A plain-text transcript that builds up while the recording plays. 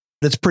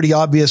It's pretty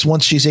obvious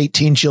once she's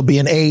 18, she'll be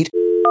an 8.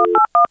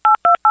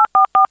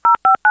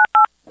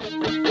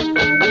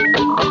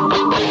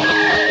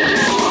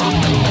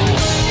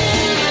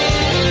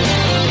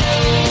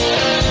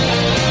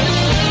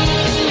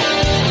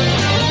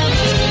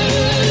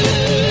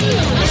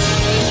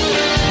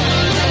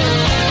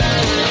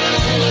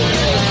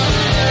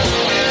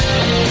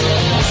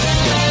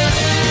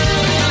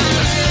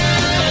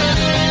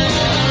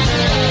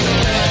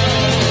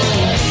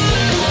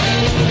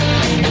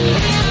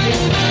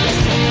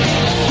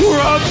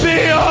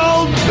 Grumpy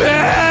old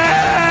bitch!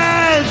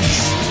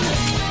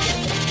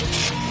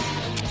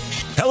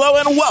 Hello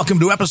and welcome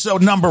to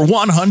episode number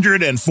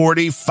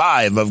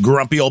 145 of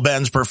Grumpy Old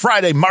Benz for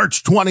Friday,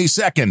 March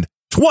 22nd,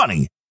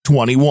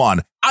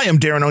 2021. I am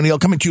Darren O'Neill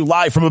coming to you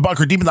live from a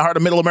bunker deep in the heart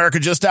of Middle America,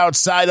 just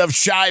outside of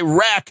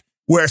Chirac,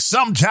 where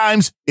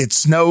sometimes it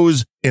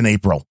snows in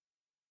April.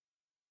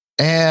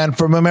 And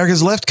from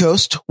America's left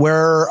coast,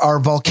 where our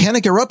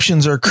volcanic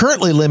eruptions are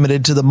currently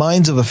limited to the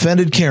minds of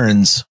offended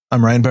Karens,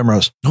 I'm Ryan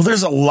Bemrose. Well,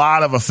 there's a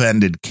lot of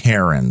offended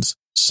Karens.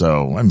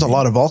 So there's a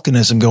lot of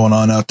volcanism going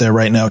on out there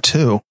right now,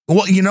 too.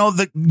 Well, you know,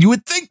 you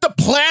would think the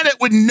planet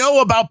would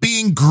know about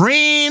being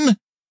green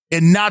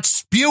and not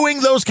spewing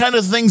those kind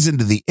of things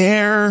into the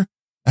air.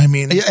 I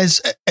mean,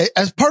 as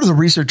part of the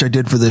research I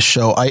did for this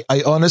show, I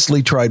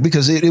honestly tried,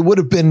 because it would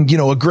have been, you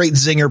know, a great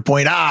zinger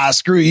point.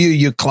 Screw you,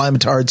 you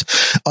climatards,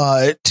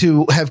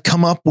 to have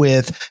come up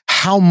with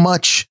how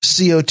much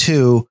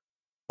CO2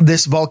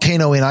 this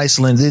volcano in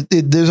Iceland.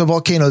 There's a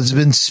volcano that's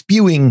been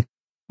spewing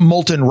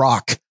molten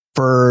rock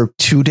for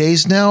 2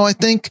 days now, I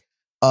think,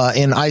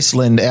 in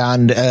Iceland.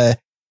 And,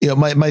 you know,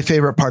 my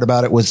favorite part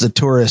about it was the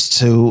tourists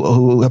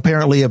who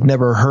apparently have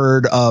never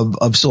heard of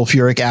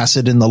sulfuric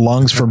acid in the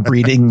lungs from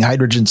breathing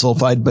hydrogen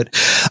sulfide. But,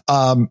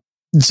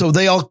 so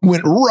they all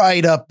went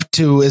right up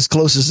to as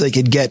close as they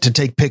could get to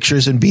take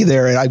pictures and be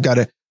there. And I've got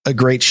a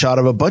great shot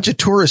of a bunch of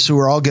tourists who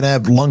are all going to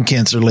have lung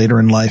cancer later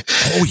in life.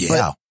 Oh,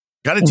 yeah.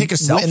 Got to take a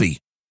selfie.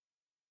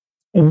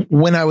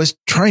 When I was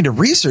trying to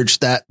research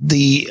that,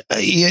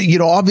 you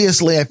know,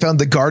 obviously I found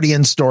the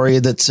Guardian story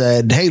that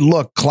said, hey,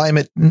 look,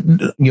 climate or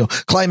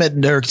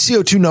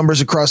CO2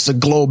 numbers across the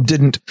globe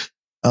didn't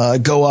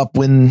go up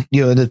when,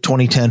 you know, in the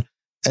 2010.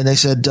 And they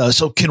said,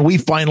 so can we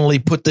finally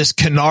put this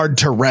canard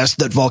to rest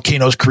that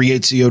volcanoes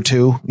create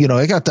CO2? You know,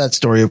 I got that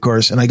story, of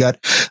course, and I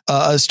got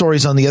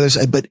stories on the other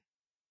side. But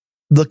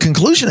the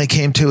conclusion I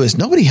came to is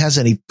nobody has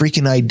any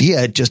freaking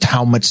idea just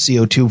how much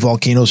CO2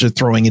 volcanoes are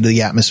throwing into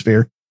the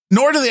atmosphere.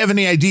 Nor do they have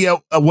any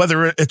idea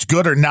whether it's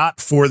good or not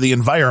for the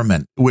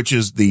environment, which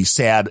is the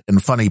sad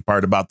and funny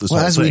part about this. Well,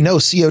 as we know,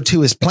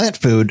 CO2 is plant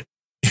food,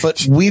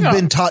 but we've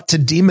been taught to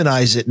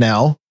demonize it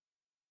now.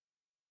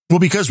 Well,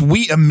 because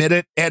we emit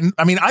it. And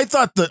I mean, I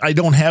thought that I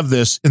don't have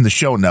this in the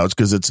show notes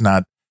because it's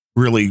not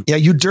really. Yeah,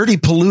 you dirty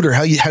polluter.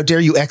 How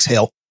dare you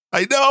exhale?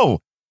 I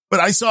know.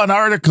 But I saw an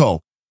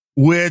article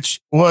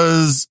which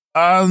was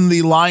on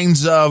the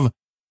lines of,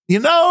 you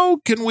know,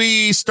 can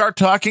we start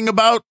talking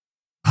about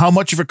how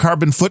much of a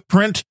carbon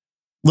footprint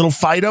little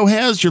Fido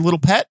has, your little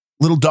pet,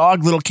 little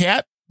dog, little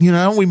cat? You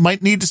know, we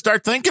might need to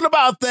start thinking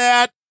about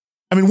that.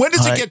 I mean, when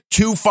does it get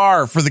too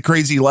far for the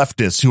crazy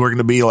leftists who are going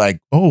to be like,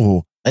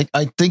 oh,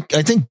 I think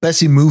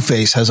Bessie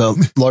Mooface has a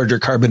larger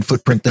carbon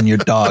footprint than your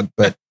dog,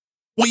 but.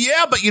 Well,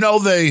 yeah, but you know,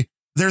 they're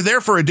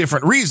there for a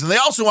different reason. They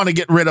also want to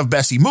get rid of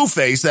Bessie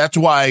Mooface. That's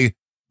why,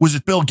 was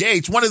it Bill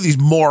Gates? One of these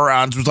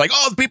morons was like,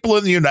 oh, the people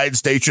in the United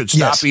States should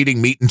stop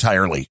eating meat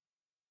entirely.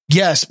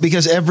 Yes,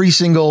 because every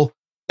single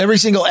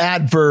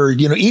ad for,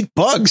 you know, eat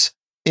bugs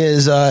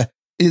is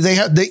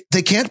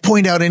they can't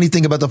point out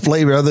anything about the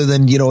flavor other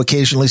than, you know,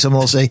 occasionally someone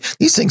will say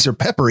these things are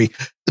peppery,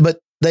 but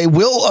they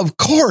will of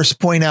course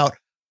point out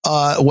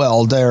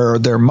well,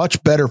 they're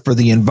much better for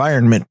the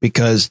environment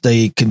because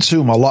they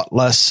consume a lot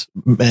less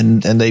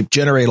and they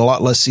generate a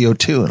lot less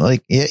CO2. And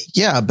like,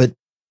 yeah, but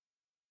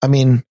I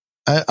mean,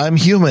 I'm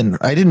human.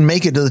 I didn't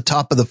make it to the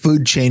top of the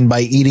food chain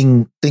by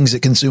eating things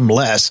that consume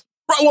less.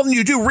 Right. Well,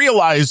 you do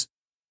realize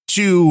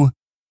to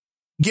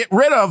get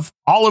rid of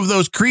all of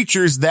those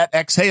creatures that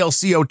exhale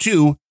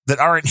CO2 that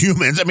aren't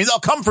humans. I mean, they'll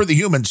come for the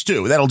humans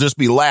too. That'll just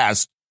be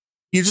last.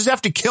 You just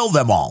have to kill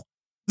them all.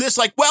 This,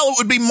 like, well, it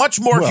would be much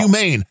more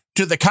humane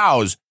to the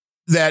cows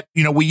that,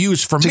 you know, we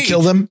use for meat. To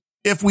kill them?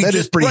 If we that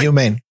just, is pretty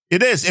humane.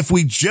 It is. If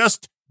we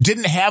just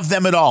didn't have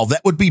them at all,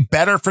 that would be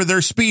better for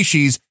their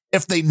species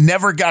if they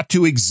never got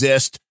to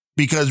exist,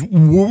 because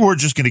we're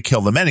just going to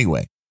kill them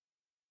anyway.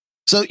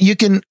 So you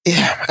can,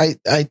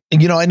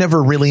 I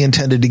never really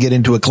intended to get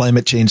into a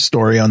climate change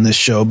story on this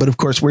show, but of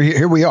course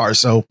here we are.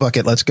 So fuck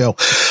it. Let's go.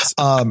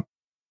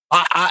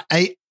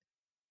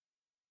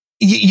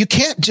 You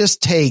can't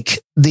just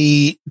take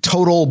the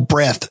total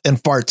breath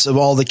and farts of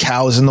all the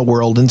cows in the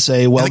world and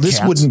say, well, this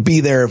cats wouldn't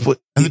be there if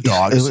and the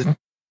dogs.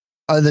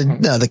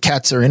 No, the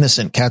cats are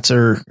innocent. Cats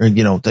are,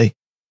 you know, they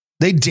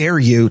dare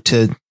you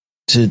to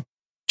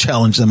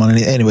challenge them on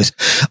any. Anyways,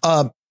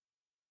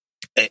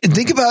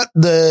 think about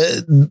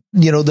the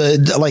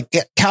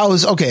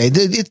cows. Okay.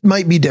 It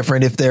might be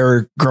different if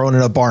they're grown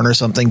in a barn or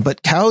something,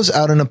 but cows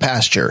out in a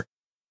pasture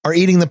are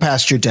eating the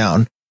pasture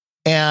down.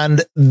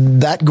 and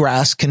that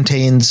grass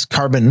contains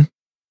carbon,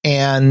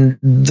 and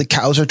the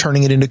cows are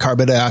turning it into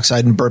carbon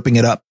dioxide and burping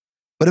it up.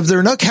 But if there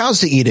are no cows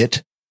to eat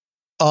it,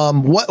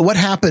 what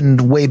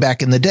happened way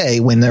back in the day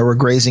when there were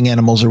grazing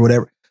animals or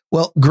whatever?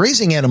 Well,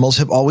 grazing animals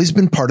have always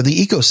been part of the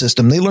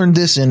ecosystem. They learned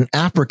this in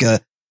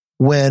Africa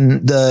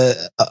when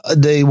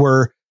they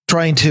were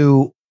trying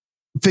to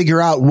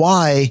figure out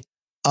why,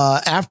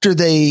 after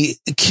they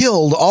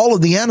killed all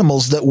of the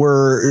animals that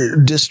were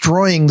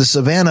destroying the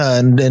savanna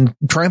and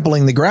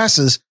trampling the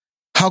grasses,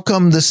 how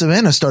come the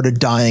savanna started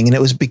dying? And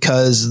it was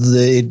because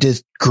they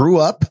just grew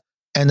up,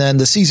 and then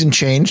the season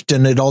changed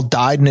and it all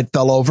died and it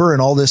fell over,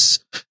 and all this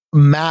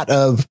mat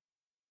of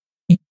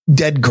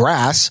dead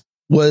grass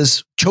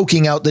was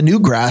choking out the new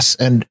grass.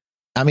 And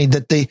I mean,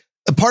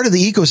 a part of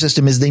the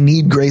ecosystem is they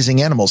need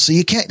grazing animals. So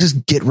you can't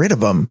just get rid of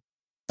them.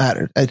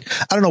 I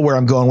don't know where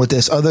I'm going with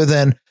this, other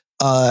than,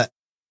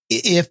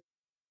 if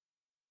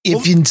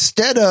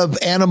instead of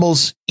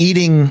animals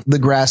eating the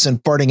grass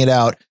and farting it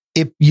out,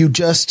 if you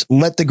just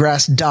let the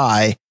grass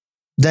die,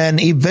 then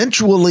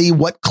eventually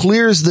what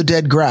clears the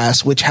dead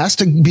grass, which has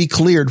to be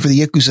cleared for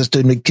the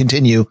ecosystem to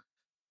continue,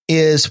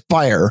 is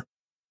fire.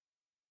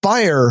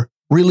 Fire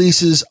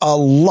releases a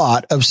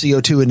lot of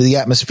CO2 into the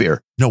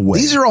atmosphere. No way.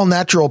 These are all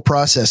natural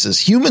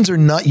processes. Humans are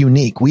not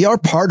unique. We are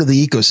part of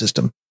the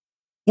ecosystem.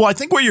 Well, I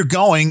think where you're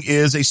going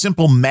is a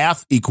simple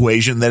math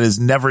equation that is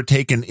never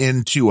taken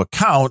into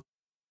account,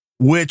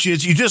 which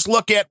is you just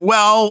look at,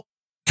 well,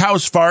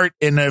 cows fart,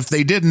 and if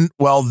they didn't,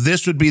 well,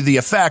 this would be the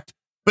effect.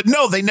 But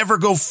no, they never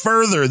go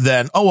further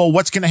than, oh, well,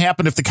 what's going to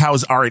happen if the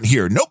cows aren't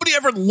here? Nobody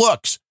ever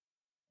looks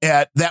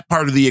at that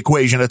part of the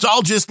equation. It's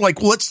all just like,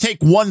 well, let's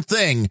take one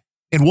thing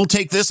and we'll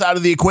take this out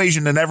of the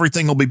equation and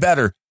everything will be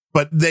better.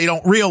 But they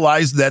don't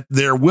realize that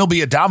there will be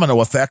a domino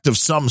effect of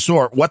some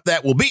sort. What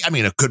that will be, I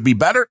mean, it could be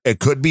better. It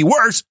could be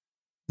worse.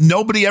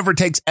 Nobody ever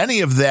takes any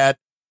of that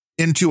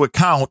into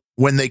account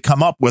when they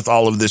come up with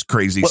all of this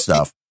crazy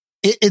stuff.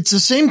 It's the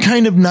same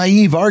kind of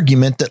naive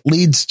argument that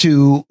leads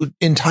to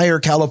entire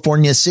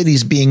California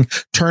cities being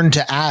turned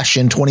to ash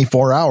in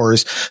 24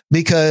 hours,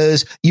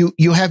 because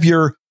you have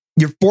your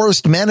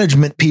forest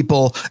management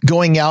people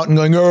going out and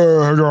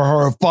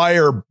going,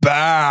 fire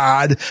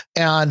bad.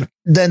 And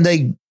then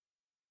they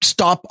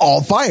stop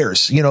all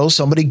fires.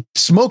 Somebody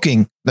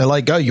smoking, they're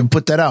like, oh, you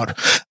put that out.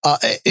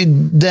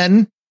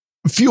 Then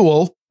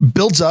fuel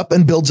builds up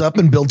and builds up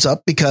and builds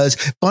up, because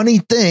funny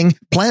thing,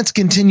 plants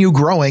continue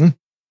growing.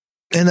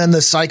 And then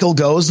the cycle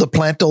goes, the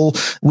plant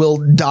will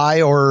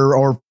die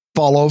or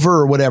fall over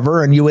or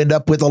whatever. And you end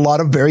up with a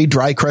lot of very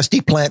dry, crusty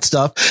plant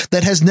stuff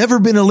that has never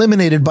been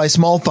eliminated by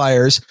small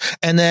fires.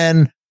 And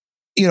then,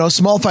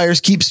 small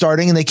fires keep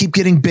starting and they keep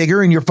getting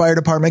bigger, and your fire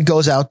department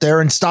goes out there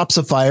and stops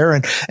a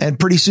fire. And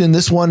pretty soon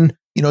this one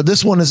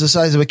is the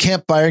size of a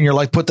campfire, and you're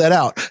like, put that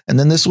out. And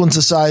then this one's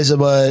the size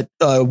of a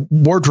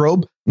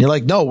wardrobe. And you're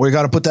like, no, we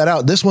got to put that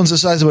out. This one's the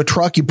size of a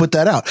truck. You put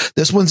that out.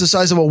 This one's the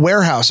size of a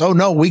warehouse. Oh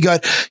no, we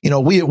got,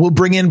 we'll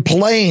bring in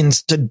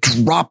planes to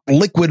drop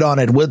liquid on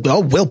it.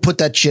 We'll put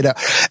that shit out.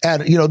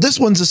 And, this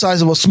one's the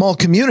size of a small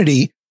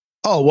community.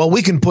 Oh, well,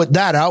 we can put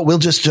that out. We'll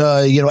just,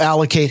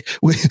 allocate.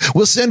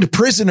 We'll send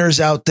prisoners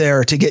out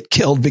there to get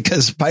killed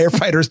because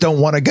firefighters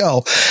don't want to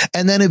go.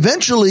 And then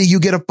eventually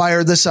you get a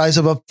fire the size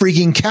of a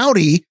freaking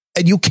county,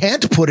 and you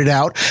can't put it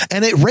out,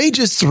 and it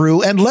rages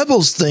through and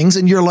levels things.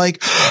 And you're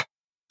like,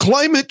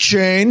 climate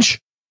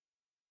change.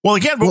 Well,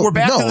 again, but we're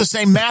back to the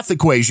same math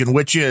equation,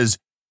 which is,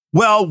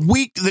 well,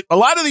 a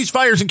lot of these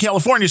fires in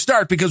California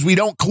start because we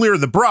don't clear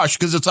the brush,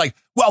 because it's like,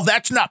 well,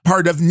 that's not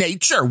part of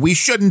nature. We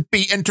shouldn't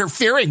be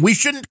interfering. We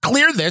shouldn't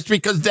clear this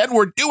because then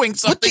we're doing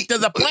something to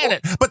the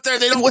planet. But they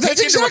don't. Well,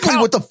 that's exactly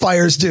what the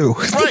fires do.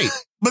 Right.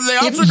 But they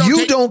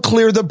also don't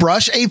clear the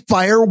brush, a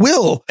fire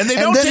will. And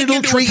then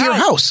it'll treat your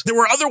house. There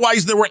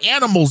were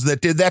animals that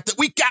did that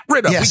we got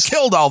rid of. Yes. We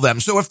killed all them.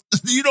 So if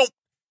you don't,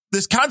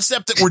 this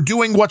concept that we're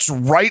doing what's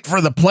right for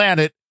the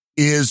planet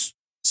is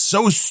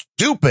so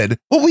stupid.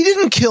 Well, we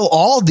didn't kill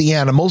all the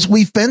animals.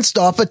 We fenced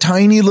off a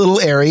tiny little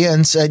area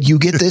and said, you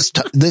get this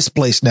this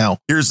place now.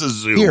 Here's a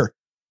zoo. Here.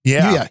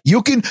 Yeah.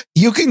 You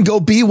can go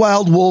be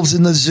wild wolves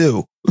in the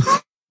zoo.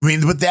 I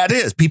mean, but that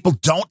is, people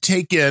don't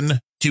take into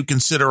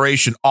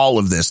consideration all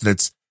of this. And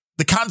it's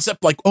the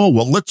concept like, oh,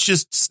 well, let's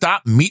just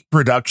stop meat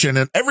production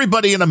and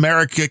everybody in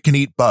America can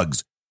eat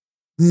bugs.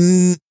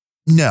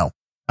 No.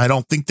 I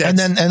don't think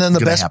that's. And then the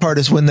best part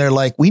is when they're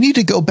like, we need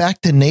to go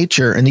back to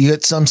nature. And you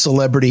get some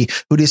celebrity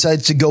who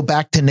decides to go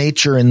back to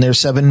nature in their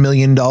 $7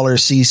 million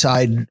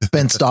seaside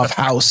fenced off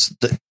house.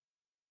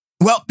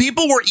 Well,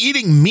 people were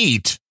eating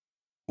meat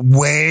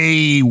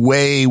way,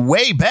 way,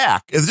 way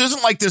back. It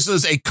isn't like this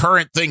is a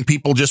current thing.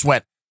 People just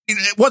went,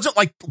 it wasn't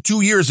like 2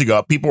 years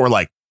ago. People were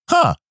like,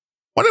 what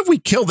if we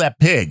kill that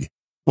pig?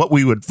 What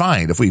we would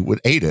find if we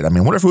would eat it. I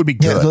mean, what if it would be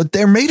good? Yeah,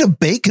 they're made of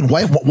bacon.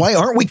 Why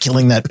aren't we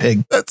killing that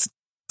pig?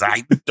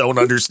 I don't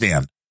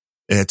understand.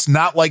 It's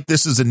not like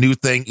this is a new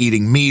thing,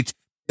 eating meat.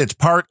 It's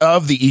part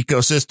of the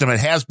ecosystem. It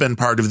has been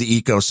part of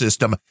the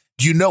ecosystem.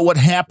 Do you know what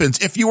happens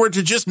if you were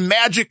to just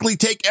magically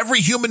take every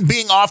human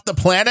being off the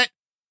planet?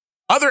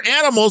 other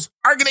animals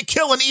are going to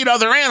kill and eat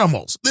other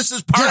animals. This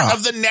is part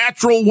of the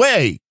natural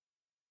way.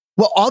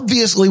 Well,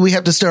 obviously, we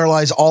have to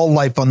sterilize all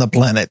life on the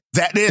planet.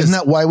 Isn't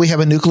that why we have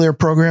a nuclear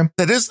program?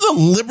 That is the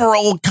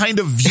liberal kind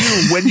of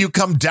view when you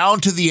come down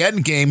to the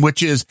end game,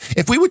 which is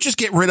if we would just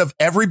get rid of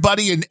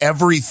everybody and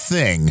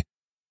everything,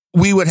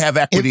 we would have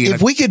equity.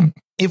 If we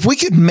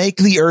could make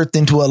the Earth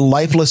into a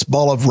lifeless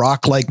ball of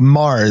rock like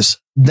Mars,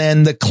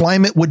 then the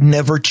climate would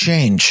never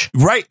change.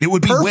 Right. It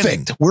would be perfect.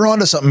 Winning. We're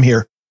onto something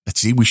here.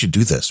 See, we should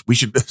do this.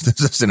 This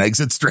is an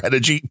exit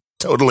strategy.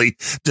 Totally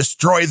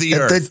destroy the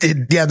Earth.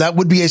 That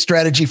would be a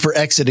strategy for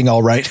exiting.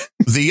 All right.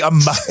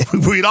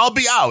 We'd all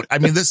be out. I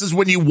mean, this is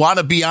when you want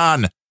to be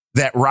on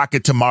that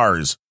rocket to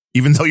Mars,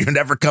 even though you're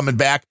never coming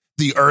back.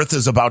 The Earth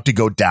is about to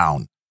go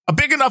down. A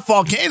big enough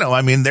volcano.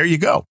 I mean, there you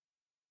go.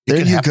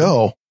 There you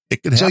go.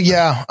 It could happen. So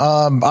yeah,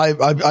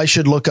 I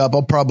should look up.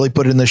 I'll probably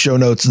put in the show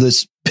notes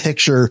this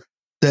picture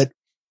that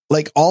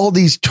like all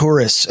these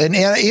tourists, and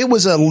it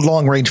was a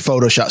long range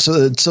photo shot.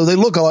 So they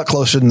look a lot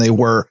closer than they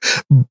were,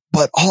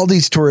 but all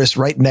these tourists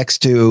right next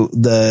to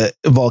the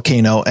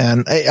volcano.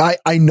 And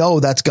I know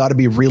that's got to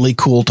be really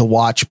cool to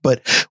watch.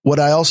 But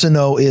what I also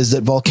know is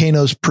that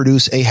volcanoes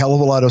produce a hell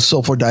of a lot of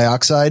sulfur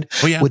dioxide.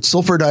 With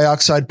sulfur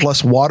dioxide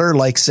plus water,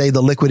 like say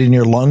the liquid in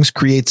your lungs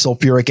creates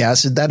sulfuric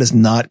acid. That is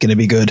not going to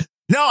be good.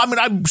 No, I mean,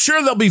 I'm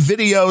sure there'll be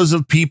videos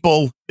of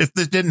people. If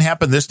this didn't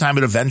happen this time,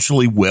 it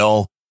eventually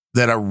will.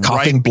 That are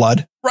coughing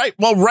blood. Right.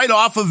 Well, right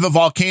off of the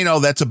volcano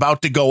that's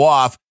about to go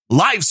off,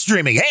 live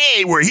streaming.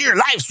 Hey, we're here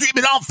live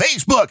streaming on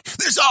Facebook.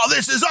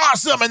 This is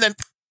awesome. And then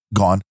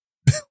gone.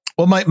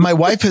 Well, my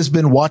wife has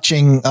been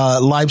watching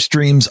live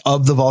streams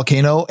of the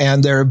volcano,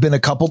 and there have been a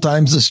couple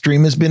times the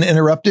stream has been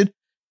interrupted.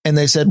 And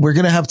they said, we're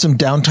going to have some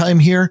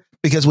downtime here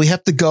because we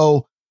have to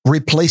go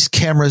replace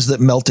cameras that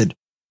melted.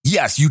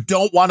 Yes. You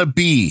don't want to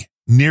be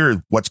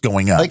near what's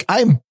going on. Like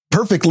I'm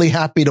perfectly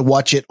happy to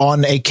watch it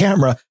on a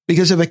camera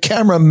because if a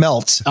camera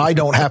melts, I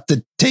don't have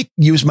to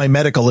use my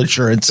medical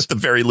insurance. At the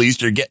very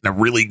least, you're getting a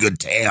really good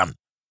tan.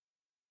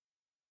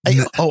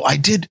 I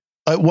did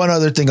one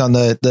other thing on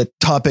the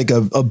topic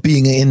of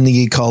being in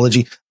the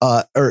ecology,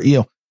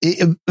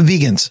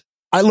 vegans.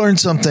 I learned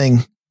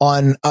something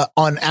on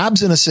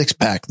Abs in a Six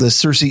Pack, the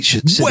Cersei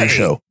Sitter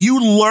show.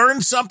 You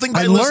learned something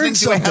by listening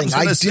to Abs in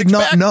a Six Pack? I did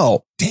not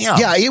know. Damn.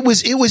 Yeah, it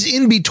was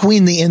in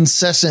between the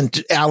incessant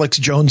Alex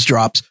Jones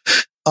drops.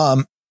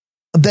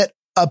 That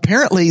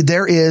apparently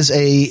there is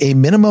a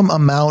minimum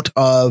amount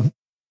of,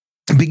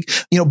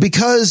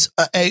 because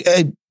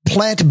a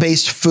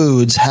plant-based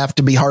foods have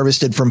to be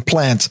harvested from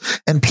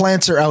plants, and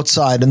plants are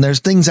outside, and there's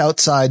things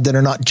outside that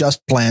are not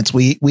just plants.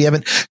 We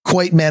haven't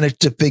quite managed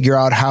to figure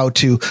out how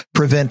to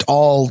prevent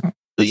all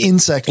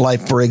insect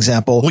life, for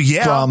example,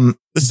 from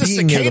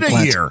being near the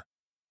plants. Here.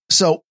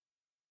 So,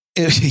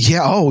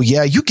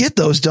 you get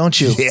those, don't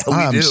you? Yeah,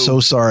 I'm do.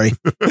 so sorry.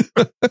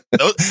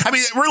 I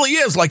mean, it really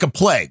is like a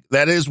plague.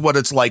 That is what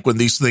it's like when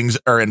these things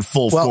are in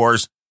full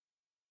force.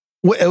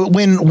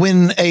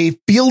 When a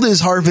field is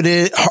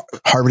harvested.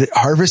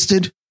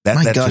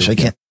 I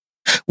can't.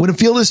 When a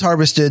field is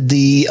harvested,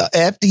 the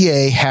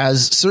FDA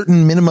has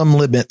certain minimum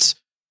limits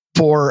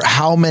for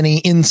how many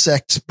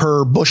insects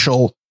per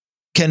bushel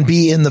can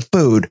be in the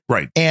food.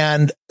 Right.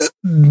 And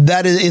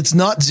it's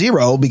not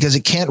zero because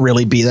it can't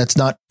really be. That's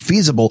not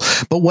feasible.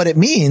 But what it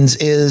means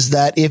is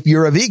that if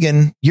you're a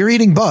vegan, you're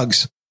eating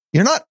bugs.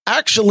 You're not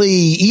actually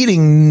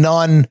eating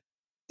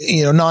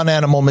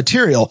non-animal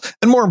material.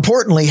 And more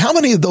importantly, how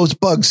many of those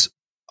bugs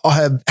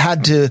have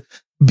had to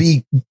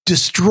be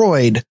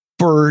destroyed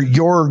for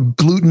your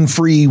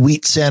gluten-free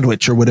wheat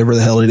sandwich or whatever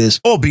the hell it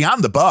is? Oh,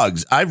 beyond the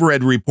bugs, I've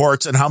read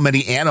reports on how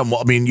many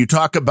animals. I mean, you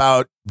talk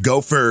about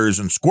gophers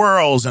and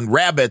squirrels and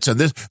rabbits and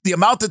the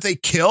amount that they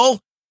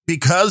kill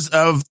because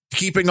of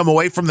keeping them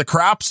away from the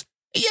crops.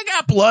 You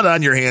got blood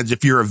on your hands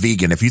if you're a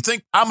vegan. If you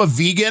think I'm a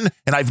vegan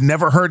and I've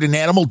never hurt an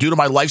animal due to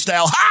my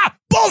lifestyle,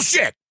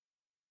 bullshit.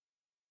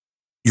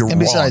 You're wrong. And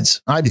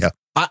besides,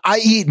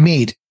 I eat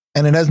meat,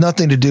 and it has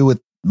nothing to do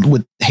with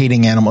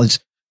hating animals.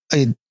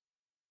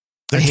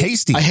 They're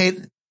tasty.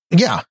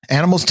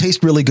 Animals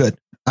taste really good.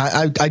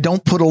 I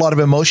don't put a lot of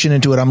emotion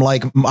into it. I'm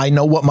like, I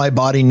know what my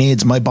body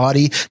needs. My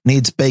body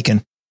needs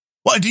bacon.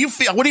 Well, what do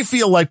you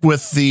feel like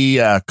with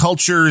the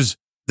cultures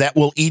that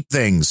will eat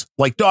things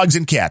like dogs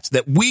and cats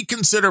that we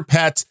consider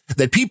pets,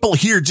 that people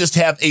here just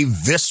have a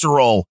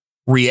visceral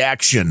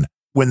reaction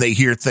when they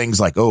hear things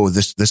like, oh,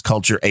 this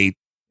culture ate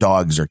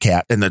dogs or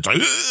cat. And it's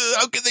like,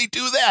 how can they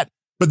do that?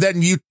 But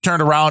then you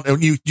turn around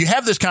and you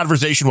have this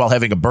conversation while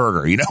having a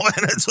burger, and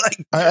it's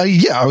like,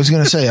 I was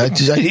going to say,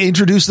 I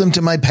introduced them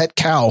to my pet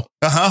cow.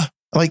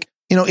 Like,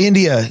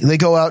 India, they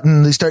go out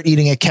and they start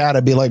eating a cat.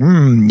 I'd be like,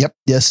 yep,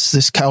 yes,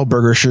 this cow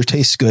burger sure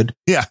tastes good.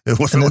 Yeah. And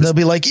then they'll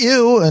be like,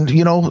 ew. And,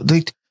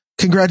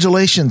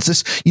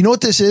 congratulations. You know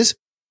what this is?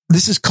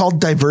 This is called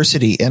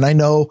diversity. And I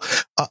know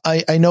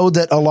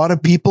that a lot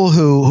of people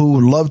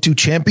who love to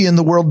champion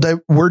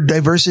the word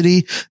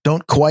diversity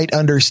don't quite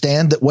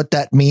understand that what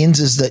that means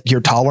is that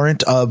you're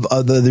tolerant of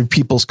other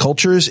people's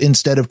cultures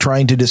instead of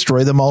trying to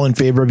destroy them all in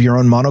favor of your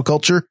own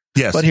monoculture.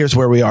 Yes. But here's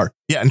where we are.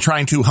 Yeah. And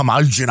trying to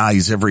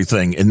homogenize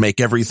everything and make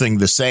everything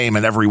the same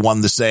and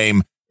everyone the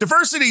same.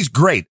 Diversity is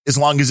great as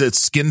long as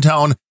it's skin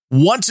tone.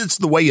 Once it's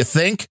the way you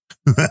think,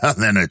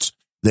 then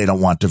they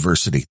don't want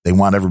diversity. They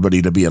want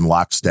everybody to be in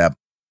lockstep.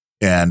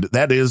 And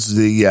that is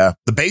the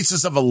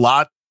basis of a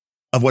lot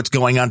of what's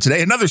going on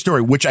today. Another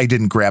story, which I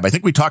didn't grab. I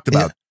think we talked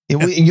about.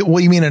 What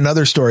do you mean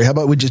another story? How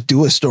about we just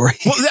do a story?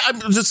 Well,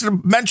 I'm just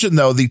going to mention,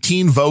 though, the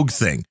Teen Vogue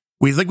thing.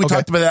 We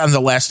talked about that on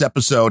the last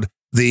episode.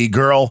 The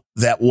girl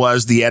that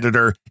was the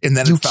editor. And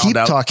then you keep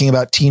talking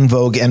about Teen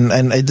Vogue.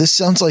 And this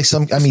sounds like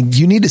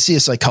you need to see a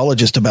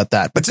psychologist about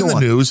that. But it's in the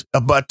news.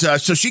 But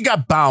so she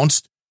got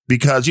bounced.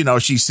 Because,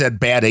 she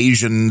said bad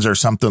Asians or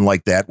something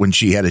like that when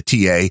she had a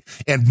TA.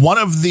 And one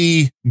of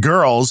the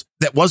girls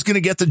that was going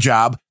to get the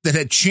job that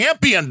had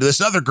championed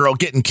this other girl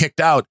getting kicked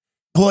out.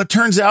 Well, it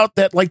turns out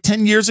that like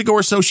 10 years ago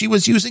or so, she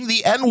was using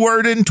the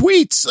N-word in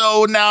tweets.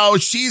 So now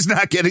she's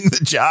not getting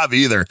the job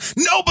either.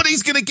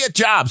 Nobody's going to get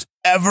jobs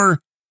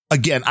ever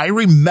again. I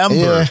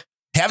remember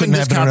having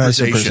this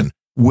conversation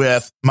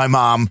with my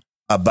mom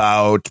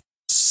about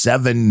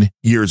 7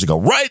 years ago,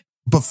 right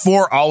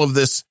before all of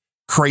this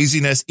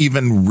craziness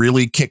even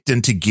really kicked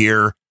into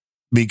gear,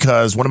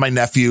 because one of my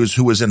nephews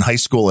who was in high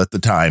school at the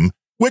time,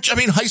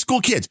 high school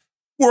kids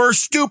were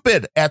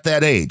stupid at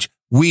that age.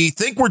 We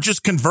think we're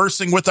just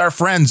conversing with our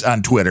friends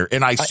on Twitter.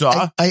 And I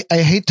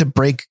hate to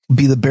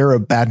be the bearer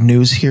of bad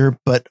news here,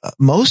 but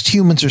most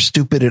humans are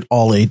stupid at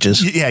all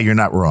ages. Yeah, you're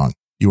not wrong.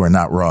 You are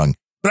not wrong.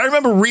 But I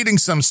remember reading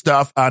some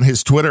stuff on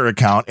his Twitter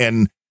account,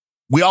 and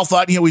we all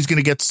thought, he's going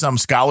to get some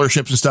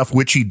scholarships and stuff,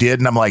 which he did.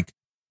 And I'm like,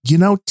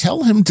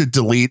 tell him to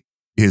delete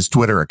his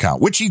Twitter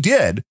account, which he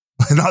did,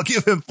 and I'll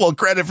give him full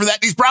credit for that.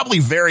 He's probably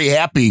very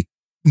happy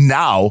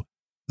now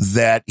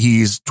that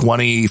he's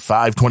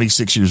 25,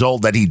 26 years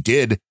old, that he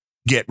did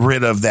get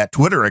rid of that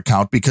Twitter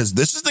account, because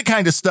this is the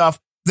kind of stuff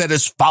that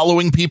is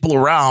following people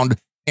around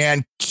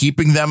and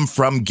keeping them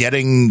from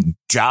getting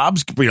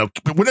jobs.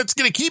 When it's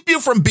going to keep you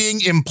from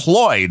being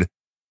employed,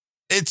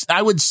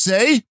 I would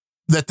say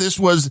that this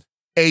was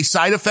a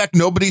side effect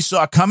nobody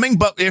saw coming.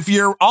 But if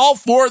you're all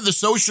for the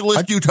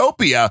socialist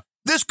utopia,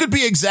 this could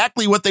be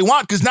exactly what they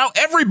want, because now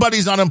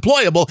everybody's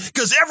unemployable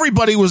because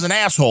everybody was an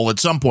asshole at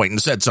some point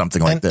and said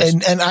something like this.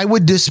 And I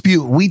would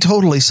dispute. We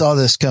totally saw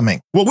this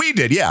coming. Well, we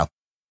did. Yeah.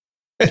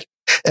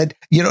 And,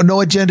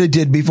 No Agenda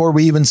did before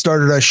we even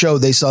started our show.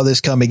 They saw this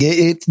coming.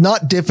 It's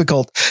not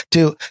difficult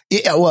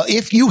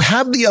if you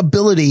have the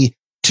ability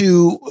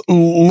to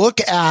look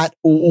at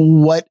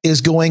what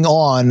is going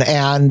on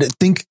and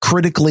think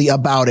critically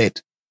about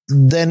it,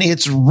 then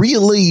it's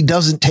really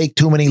doesn't take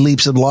too many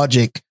leaps of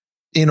logic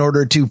in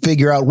order to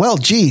figure out,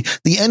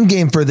 the end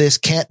game for this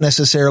can't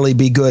necessarily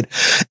be good.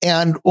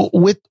 And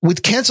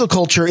with cancel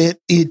culture,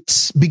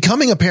 it's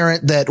becoming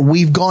apparent that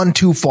we've gone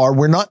too far.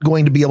 We're not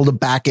going to be able to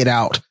back it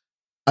out.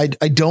 I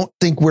don't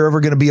think we're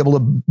ever going to be able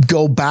to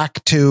go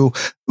back to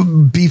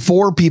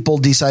before people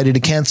decided to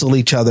cancel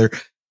each other.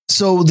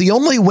 So the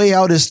only way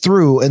out is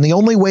through, and the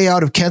only way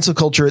out of cancel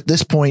culture at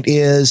this point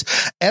is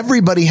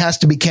everybody has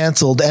to be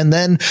canceled. And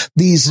then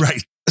these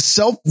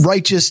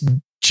self-righteous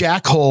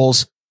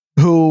jackholes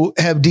who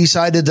have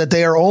decided that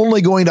they are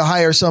only going to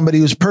hire somebody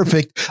who's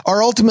perfect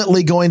are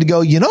ultimately going to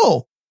go,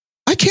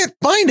 I can't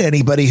find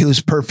anybody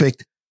who's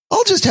perfect.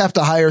 I'll just have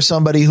to hire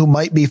somebody who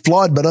might be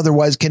flawed, but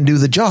otherwise can do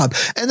the job.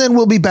 And then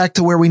we'll be back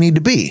to where we need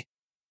to be.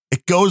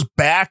 It goes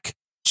back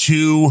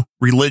to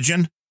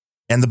religion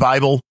and the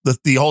Bible,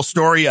 the whole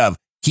story of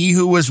he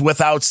who was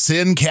without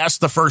sin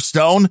cast the first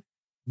stone.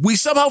 We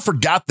somehow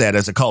forgot that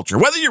as a culture.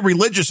 Whether you're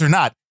religious or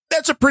not,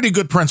 that's a pretty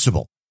good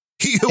principle.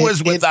 He who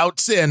is without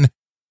sin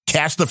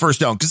cast the first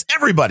stone, because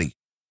everybody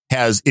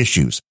has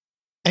issues.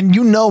 And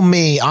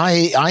me,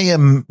 I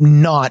am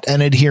not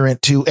an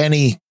adherent to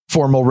any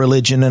formal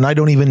religion, and I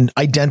don't even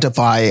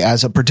identify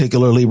as a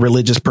particularly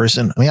religious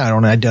person. I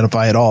don't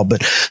identify at all,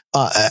 but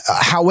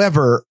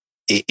however,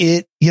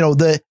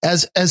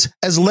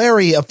 as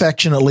Larry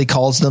affectionately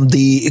calls them,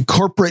 the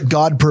corporate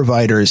God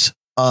providers,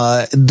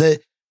 the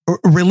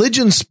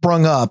religion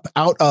sprung up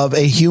out of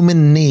a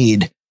human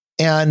need.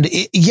 And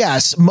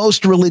yes,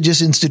 most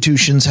religious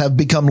institutions have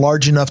become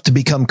large enough to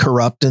become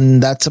corrupt.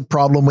 And that's a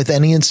problem with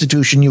any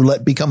institution you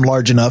let become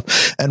large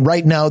enough. And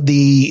right now,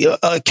 the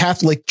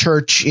Catholic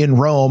Church in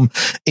Rome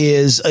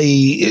is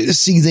a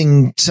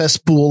seething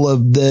cesspool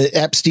of the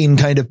Epstein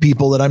kind of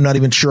people that I'm not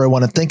even sure I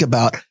want to think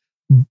about.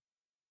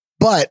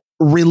 But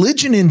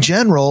religion in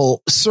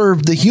general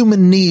served the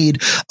human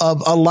need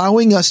of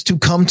allowing us to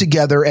come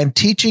together and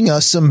teaching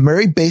us some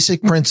very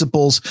basic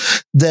principles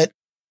that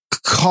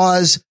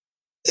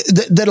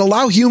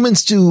allow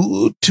humans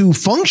to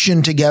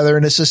function together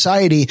in a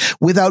society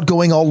without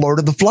going all Lord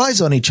of the Flies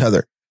on each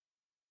other.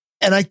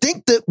 And I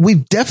think that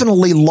we've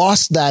definitely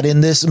lost that in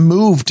this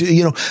move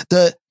to,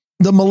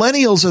 the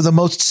millennials are the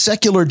most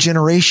secular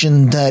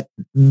generation that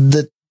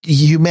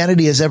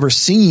humanity has ever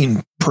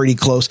seen, pretty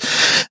close.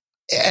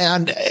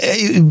 And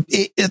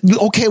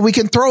okay, we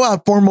can throw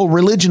out formal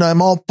religion.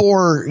 I'm all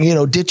for,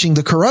 ditching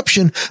the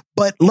corruption,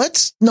 but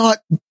let's not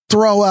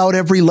throw out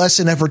every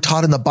lesson ever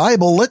taught in the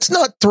Bible. Let's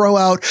not throw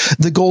out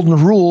the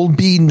golden rule.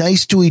 Be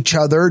nice to each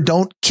other.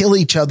 Don't kill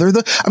each other.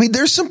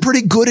 There's some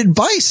pretty good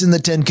advice in the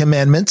 10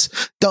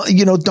 Commandments.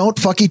 Don't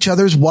fuck each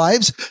other's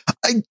wives.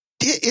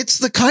 It's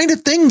the kind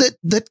of thing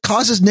that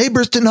causes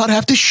neighbors to not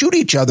have to shoot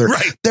each other.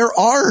 Right. There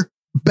are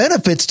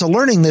benefits to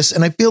learning this.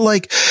 And I feel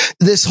like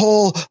this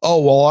whole,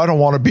 I don't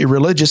want to be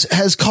religious,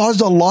 has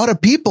caused a lot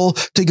of people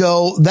to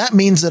go, that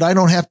means that I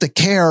don't have to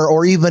care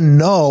or even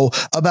know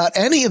about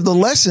any of the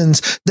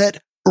lessons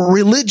that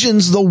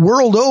religions the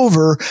world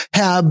over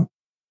have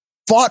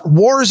fought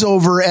wars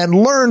over and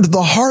learned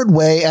the hard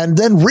way and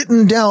then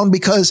written down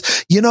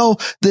because,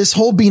 this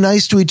whole be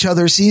nice to each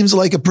other seems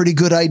like a pretty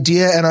good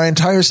idea. And our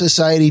entire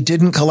society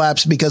didn't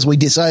collapse because we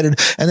decided,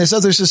 and this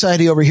other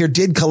society over here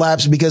did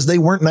collapse because they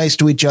weren't nice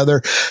to each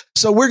other.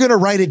 So we're going to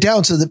write it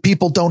down so that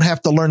people don't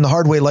have to learn the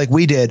hard way like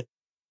we did.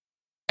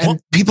 And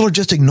people are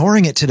just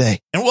ignoring it today.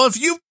 And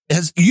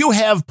as you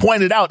have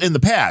pointed out in the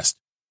past,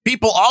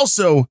 people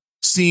also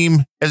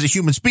seem as a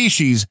human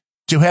species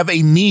to have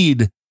a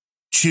need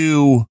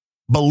to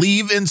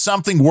believe in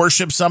something,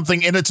 worship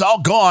something, and it's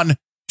all gone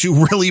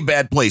to really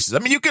bad places.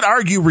 You could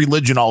argue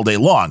religion all day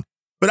long,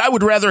 but I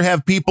would rather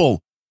have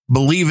people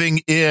believing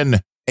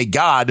in a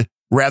God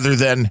rather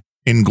than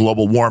in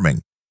global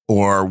warming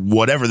or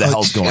whatever the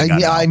hell's going on.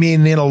 Yeah,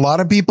 in a lot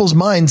of people's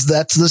minds,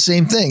 that's the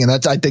same thing. And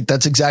I think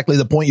that's exactly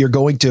the point you're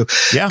going to.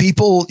 Yeah.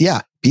 People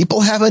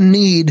have a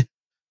need.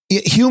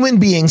 Human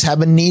beings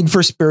have a need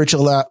for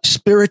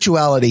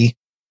spirituality.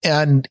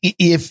 And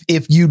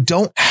if you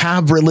don't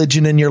have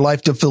religion in your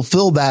life to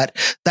fulfill that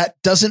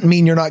doesn't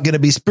mean you're not going to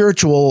be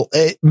spiritual.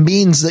 It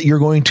means that you're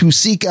going to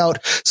seek out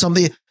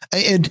something.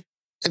 And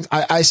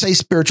I say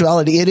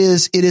spirituality. It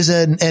is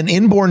an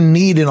inborn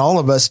need in all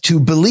of us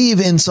to believe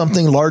in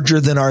something larger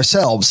than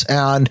ourselves.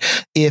 And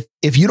if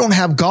you don't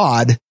have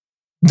God,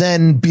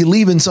 then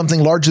believe in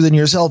something larger than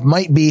yourself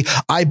might be,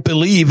 I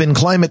believe in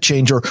climate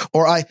change or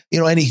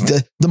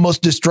the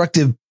most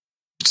destructive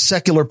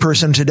secular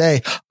person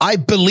today. I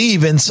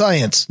believe in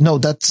science. No,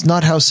 that's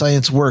not how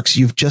science works.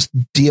 You've just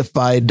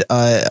deified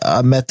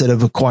a method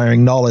of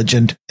acquiring knowledge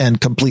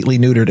and completely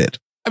neutered it.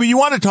 You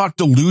want to talk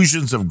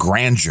delusions of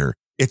grandeur.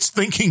 It's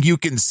thinking you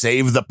can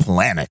save the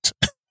planet.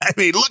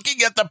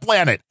 Looking at the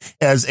planet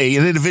as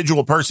an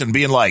individual person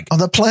being like,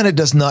 the planet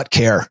does not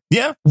care.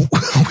 Yeah.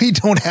 We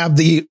do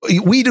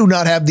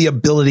not have the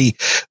ability.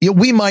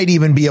 We might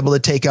even be able to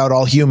take out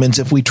all humans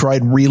if we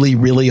tried really,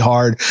 really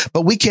hard,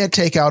 but we can't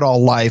take out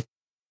all life.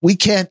 We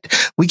can't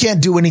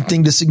do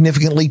anything to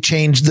significantly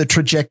change the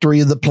trajectory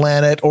of the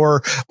planet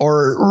or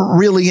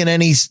really in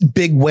any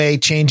big way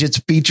change its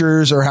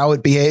features or how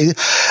it behaves.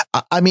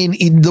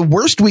 The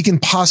worst we can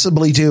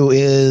possibly do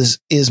is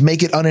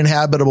make it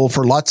uninhabitable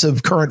for lots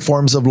of current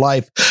forms of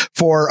life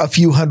for a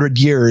few hundred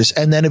years.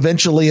 And then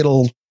eventually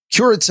it'll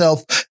cure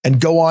itself and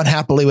go on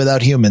happily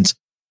without humans.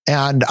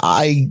 And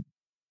I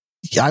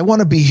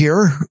want to be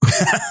here.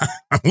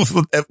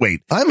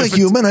 Wait, I'm a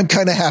human. I'm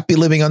kind of happy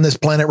living on this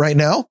planet right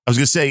now. I was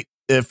going to say,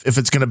 if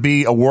it's going to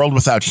be a world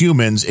without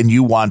humans and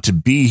you want to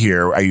be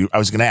here, I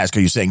was going to ask, are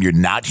you saying you're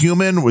not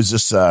human? Was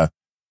this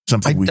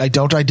something I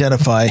don't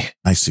identify?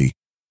 I see.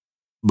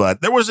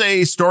 But there was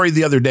a story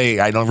the other day,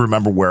 I don't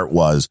remember where it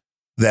was,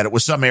 that it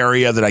was some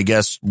area that I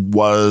guess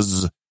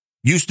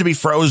used to be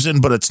frozen,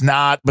 but it's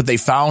not. But they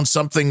found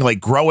something like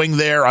growing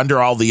there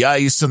under all the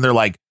ice. And they're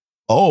like,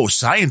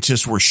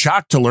 scientists were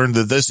shocked to learn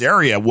that this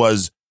area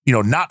was,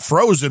 not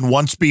frozen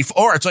once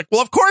before. It's like, well,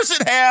 of course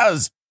it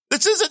has.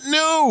 This isn't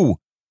new.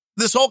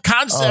 This whole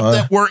concept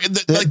that we're in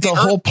the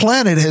whole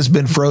planet has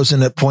been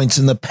frozen at points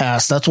in the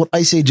past. That's what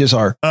ice ages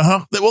are.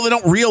 Well, they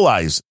don't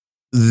realize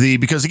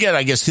because again,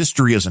 I guess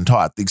history isn't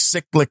taught the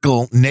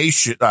cyclical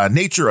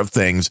nature of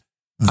things.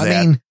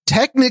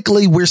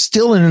 Technically we're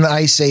still in an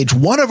ice age.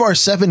 One of our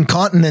 7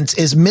 continents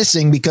is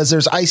missing because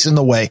there's ice in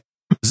the way.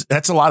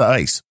 That's a lot of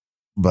ice.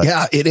 But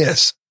yeah, it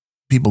is.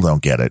 People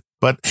don't get it.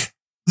 But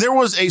there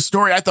was a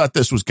story. I thought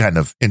this was kind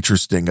of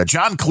interesting.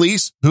 John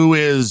Cleese, who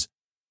is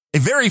a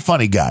very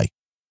funny guy,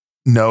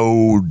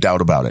 no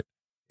doubt about it.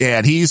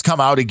 And he's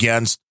come out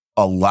against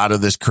a lot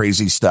of this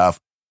crazy stuff.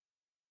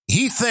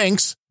 He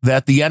thinks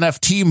that the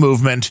NFT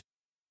movement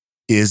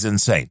is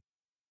insane,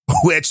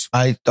 which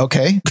he's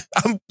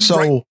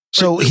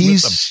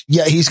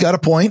got a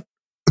point.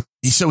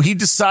 So he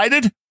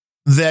decided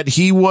that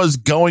he was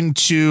going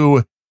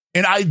to,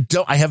 and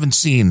I haven't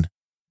seen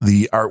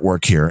the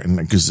artwork here, and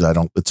because I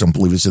don't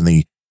believe it's in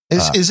the.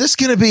 Is this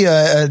going to be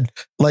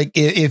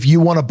if you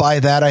want to buy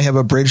that, I have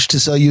a bridge to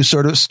sell you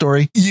sort of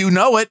story? You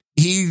know it.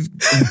 He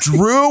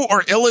drew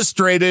or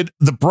illustrated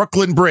the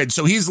Brooklyn Bridge.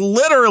 So he's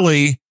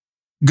literally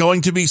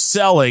going to be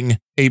selling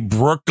a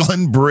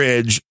Brooklyn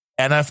Bridge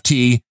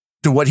NFT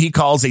to what he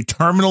calls a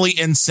terminally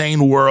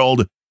insane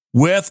world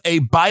with a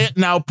buy it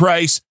now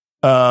price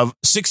of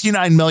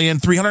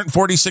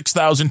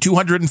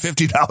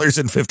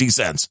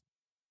 $69,346,250.50.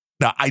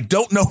 Now, I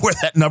don't know where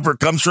that number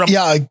comes from.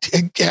 Yeah.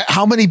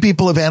 How many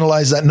people have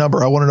analyzed that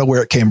number? I want to know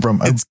where it came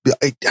from.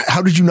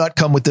 How did you not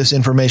come with this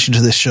information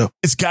to this show?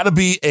 It's got to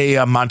be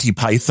a Monty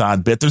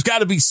Python bit. There's got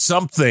to be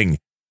something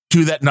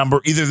to that number.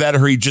 Either that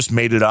or he just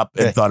made it up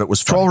and thought it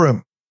was funny. Troll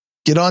room.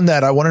 Get on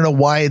that. I want to know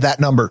why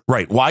that number.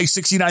 Right. Why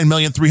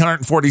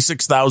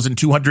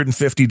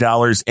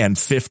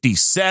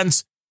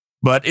 $69,346,250.50.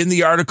 But in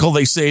the article,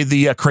 they say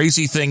the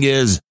crazy thing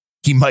is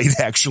he might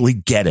actually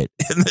get it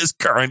in this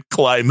current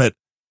climate.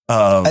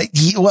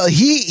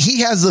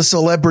 He has the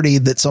celebrity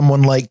that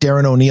someone like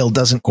Darren O'Neill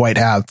doesn't quite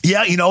have.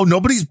 Yeah.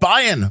 Nobody's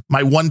buying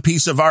my one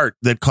piece of art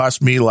that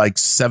cost me like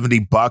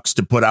 $70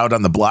 to put out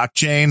on the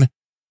blockchain.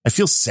 I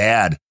feel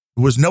sad.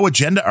 It was no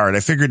agenda art.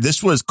 I figured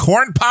this was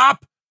Corn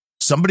Pop.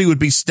 Somebody would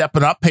be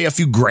stepping up, pay a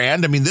few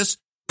grand. I mean, this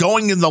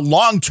going in the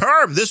long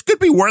term, this could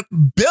be worth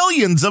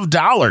billions of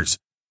dollars.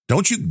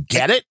 Don't you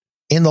get it?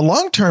 In the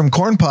long term,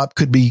 Corn Pop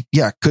could be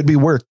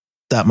worth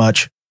that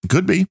much.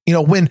 Could be.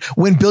 When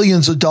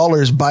billions of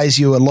dollars buys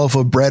you a loaf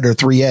of bread or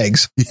 3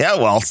 eggs. Yeah,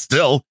 well,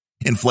 still,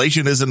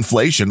 inflation is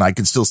inflation. I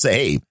can still say,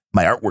 hey,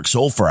 my artwork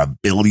sold for $1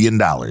 billion.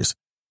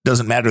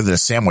 Doesn't matter that a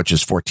sandwich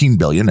is $14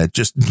 billion. It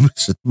just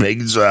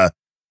makes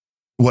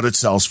what it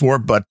sells for.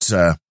 But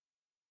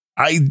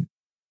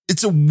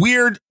it's a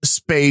weird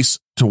space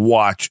to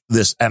watch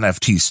this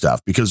NFT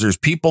stuff because there's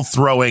people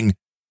throwing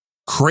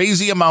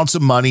crazy amounts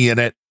of money in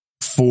it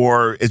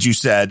for, as you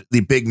said, the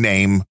big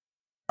name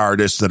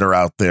artists that are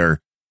out there.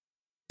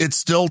 It's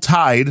still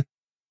tied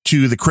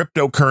to the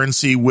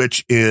cryptocurrency,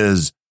 which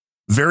is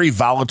very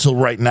volatile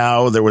right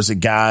now. There was a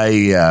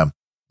guy, I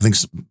think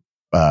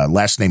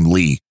last name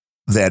Lee,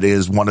 that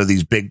is one of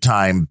these big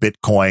time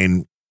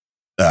Bitcoin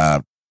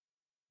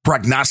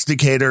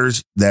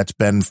prognosticators that's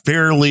been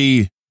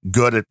fairly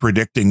good at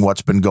predicting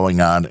what's been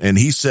going on. And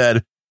he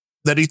said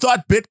that he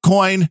thought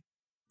Bitcoin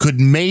could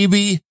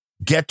maybe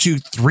get you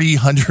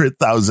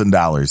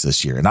 $300,000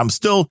 this year. And I'm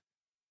still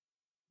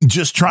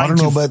just trying to. I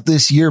don't know about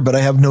this year, but I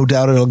have no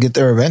doubt it'll get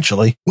there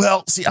eventually.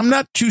 Well, see, I'm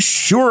not too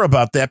sure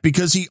about that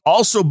because he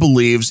also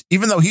believes,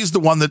 even though he's the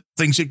one that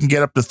thinks he can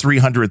get up to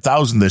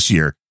 300,000 this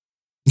year,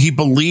 he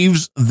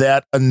believes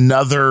that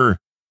another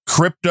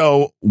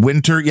crypto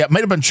winter. Yeah, it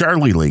might have been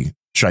Charlie Lee,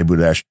 Shai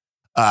Budesh.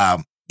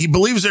 He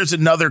believes there's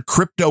another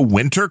crypto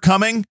winter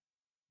coming,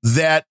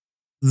 that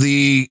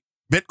the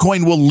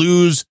Bitcoin will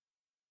lose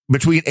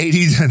between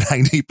 80 to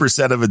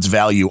 90% of its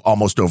value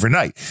almost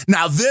overnight.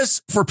 Now,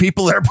 this, for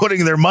people that are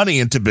putting their money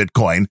into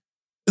Bitcoin,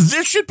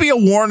 this should be a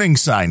warning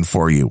sign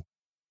for you.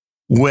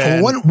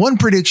 One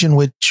prediction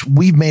which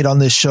we've made on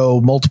this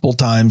show multiple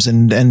times,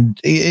 and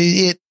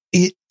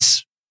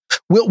it's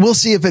we'll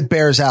see if it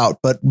bears out,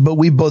 but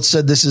we both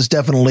said this is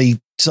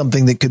definitely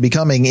something that could be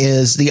coming,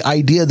 is the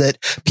idea that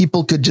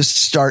people could just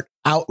start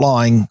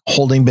outlawing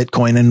holding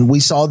Bitcoin. And we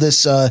saw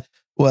this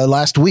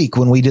last week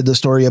when we did the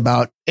story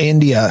about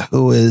India,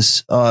 who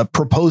is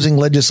proposing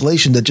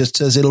legislation that just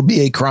says it'll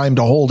be a crime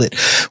to hold it.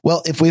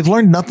 Well, if we've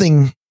learned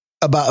nothing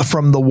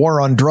from the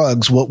war on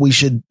drugs, what we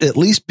should at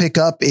least pick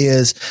up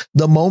is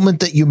the moment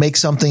that you make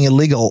something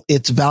illegal,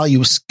 its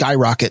value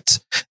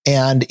skyrockets.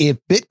 And if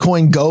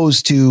Bitcoin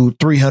goes to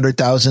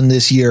 300,000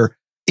 this year,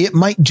 it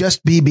might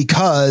just be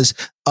because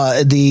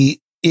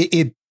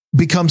it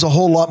becomes a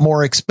whole lot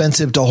more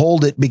expensive to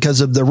hold it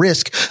because of the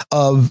risk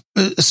of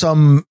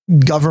some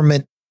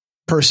government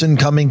person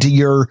coming to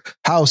your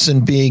house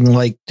and being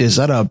like, is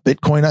that a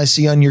Bitcoin I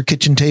see on your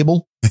kitchen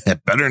table?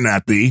 It better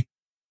not be.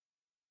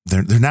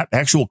 They're not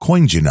actual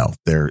coins,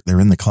 They're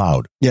in the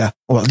cloud. Yeah.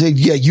 Well,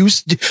 yeah, you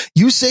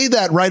say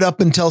that right up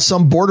until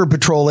some border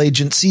patrol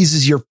agent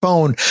seizes your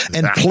phone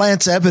and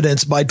plants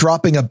evidence by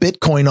dropping a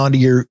Bitcoin onto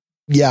your.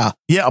 Yeah.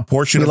 Yeah. A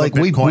portion of like,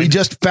 Bitcoin. We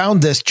just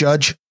found this,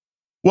 Judge.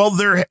 Well,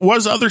 there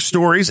was other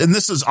stories, and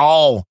this is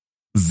all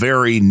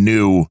very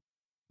new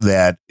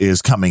that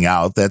is coming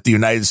out, that the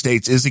United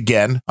States is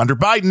again under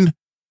Biden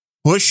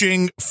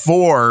pushing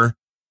for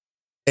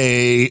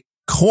a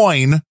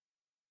coin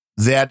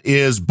that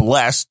is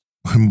blessed,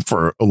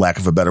 for a lack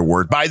of a better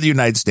word, by the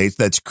United States,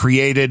 that's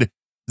created,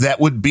 that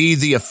would be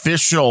the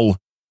official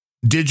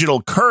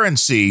digital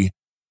currency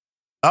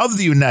of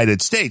the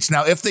United States.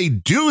 Now, if they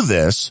do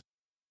this,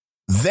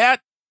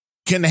 that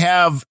can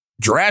have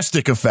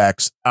drastic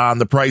effects on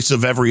the price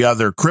of every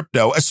other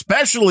crypto,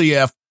 especially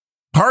if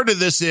part of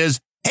this is,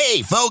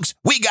 hey, folks,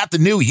 we got the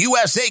new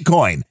USA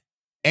coin.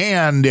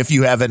 And if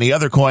you have any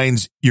other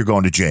coins, you're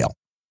going to jail.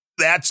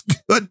 That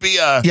could be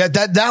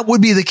that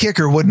would be the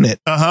kicker, wouldn't it?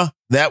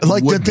 That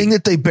like the thing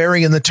that they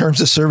bury in the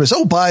terms of service.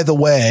 Oh, by the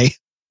way,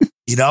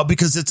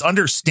 because it's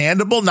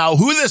understandable. Now,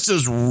 who this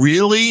is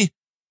really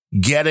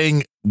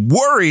getting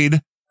worried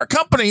are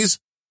companies,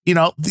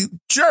 the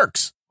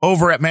jerks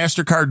over at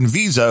MasterCard and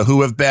Visa,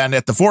 who have been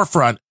at the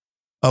forefront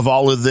of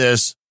all of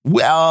this.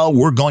 Well,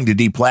 we're going to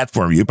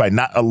deplatform you by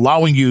not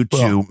allowing you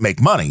to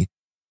make money.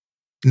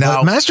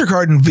 Now,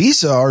 MasterCard and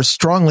Visa are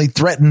strongly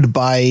threatened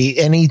by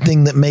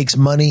anything that makes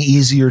money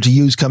easier to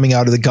use coming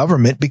out of the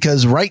government,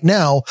 because right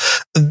now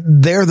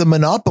they're the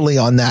monopoly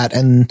on that.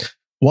 And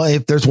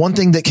if there's one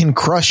thing that can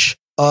crush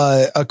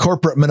a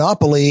corporate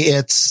monopoly,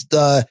 it's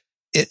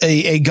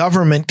a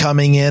government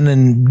coming in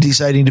and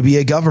deciding to be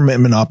a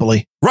government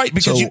monopoly. Right.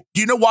 Because do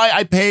you know why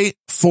I pay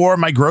for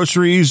my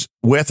groceries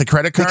with a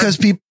credit card?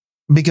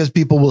 Because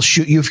people will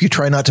shoot you if you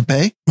try not to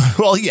pay.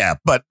 Well, yeah,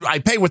 but I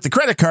pay with the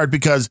credit card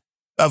because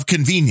of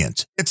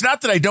convenience. It's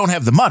not that I don't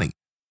have the money.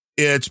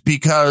 It's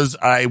because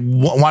I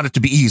want it to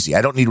be easy.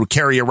 I don't need to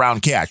carry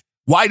around cash.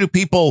 Why do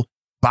people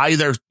buy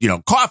their,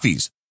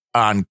 coffees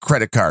on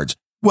credit cards?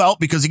 Well,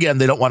 because again,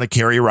 they don't want to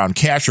carry around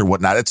cash or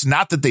whatnot. It's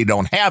not that they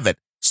don't have it.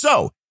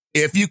 So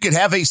if you could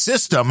have a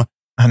system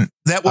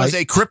that was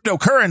a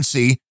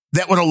cryptocurrency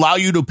that would allow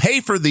you to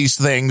pay for these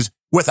things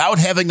without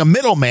having a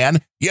middleman,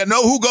 you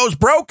know who goes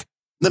broke?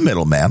 The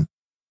middleman.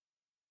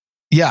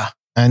 Yeah.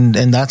 And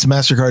that's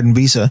MasterCard and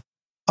Visa.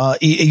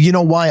 You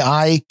know why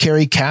I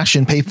carry cash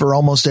and pay for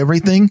almost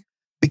everything?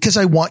 Because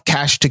I want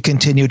cash to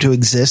continue to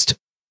exist.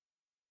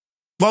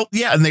 Well,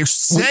 yeah, and they're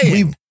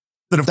saying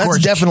that, of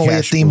course, that's definitely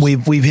a theme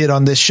we've hit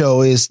on this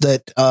show, is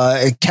that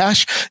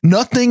cash,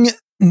 nothing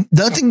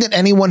that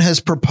anyone has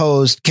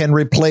proposed can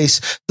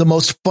replace the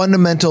most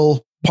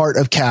fundamental part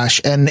of cash.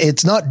 And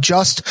it's not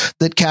just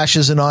that cash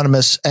is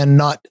anonymous and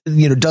not,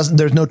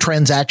 there's no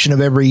transaction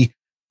of every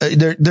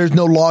there's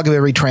no log of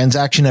every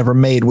transaction ever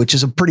made, which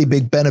is a pretty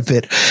big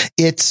benefit.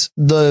 It's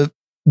the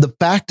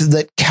fact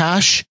that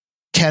cash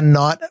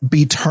cannot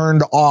be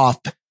turned off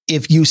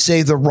if you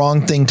say the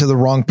wrong thing to the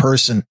wrong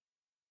person.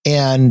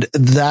 And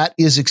that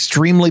is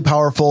extremely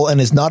powerful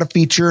and is not a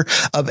feature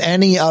of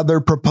any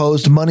other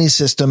proposed money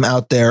system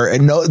out there.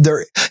 And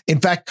in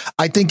fact,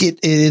 I think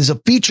it is a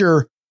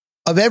feature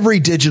of every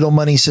digital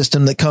money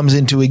system that comes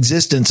into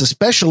existence,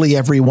 especially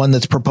every one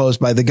that's proposed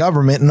by the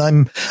government.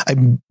 And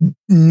I'm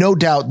no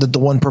doubt that the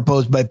one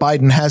proposed by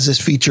Biden has this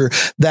feature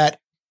that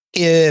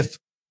if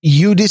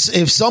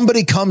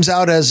somebody comes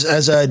out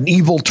as an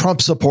evil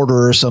Trump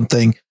supporter or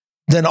something,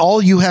 then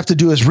all you have to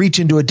do is reach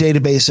into a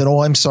database and,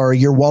 I'm sorry,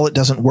 your wallet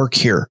doesn't work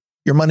here.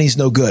 Your money's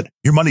no good.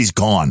 Your money's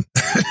gone.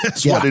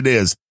 That's what it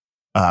is.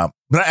 But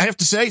I have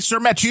to say,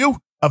 Sir Matthew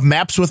of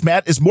Maps with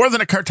Matt is more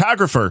than a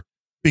cartographer,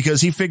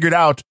 because he figured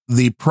out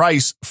the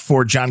price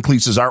for John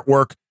Cleese's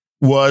artwork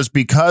was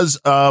because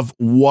of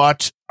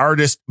what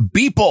artist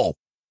Beeple.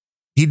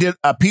 He did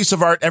a piece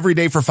of art every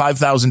day for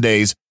 5,000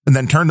 days and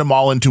then turned them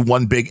all into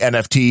one big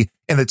NFT,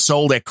 and it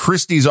sold at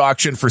Christie's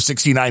auction for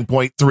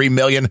 $69.3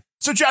 million.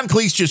 So John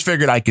Cleese just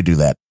figured I could do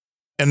that.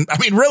 And I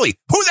mean, really,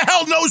 who the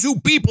hell knows who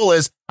Beeple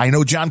is? I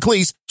know John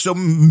Cleese, so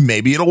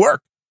maybe it'll work.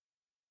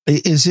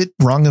 Is it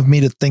wrong of me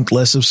to think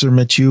less of Sir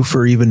Mitchell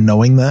for even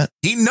knowing that?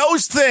 He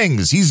knows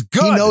things. He's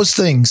good. He knows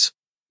things.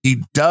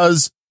 He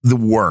does the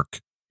work,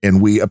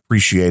 and we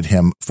appreciate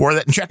him for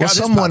that. And check out his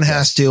someone podcast.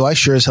 Has to. I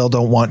sure as hell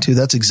don't want to.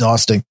 That's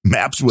exhausting.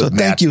 Maps with Matt.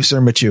 Thank you,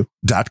 Sir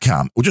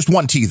Mitchell.com. Well, just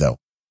one T though.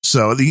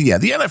 So the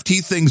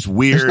NFT thing's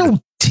weird. There's no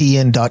T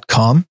in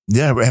 .com.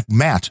 Yeah, we have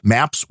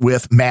Maps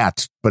with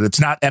Matt, but it's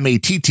not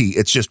MATT.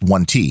 It's just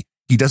one T.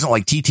 He doesn't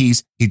like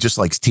TTs. He just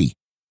likes T.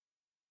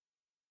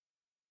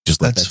 Just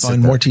let That's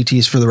fine. More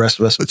TTs for the rest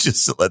of us. Let's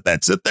just let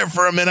that sit there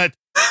for a minute.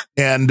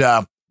 And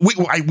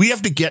we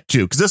have to get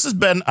to, because this has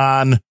been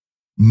on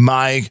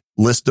my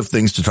list of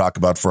things to talk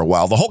about for a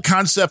while, the whole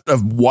concept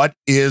of what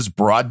is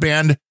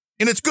broadband.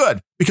 And it's good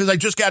because I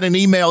just got an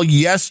email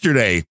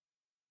yesterday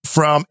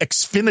from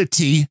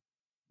Xfinity,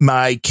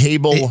 my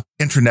cable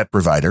internet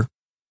provider.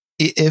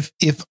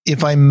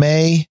 If I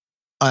may,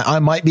 I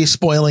might be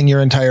spoiling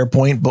your entire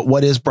point, but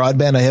what is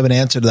broadband? I have an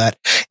answer to that.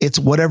 It's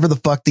whatever the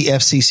fuck the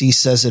FCC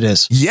says it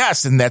is.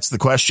 Yes, and that's the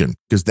question,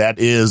 because that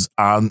is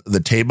on the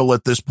table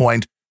at this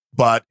point.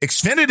 But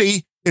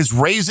Xfinity is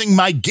raising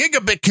my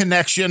gigabit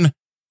connection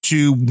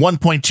to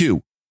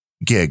 1.2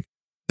 gig.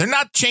 They're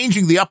not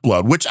changing the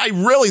upload, which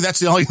that's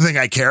the only thing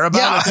I care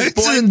about at this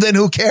point. Then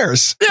who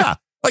cares? Yeah.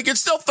 Like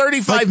it's still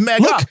 35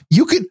 meg up.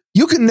 You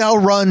can now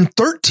run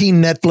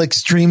 13 Netflix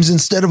streams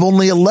instead of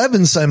only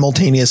 11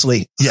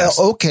 simultaneously. Yes.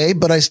 Okay,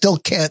 but I still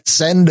can't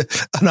send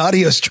an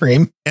audio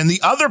stream. And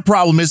the other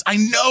problem is I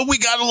know we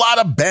got a lot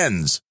of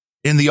Bens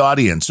in the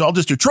audience. So I'll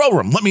just do troll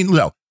room. Let me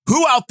know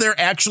who out there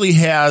actually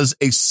has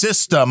a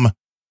system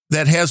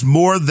that has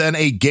more than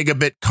a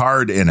gigabit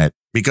card in it,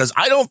 because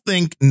I don't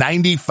think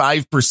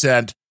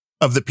 95%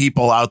 of the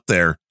people out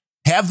there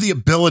have the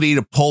ability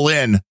to pull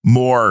in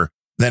more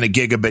than a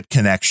gigabit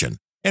connection.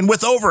 And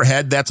with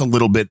overhead, that's a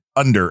little bit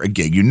under a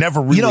gig. You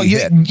never really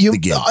hit the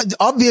gig.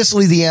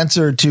 Obviously, the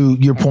answer to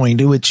your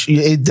point, which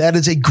that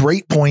is a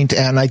great point,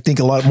 and I think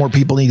a lot more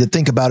people need to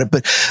think about it.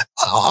 But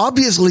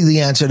obviously,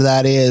 the answer to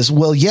that is,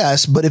 well,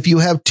 yes. But if you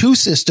have two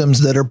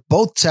systems that are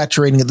both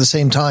saturating at the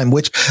same time,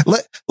 which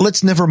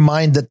let's never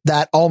mind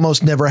that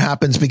almost never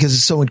happens because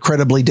it's so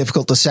incredibly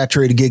difficult to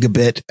saturate a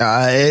gigabit,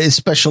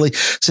 especially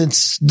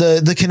since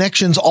the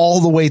connections all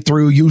the way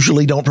through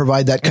usually don't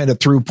provide that kind of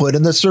throughput,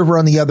 and the server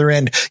on the other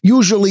end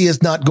usually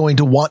is not going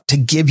to want to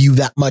give you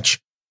that much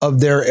of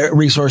their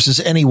resources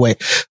anyway.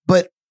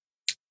 But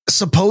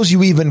suppose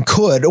you even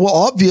could. Well,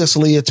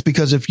 obviously it's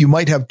because if you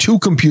might have two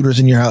computers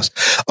in your house.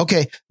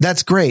 Okay,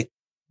 that's great.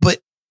 But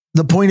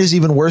the point is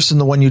even worse than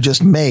the one you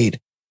just made,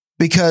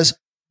 because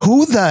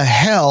who the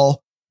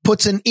hell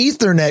puts an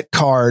Ethernet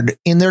card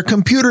in their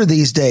computer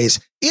these days?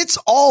 It's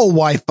all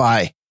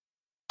Wi-Fi.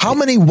 How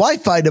many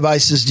Wi-Fi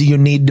devices do you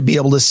need to be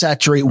able to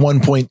saturate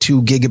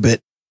 1.2 gigabit?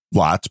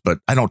 Lots, but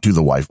I don't do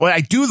the Wi-Fi. Well,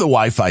 I do the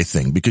Wi-Fi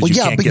thing because you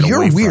can't get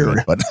away from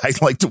it. But I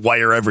like to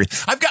wire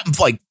I've got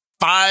like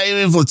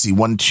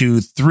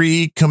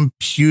 3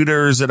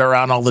 computers that are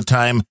on all the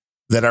time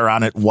that are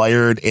on it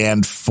wired,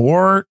 and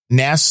 4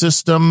 NAS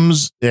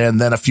systems, and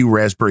then a few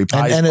Raspberry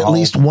Pis. And at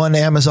least one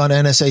Amazon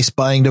NSA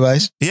spying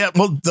device. Yeah,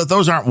 well,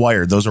 those aren't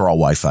wired. Those are all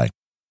Wi-Fi.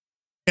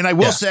 And I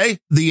will say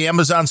the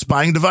Amazon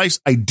spying device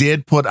I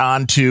did put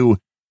onto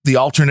the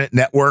alternate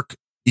network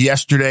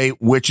yesterday,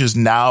 which is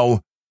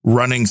now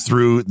running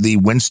through the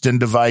Winston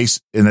device.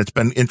 And it's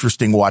been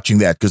interesting watching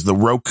that because the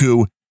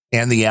Roku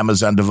and the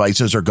Amazon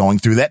devices are going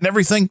through that and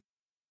everything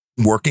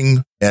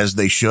working as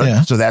they should.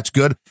 Yeah. So that's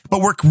good.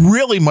 But we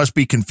really must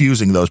be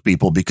confusing those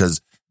people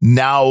because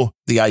now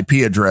the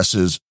IP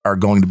addresses are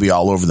going to be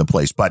all over the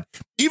place. But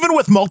even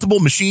with multiple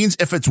machines,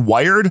 if it's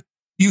wired,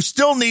 you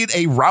still need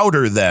a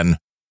router then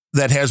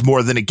that has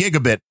more than a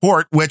gigabit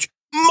port, which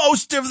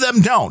most of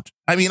them don't.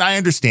 I mean, I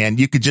understand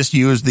you could just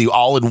use the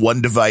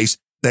all-in-one device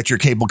that your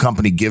cable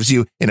company gives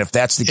you. And if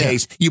that's the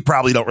case, you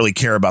probably don't really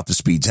care about the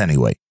speeds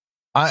anyway.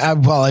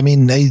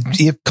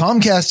 If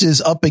Comcast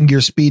is upping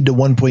your speed to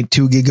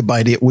 1.2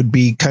 gigabyte, it would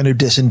be kind of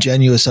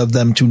disingenuous of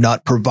them to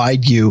not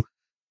provide you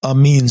a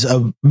means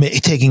of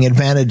taking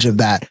advantage of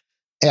that.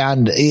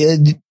 And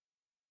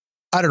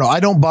I don't know. I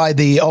don't buy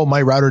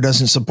my router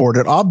doesn't support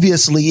it.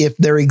 Obviously, if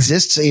there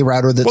exists a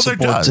router that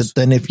supports it,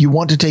 then if you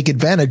want to take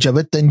advantage of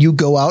it, then you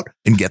go out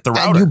and get the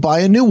router and you buy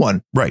a new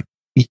one. Right.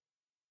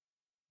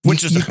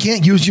 You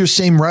can't use your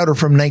same router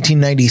from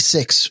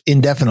 1996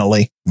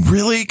 indefinitely.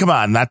 Really? Come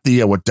on. Not the,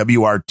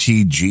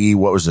 WRTG.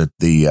 What was it?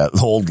 The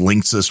old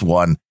Linksys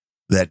one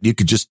that you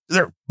could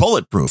they're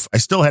bulletproof. I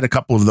still had a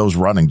couple of those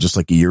running just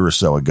like a year or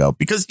so ago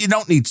because you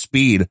don't need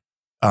speed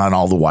on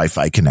all the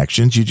Wi-Fi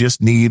connections. You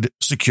just need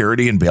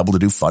security and be able to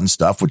do fun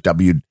stuff with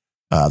the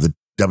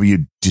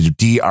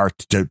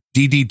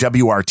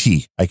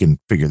DDWRT. I can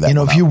figure that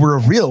out. If you were a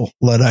real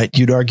Luddite,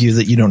 you'd argue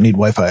that you don't need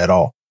Wi-Fi at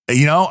all.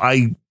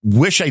 I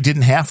wish I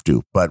didn't have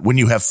to, but when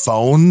you have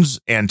phones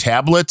and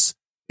tablets,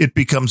 it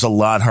becomes a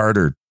lot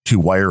harder to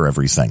wire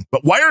everything.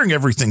 But wiring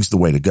everything's the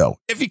way to go.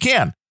 If you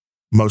can.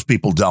 Most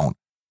people don't.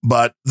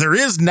 But there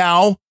is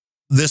now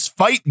this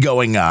fight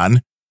going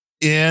on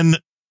in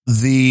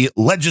the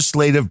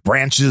legislative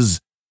branches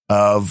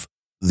of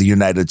the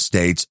United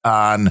States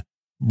on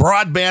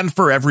broadband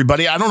for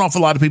everybody. I don't know if a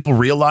lot of people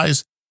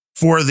realize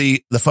for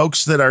the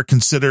folks that are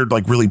considered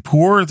like really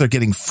poor, they're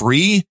getting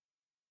free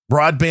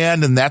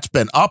broadband. And that's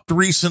been upped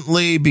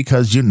recently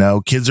because,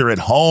 kids are at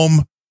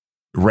home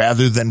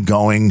rather than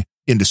going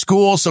into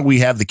school. So we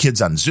have the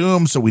kids on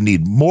Zoom. So we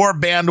need more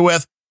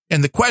bandwidth.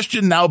 And the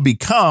question now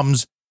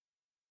becomes,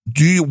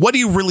 what do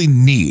you really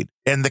need?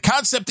 And the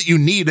concept that you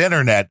need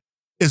internet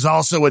is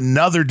also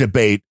another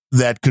debate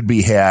that could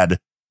be had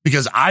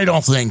because I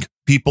don't think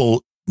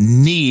people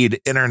need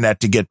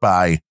internet to get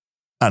by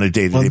on a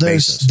day-to-day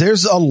basis.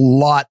 There's a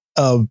lot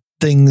of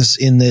things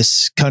in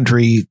this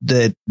country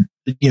that,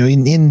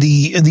 in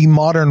the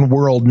modern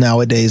world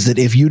nowadays, that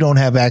if you don't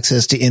have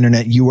access to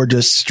internet, you are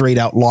just straight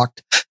out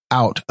locked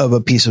out of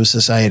a piece of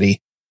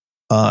society.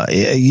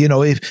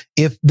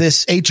 If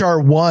this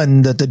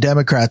HR1 that the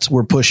Democrats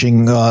were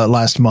pushing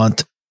last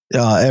month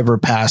ever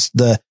passed,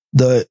 the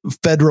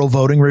federal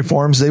voting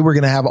reforms, they were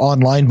going to have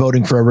online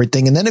voting for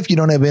everything. And then if you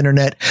don't have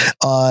internet,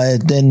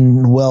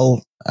 then,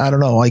 well, I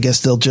don't know. I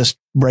guess they'll just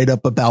write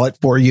up a ballot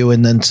for you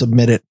and then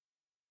submit it.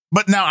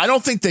 But now I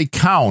don't think they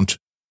count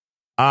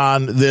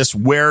on this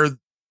when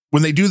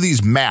they do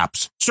these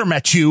maps. Sir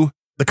Matthew,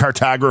 the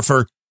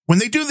cartographer, when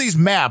they do these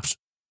maps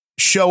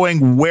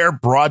showing where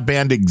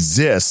broadband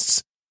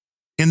exists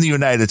in the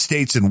United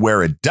States and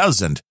where it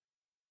doesn't,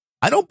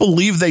 I don't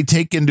believe they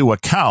take into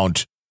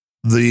account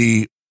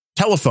the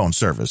telephone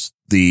service,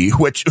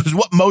 which is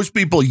what most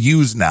people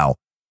use now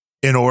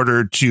in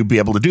order to be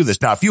able to do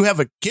this. Now, if you have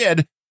a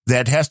kid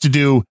that has to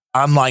do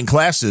online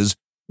classes,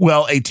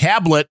 well, a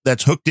tablet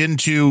that's hooked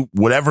into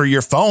whatever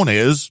your phone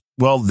is,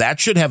 well, that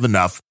should have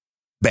enough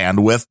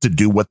bandwidth to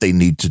do what they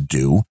need to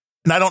do.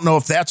 And I don't know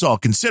if that's all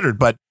considered,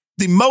 but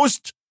the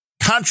most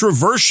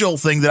controversial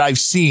thing that I've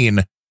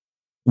seen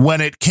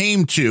when it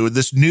came to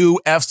this new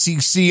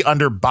FCC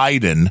under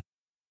Biden,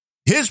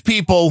 his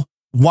people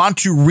want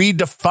to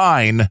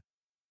redefine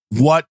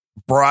what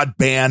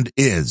broadband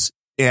is.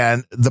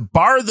 And the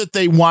bar that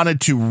they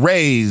wanted to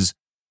raise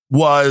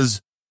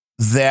was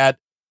that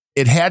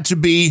it had to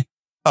be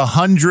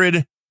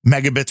 100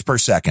 megabits per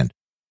second.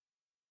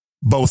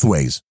 Both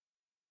ways.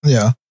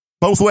 Yeah.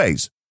 Both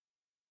ways.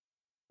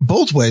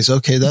 Both ways.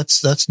 Okay.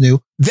 That's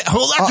new.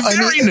 That's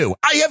very new.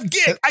 I have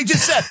gig. I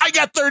just said I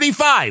got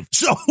 35.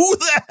 So who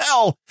the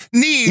hell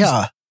needs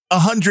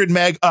 100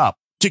 meg up?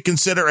 to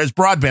consider as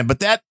broadband, but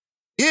that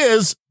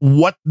is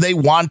what they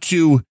want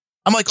to.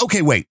 I'm like,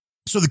 okay, wait.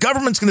 So the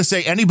government's going to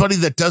say anybody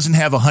that doesn't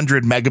have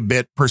 100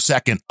 megabit per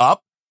second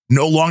up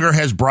no longer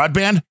has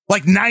broadband?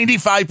 Like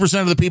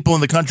 95% of the people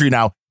in the country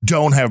now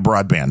don't have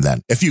broadband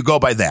then, if you go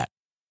by that.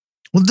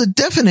 Well, the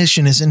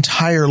definition is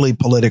entirely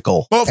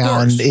political. Well, of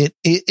course. And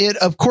it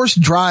of course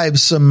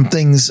drives some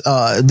things.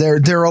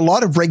 There are a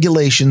lot of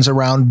regulations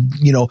around,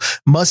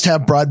 must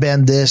have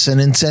broadband this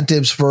and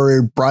incentives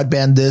for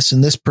broadband this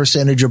and this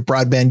percentage of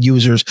broadband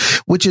users,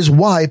 which is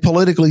why,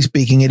 politically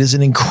speaking, it is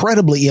an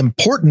incredibly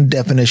important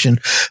definition.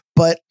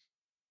 But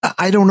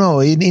I don't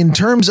know, in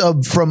terms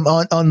of from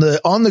on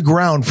the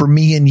ground for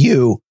me and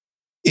you,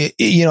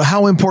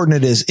 how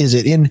important it is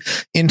it in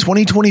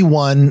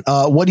 2021?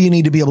 What do you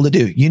need to be able to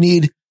do? You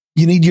need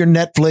your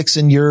Netflix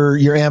and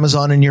your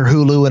Amazon and your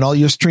Hulu and all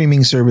your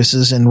streaming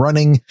services, and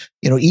running,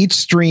 each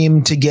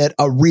stream to get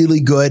a really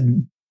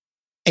good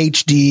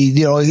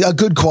HD, a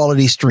good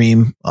quality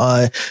stream,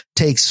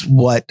 takes 2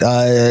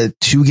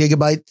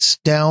 gigabytes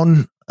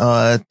down,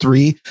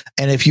 3.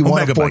 And if you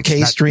want a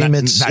 4K stream,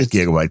 not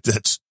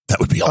gigabytes. That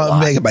would be a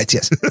lot. Megabytes.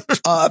 Yes.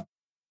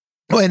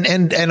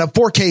 And a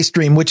 4K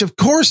stream, which of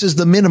course is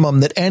the minimum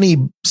that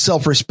any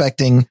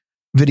self-respecting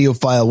video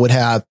file would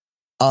have,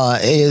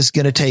 is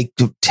going to take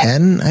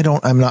 10.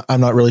 I'm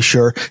not really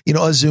sure.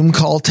 A Zoom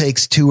call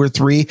takes 2 or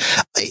 3.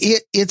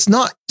 It's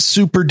not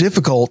super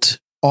difficult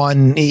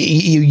on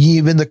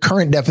even the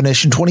current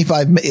definition,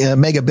 25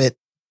 megabit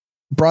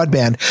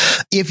broadband.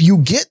 If you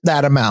get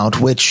that amount,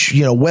 which,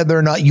 whether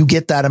or not you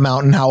get that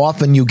amount and how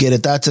often you get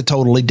it, that's a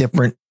totally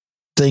different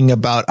thing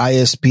about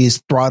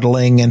ISPs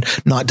throttling and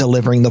not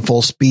delivering the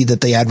full speed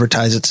that they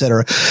advertise, et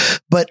cetera.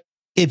 But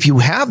if you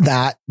have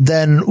that,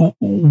 then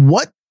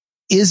what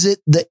is it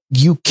that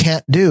you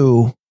can't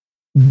do?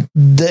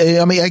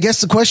 I guess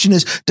the question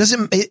is, does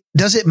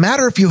it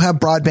matter if you have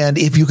broadband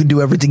if you can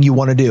do everything you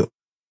want to do?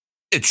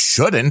 It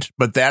shouldn't,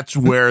 but that's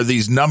where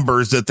these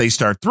numbers that they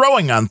start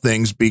throwing on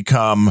things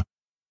become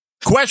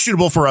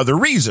questionable for other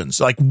reasons.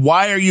 Like,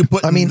 why are you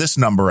putting this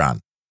number on?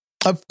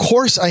 Of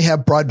course, I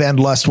have broadband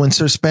lust when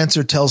Sir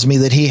Spencer tells me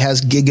that he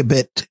has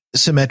gigabit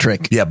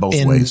symmetric. Yeah, both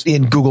ways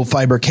in Google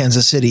Fiber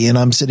Kansas City, and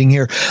I'm sitting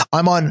here.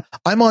 I'm on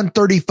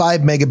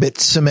 35 megabit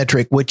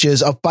symmetric, which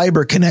is a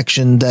fiber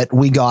connection that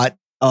we got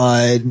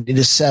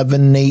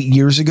 7-8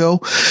 years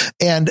ago.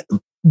 And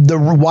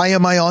why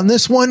am I on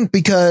this one?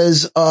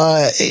 Because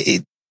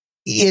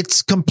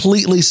it's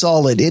completely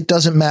solid. It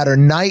doesn't matter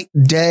night,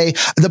 day.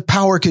 The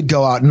power could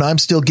go out, and I'm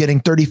still getting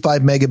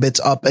 35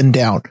 megabits up and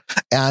down,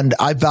 and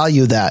I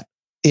value that.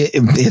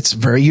 It's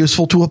very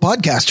useful to a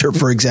podcaster,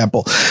 for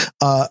example.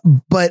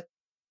 But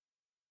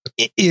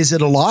is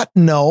it a lot?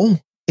 No.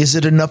 Is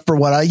it enough for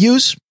what I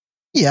use?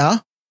 Yeah.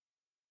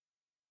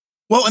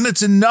 Well, and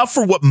it's enough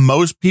for what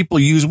most people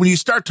use. When you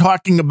start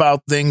talking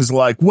about things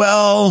like,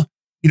 well,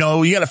 you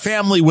got a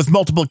family with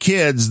multiple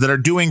kids that are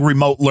doing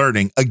remote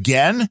learning.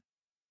 Again,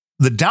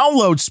 the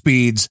download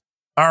speeds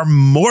are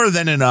more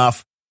than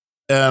enough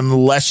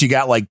unless you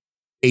got like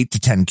 8 to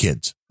 10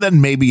 kids. Then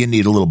maybe you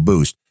need a little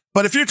boost.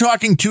 But if you're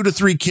talking 2 to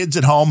 3 kids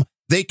at home,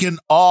 they can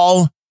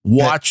all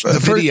watch the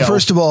video.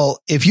 First of all,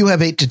 if you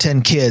have 8 to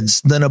 10 kids,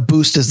 then a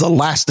boost is the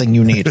last thing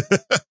you need.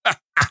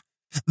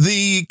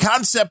 The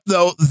concept,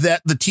 though,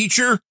 that the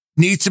teacher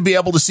needs to be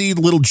able to see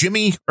little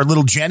Jimmy or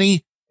little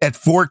Jenny at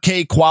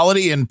 4K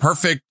quality and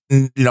perfect,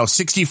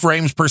 60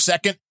 frames per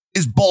second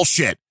is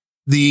bullshit.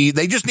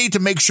 They just need to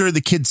make sure the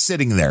kid's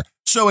sitting there.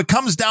 So it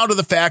comes down to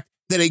the fact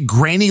that a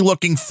grainy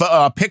looking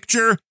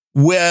picture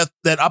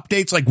that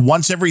updates like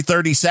once every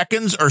 30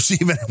 seconds or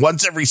even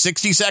once every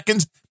 60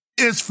 seconds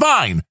is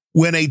fine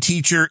when a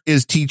teacher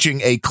is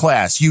teaching a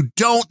class. You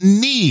don't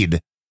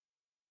need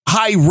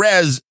high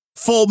res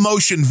full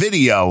motion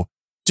video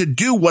to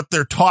do what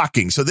they're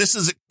talking. So this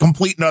is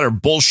complete and utter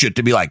bullshit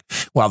to be like,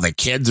 well, the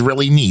kids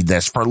really need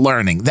this for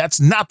learning.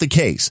 That's not the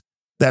case.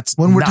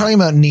 When we're talking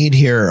about need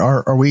here,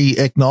 are we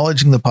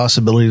acknowledging the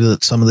possibility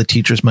that some of the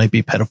teachers might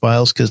be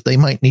pedophiles because they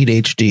might need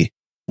HD?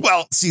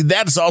 Well, see,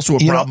 that's also a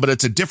problem, but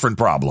it's a different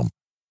problem.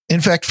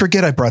 In fact,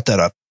 forget I brought that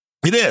up.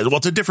 It is. Well,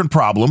 it's a different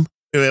problem.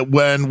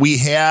 When we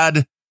had,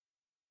 it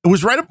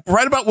was right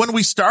about when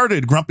we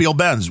started Grumpy Old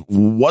Ben's.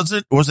 Was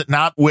it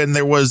not when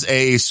there was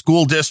a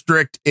school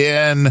district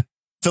in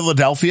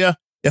Philadelphia,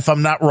 if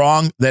I'm not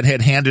wrong, that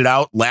had handed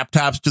out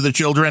laptops to the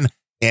children,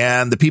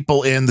 and the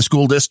people in the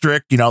school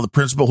district, the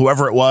principal,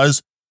 whoever it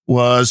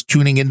was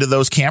tuning into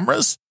those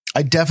cameras?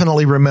 I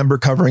definitely remember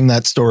covering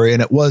that story,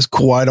 and it was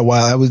quite a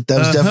while.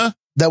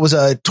 That was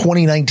a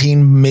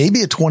 2019,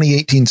 maybe a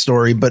 2018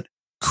 story, but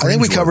I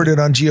think we covered it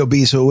on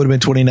GOB, so it would have been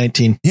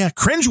 2019. Yeah,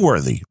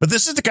 cringeworthy. But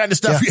this is the kind of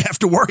stuff you have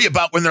to worry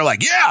about when they're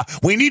like, yeah,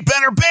 we need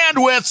better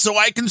bandwidth so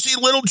I can see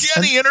little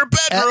Jenny in her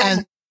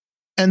bedroom.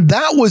 And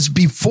that was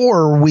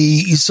before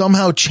we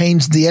somehow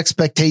changed the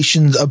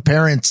expectations of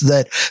parents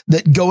that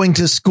going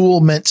to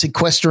school meant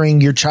sequestering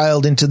your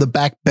child into the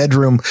back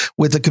bedroom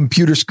with a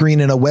computer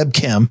screen and a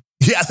webcam.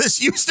 Yeah,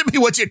 this used to be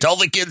what you told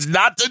the kids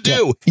not to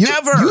do.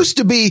 Ever. Used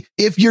to be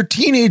if your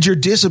teenager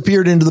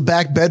disappeared into the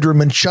back bedroom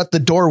and shut the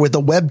door with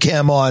a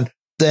webcam on,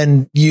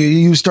 then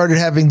you started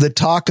having the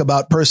talk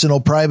about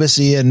personal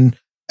privacy and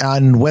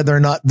whether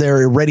or not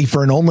they're ready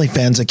for an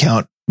OnlyFans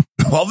account.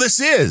 Well, this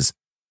is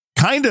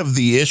kind of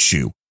the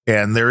issue.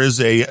 And there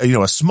is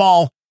a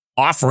small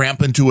off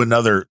ramp into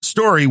another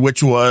story,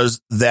 which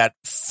was that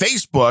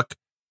Facebook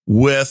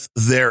with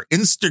their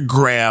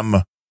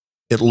Instagram,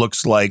 it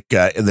looks like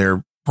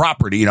their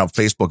property,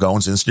 Facebook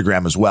owns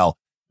Instagram as well.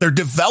 They're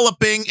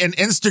developing an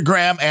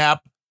Instagram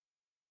app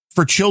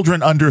for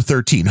children under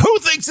 13. Who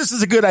thinks this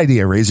is a good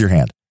idea? Raise your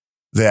hand.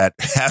 That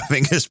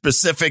having a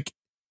specific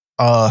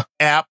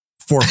app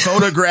for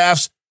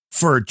photographs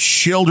for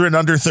children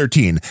under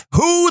 13.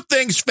 Who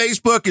thinks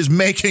Facebook is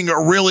making a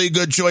really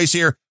good choice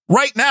here?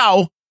 Right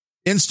now,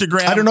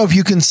 Instagram. I don't know if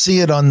you can see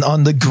it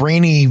on the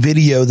grainy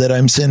video that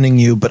I'm sending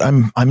you, but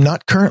I'm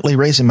not currently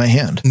raising my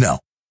hand. No,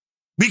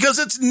 because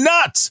it's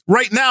nuts.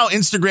 Right now,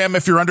 Instagram,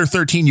 if you're under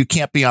 13, you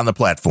can't be on the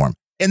platform.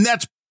 And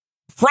that's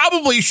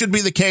probably should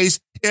be the case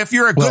if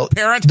you're a good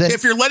parent.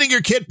 If you're letting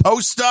your kid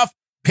post stuff,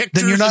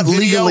 pictures, then you're not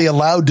legally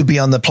allowed to be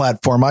on the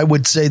platform. I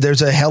would say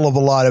there's a hell of a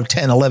lot of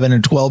 10, 11,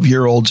 and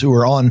 12-year-olds who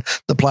are on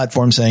the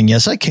platform saying,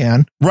 yes, I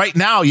can. Right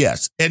now,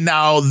 yes. And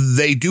now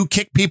they do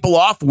kick people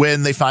off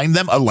when they find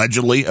them,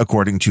 allegedly,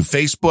 according to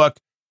Facebook.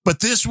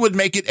 But this would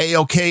make it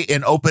A-OK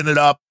and open it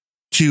up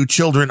to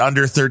children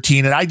under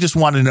 13. And I just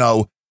want to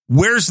know,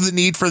 where's the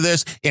need for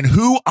this? And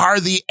who are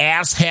the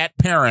asshat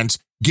parents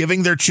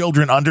giving their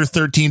children under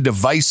 13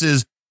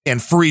 devices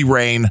and free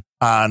reign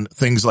on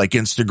things like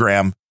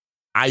Instagram?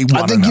 I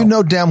think you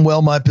know damn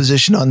well my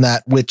position on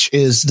that, which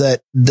is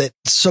that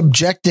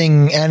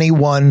subjecting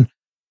anyone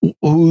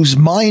whose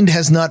mind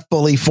has not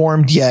fully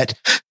formed yet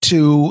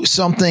to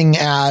something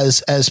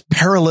as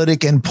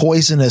paralytic and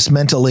poisonous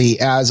mentally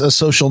as a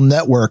social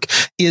network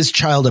is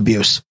child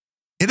abuse.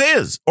 It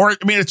is. Or,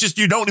 I mean, it's just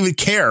you don't even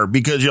care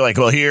because you're like,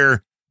 well,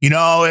 here,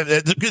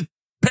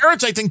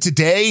 parents, I think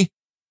today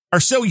are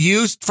so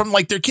used from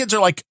like their kids are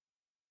like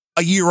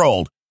a year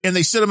old and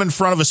they sit them in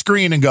front of a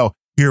screen and go,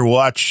 here,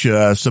 watch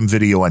some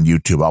video on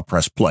YouTube. I'll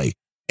press play.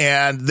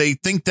 And they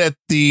think that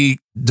the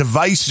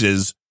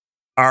devices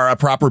are a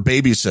proper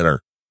babysitter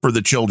for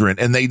the children.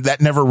 And they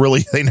never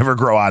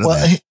grow out of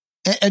that.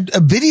 And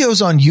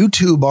videos on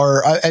YouTube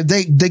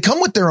they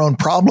come with their own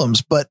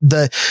problems. But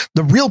the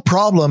real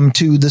problem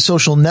to the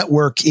social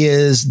network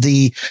is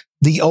the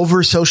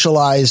over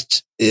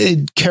socialized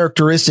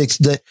characteristics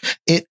that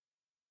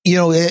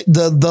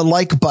the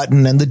like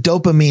button and the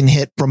dopamine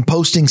hit from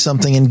posting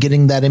something and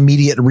getting that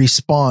immediate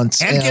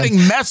response and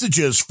getting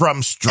messages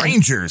from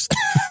strangers.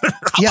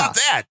 How about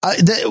that?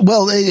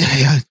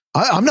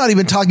 I'm not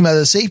even talking about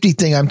the safety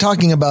thing. I'm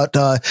talking about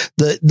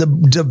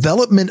the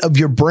development of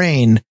your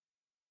brain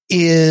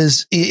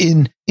is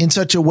in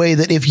such a way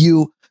that if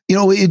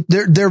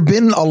there have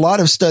been a lot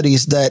of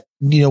studies that,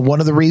 one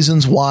of the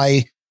reasons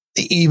why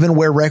even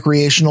where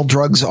recreational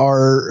drugs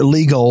are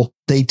legal,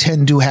 they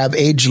tend to have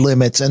age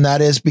limits. And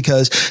that is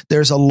because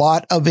there's a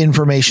lot of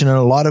information and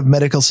a lot of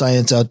medical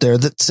science out there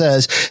that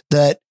says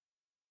that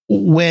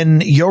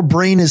when your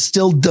brain is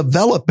still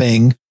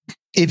developing,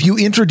 if you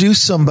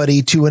introduce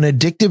somebody to an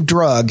addictive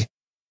drug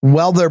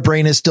while their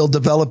brain is still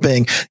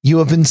developing, you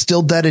have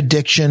instilled that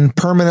addiction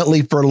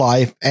permanently for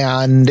life.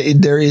 And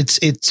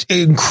it's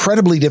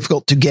incredibly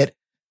difficult to get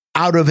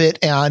out of it.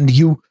 And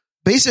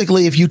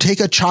basically, if you take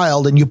a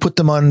child and you put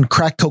them on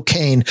crack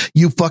cocaine,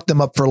 you fuck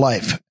them up for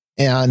life.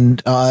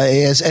 And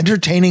as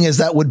entertaining as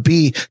that would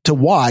be to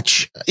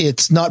watch,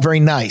 it's not very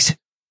nice.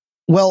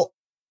 Well,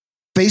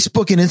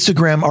 Facebook and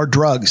Instagram are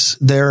drugs.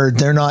 They're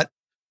not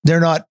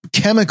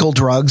chemical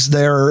drugs.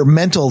 They're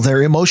mental,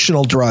 they're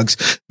emotional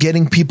drugs,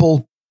 getting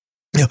people.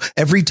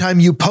 Every time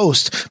you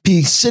post,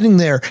 be sitting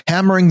there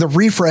hammering the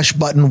refresh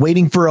button,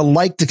 waiting for a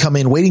like to come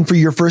in, waiting for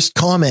your first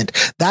comment.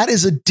 That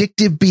is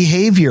addictive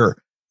behavior.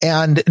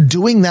 And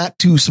doing that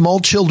to small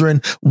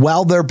children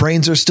while their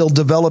brains are still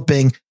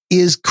developing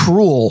is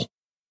cruel.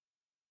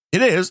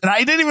 It is. And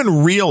I didn't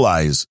even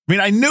realize. I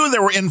mean, I knew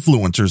there were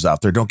influencers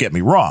out there. Don't get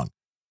me wrong.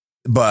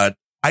 But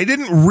I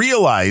didn't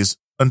realize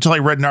until I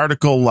read an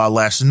article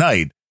last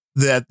night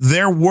that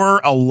there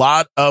were a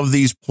lot of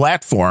these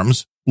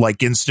platforms like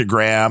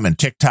Instagram and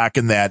TikTok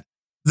and that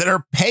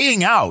are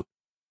paying out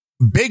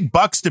big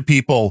bucks to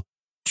people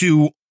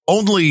to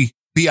only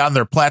be on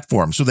their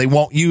platform, so they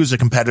won't use a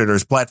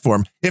competitor's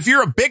platform. If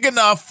you're you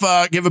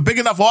have a big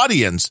enough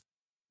audience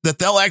that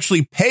they'll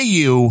actually pay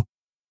you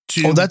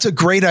to. Oh, that's a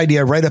great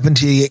idea. Right up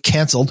until you get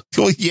canceled.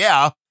 Well,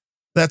 yeah,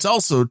 that's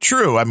also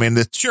true. I mean,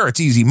 sure, it's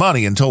easy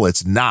money until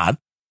it's not.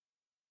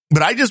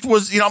 But I just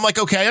was, I'm like,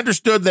 okay, I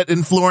understood that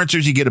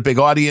influencers, you get a big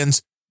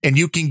audience and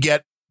you can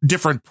get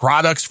different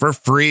products for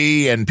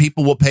free and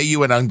people will pay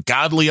you an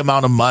ungodly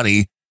amount of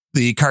money.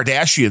 The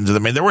Kardashians, I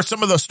mean, there were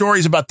some of those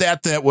stories about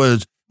that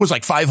was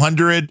like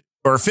 $500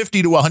 or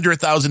 $50,000 to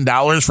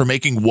 $100,000 for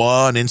making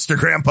one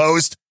Instagram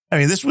post. I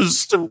mean, this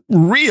was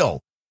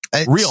real.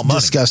 real money.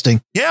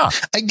 Disgusting. Yeah.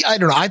 I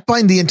don't know. I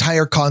find the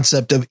entire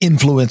concept of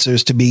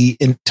influencers to be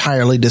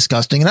entirely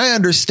disgusting. And I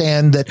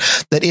understand that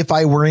if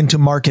I were into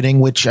marketing,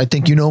 which I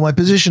think you know my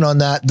position on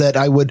that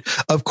I would,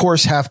 of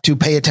course, have to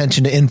pay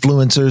attention to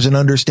influencers and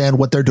understand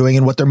what they're doing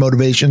and what their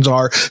motivations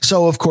are.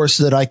 So, of course,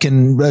 that I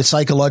can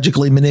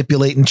psychologically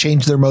manipulate and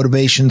change their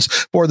motivations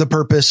for the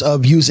purpose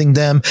of using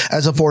them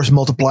as a force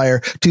multiplier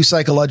to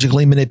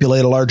psychologically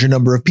manipulate a larger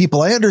number of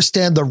people. I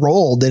understand the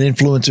role that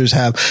influencers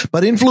have,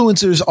 but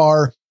influencers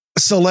are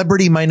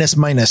celebrity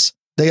minus.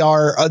 They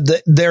are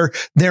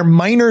they're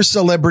minor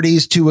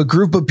celebrities to a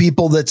group of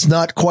people that's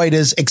not quite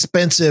as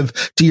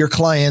expensive to your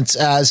clients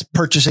as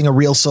purchasing a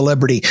real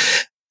celebrity.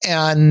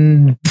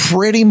 And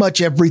pretty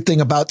much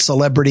everything about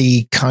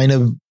celebrity kind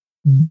of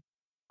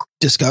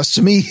disgusts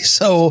me.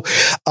 So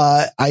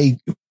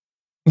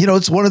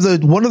it's one of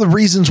the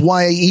reasons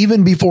why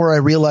even before I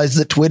realized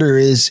that Twitter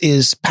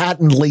is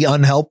patently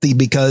unhealthy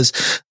because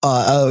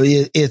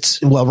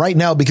right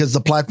now because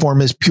the platform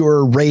is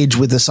pure rage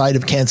with a side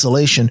of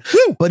cancellation.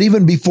 Woo! But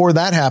even before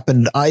that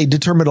happened, I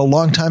determined a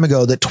long time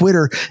ago that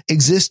Twitter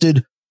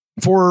existed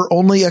for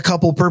only a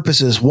couple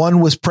purposes. One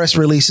was press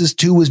releases,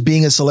 2 was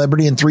being a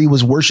celebrity, and 3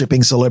 was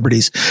worshiping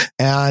celebrities.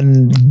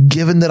 And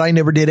given that I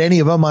never did any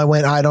of them, I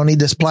went, I don't need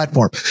this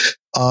platform.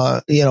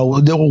 What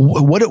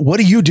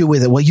do you do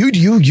with it? Well, you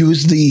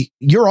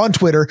you're on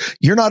Twitter.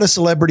 You're not a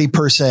celebrity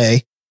per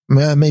se,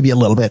 maybe a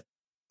little bit.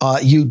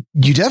 You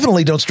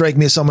definitely don't strike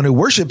me as someone who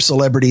worships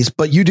celebrities,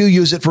 but you do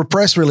use it for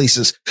press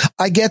releases.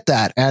 I get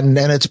that. And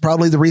it's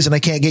probably the reason I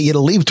can't get you to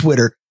leave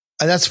Twitter.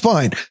 And that's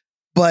fine.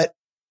 But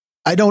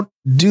I don't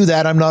do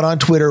that. I'm not on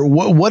Twitter.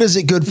 What is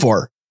it good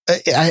for?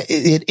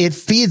 It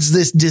feeds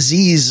this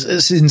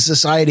disease in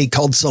society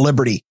called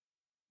celebrity.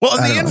 Well,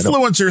 and the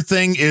influencer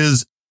thing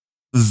is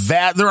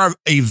that there are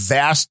a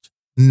vast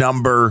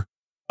number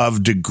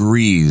of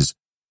degrees,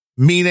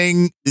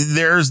 meaning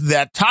there's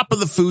that top of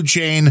the food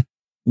chain,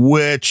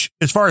 which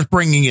as far as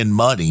bringing in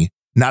money,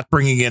 not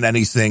bringing in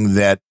anything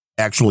that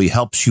actually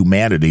helps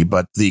humanity,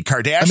 but the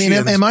Kardashians. I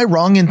mean, am I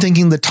wrong in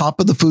thinking the top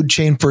of the food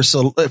chain for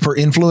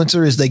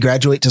influencer is they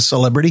graduate to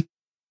celebrity?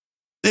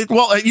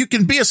 You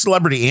can be a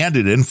celebrity and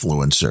an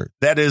influencer.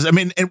 That is, I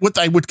mean, what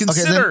I would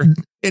consider an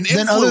influencer.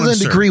 Then other than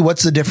degree,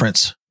 what's the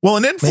difference? Well,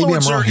 an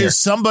influencer is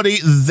somebody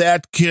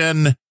that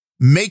can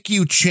make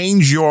you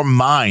change your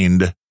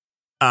mind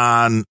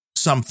on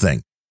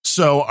something.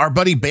 So our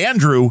buddy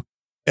Bandrew,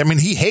 I mean,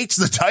 he hates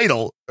the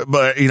title,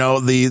 but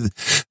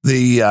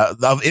the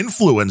of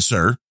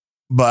influencer,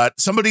 but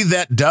somebody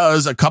that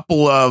does a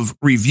couple of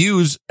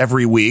reviews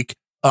every week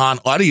on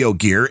audio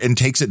gear and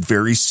takes it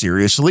very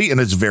seriously and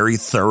is very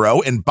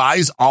thorough and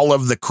buys all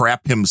of the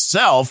crap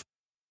himself.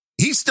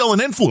 He's still an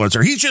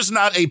influencer. He's just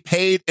not a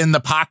paid in the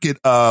pocket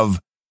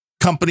of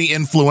company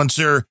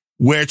influencer,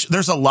 which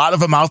there's a lot of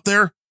them out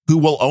there who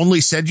will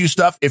only send you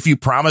stuff if you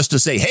promise to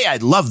say, hey,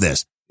 I'd love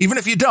this. Even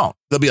if you don't,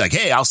 they'll be like,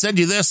 hey, I'll send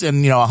you this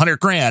and,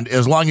 $100,000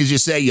 as long as you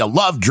say you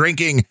love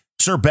drinking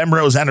Sir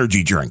Bemrose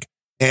energy drink.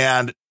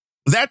 And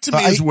that to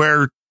me is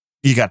where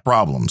you got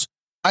problems.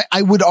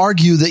 I would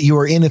argue that you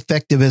are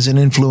ineffective as an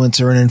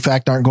influencer and in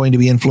fact aren't going to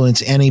be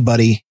influence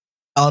anybody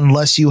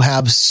unless you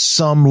have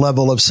some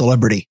level of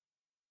celebrity.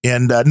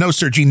 And no,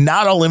 Sergi,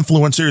 not all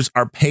influencers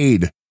are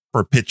paid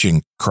for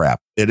pitching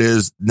crap.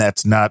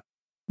 That's not.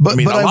 But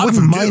I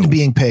wouldn't mind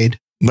being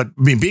paid. But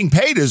being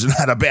paid is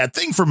not a bad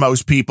thing for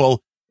most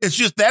people. It's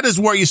just that is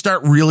where you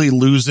start really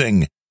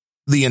losing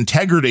the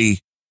integrity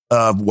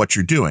of what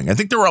you're doing. I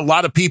think there were a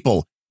lot of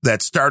people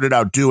that started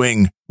out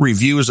doing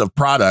reviews of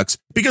products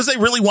because they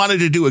really wanted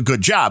to do a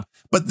good job.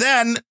 But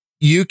then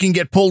you can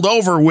get pulled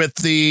over with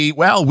we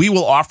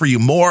will offer you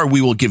more.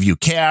 We will give you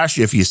cash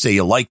if you say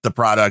you like the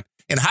product.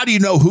 And how do you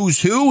know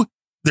who's who?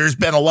 There's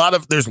been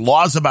there's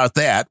laws about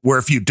that, where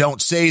if you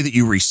don't say that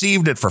you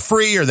received it for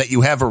free or that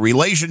you have a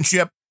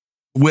relationship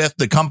with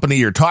the company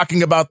you're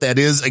talking about, that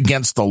is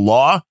against the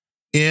law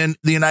in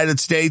the United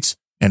States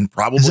and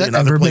probably in other places.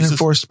 Has that ever been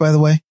enforced, by the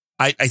way?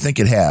 I think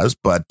it has,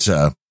 but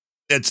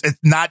it's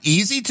not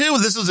easy to.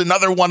 This is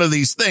another one of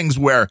these things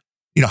where,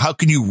 how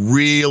can you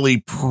really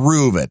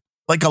prove it?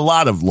 Like a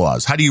lot of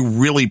laws, how do you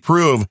really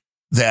prove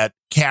that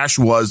cash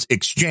was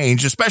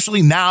exchanged,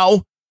 especially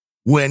now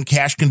when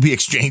cash can be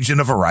exchanged in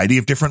a variety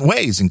of different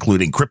ways,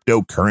 including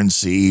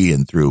cryptocurrency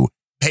and through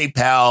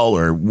PayPal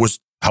or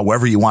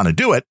however you want to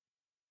do it?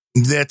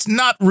 That's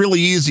not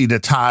really easy to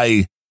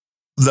tie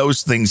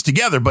those things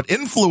together. But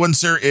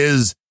influencer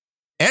is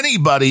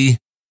anybody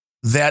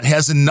that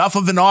has enough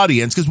of an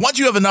audience, because once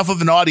you have enough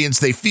of an audience,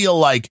 they feel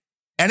like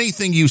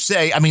anything you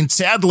say. I mean,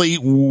 sadly,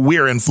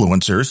 we're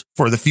influencers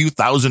for the few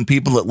thousand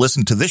people that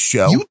listen to this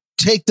show. You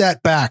take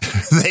that back.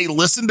 They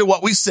listen to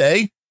what we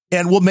say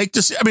and we'll make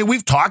decisions. I mean,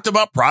 we've talked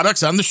about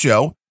products on the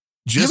show.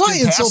 Have I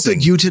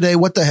insulted you today?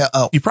 What the hell?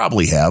 Oh, you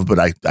probably have, but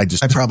I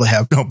probably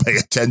have. Don't pay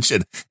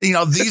attention.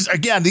 These are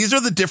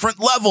the different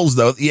levels,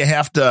 though, that you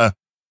have to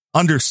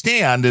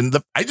understand. And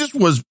I just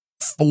was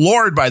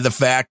floored by the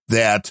fact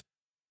that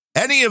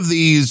any of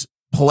these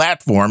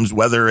platforms,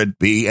 whether it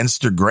be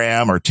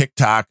Instagram or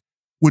TikTok,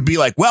 would be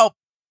like, well,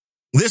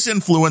 this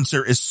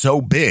influencer is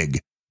so big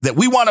that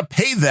we want to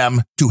pay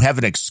them to have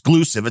an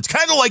exclusive. It's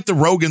kind of like the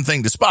Rogan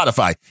thing to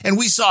Spotify. And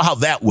we saw how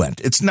that went.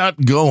 It's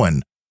not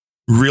going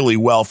really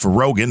well for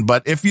Rogan.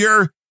 But if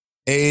you're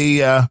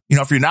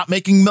if you're not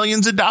making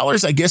millions of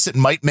dollars, I guess it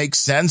might make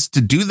sense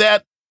to do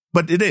that.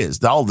 But it is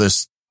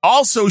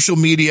all social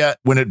media,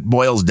 when it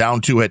boils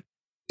down to it,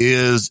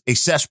 is a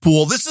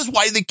cesspool. This is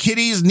why the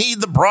kiddies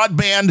need the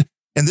broadband.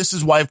 And this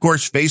is why, of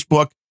course,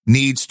 Facebook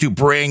needs to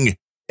bring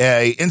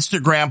a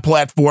Instagram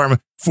platform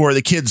for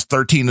the kids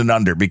 13 and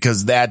under,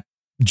 because that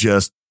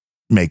just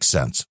makes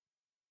sense.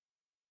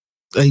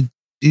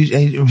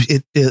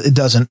 It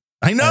doesn't.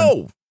 I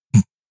know.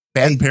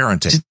 Bad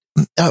parenting.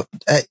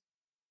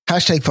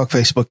 Hashtag fuck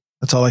Facebook.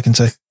 That's all I can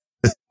say.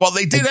 Well,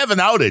 they did have an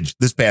outage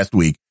this past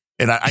week.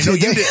 And I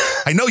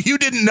know you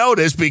didn't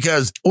notice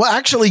because. Well,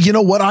 actually, you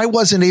know what? I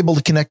wasn't able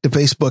to connect to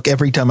Facebook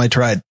every time I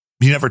tried.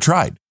 You never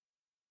tried.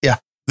 Yeah.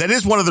 That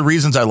is one of the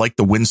reasons I like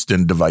the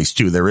Winston device,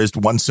 too. There is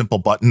one simple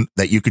button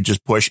that you could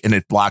just push and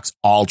it blocks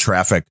all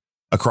traffic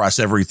across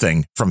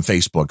everything from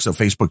Facebook. So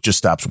Facebook just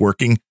stops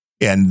working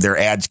and their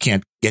ads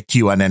can't get to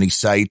you on any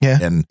site. Yeah.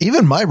 And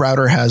even my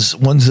router has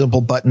one simple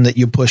button that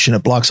you push and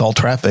it blocks all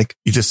traffic.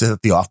 You just hit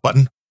the off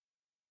button?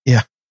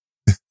 Yeah.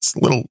 It's a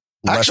little.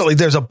 Actually,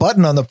 there's a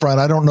button on the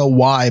front. I don't know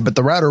why, but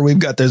the router we've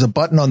got, there's a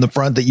button on the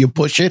front that you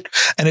push it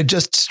and it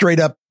just straight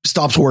up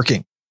stops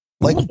working.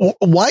 Like,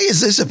 why is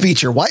this a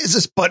feature? Why is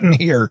this button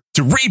here?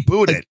 To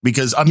reboot it,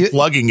 because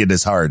unplugging it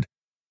is hard.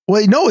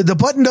 Well, no, the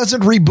button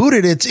doesn't reboot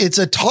it. It's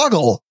a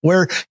toggle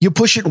where you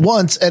push it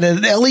once and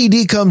an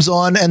LED comes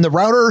on and the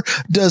router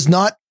does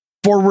not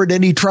forward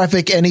any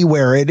traffic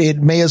anywhere.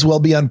 It may as well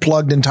be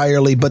unplugged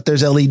entirely, but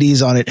there's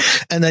LEDs on it.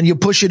 And then you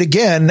push it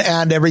again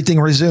and everything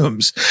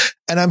resumes.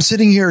 And I'm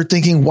sitting here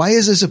thinking, why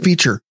is this a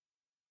feature?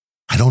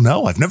 I don't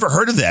know. I've never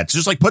heard of that. It's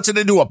just like puts it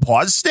into a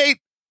pause state.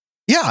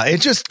 Yeah,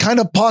 it just kind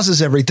of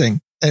pauses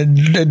everything and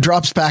it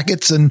drops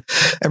packets and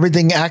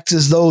everything acts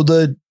as though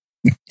the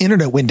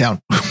internet went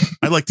down.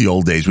 I like the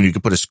old days when you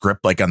could put a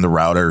script like on the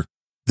router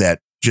that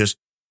just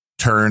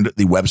turned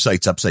the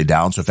websites upside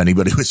down. So if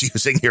anybody was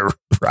using your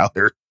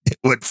router, it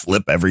would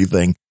flip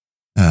everything.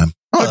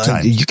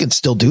 You can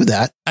still do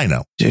that. I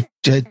know.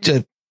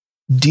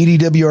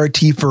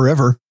 DDWRT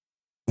forever.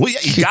 Well, yeah,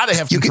 you got to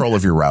have control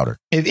of your router.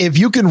 If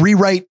you can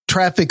rewrite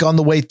traffic on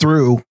the way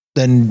through,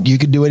 then you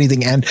can do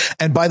anything. And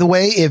by the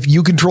way, if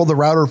you control the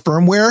router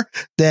firmware,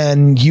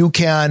 then you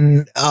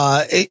can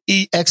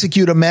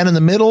execute a man in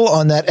the middle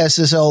on that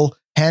SSL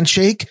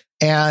handshake,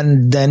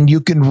 and then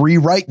you can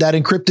rewrite that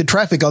encrypted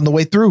traffic on the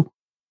way through.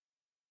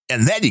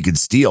 And then you can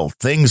steal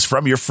things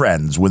from your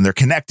friends when they're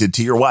connected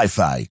to your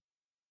Wi-Fi.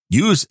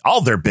 Use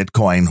all their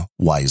Bitcoin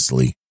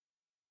wisely.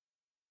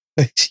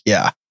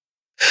 Yeah.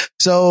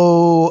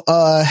 So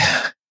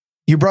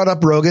you brought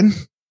up Rogan.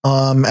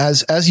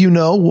 As you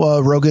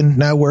know, Rogan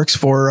now works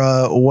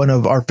for one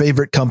of our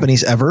favorite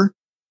companies ever,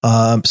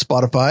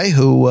 Spotify,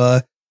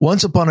 who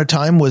once upon a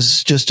time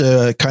was just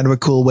a kind of a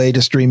cool way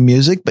to stream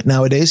music, but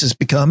nowadays has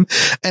become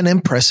an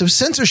impressive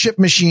censorship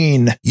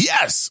machine.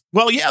 Yes.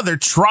 Well, yeah, they're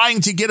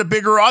trying to get a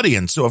bigger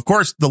audience. So, of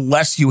course, the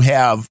less you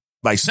have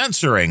by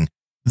censoring,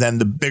 then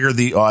the bigger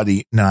the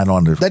audience. No, I don't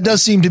understand. That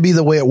does seem to be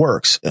the way it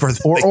works.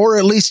 Or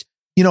at least,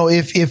 you know,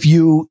 if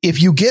you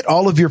get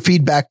all of your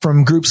feedback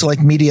from groups like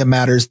Media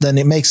Matters, then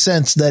it makes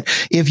sense that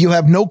if you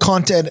have no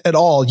content at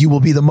all, you will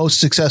be the most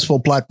successful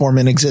platform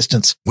in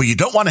existence. Well, you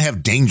don't want to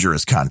have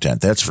dangerous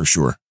content. That's for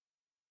sure.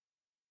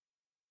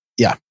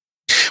 Yeah.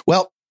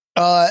 Well,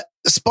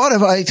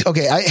 Spotify.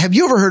 Okay. Have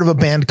you ever heard of a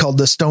band called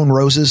the Stone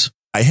Roses?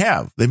 I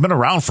have. They've been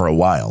around for a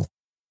while.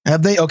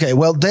 Have they? Okay.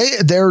 Well,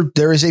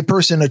 there is a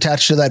person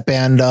attached to that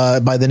band,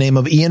 by the name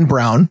of Ian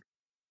Brown.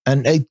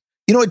 And it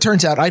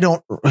turns out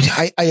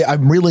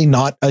I'm really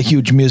not a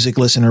huge music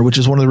listener, which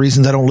is one of the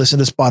reasons I don't listen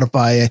to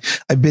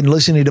Spotify. I've been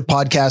listening to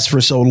podcasts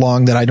for so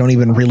long that I don't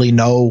even really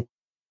know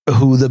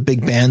who the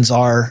big bands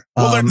are.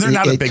 Well, they're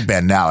not a big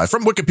band now.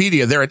 From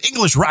Wikipedia, they're an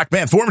English rock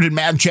band formed in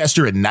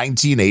Manchester in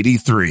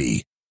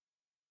 1983.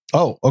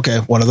 Oh, okay.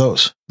 One of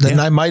those. Then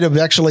I might have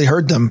actually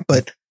heard them,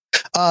 but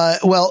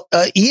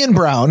Ian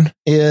Brown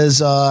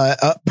is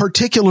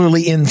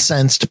particularly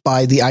incensed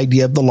by the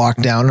idea of the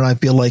lockdown, and I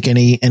feel like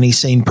any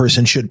sane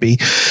person should be.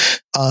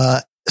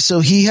 So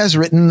he has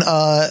written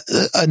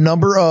a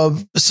number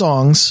of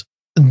songs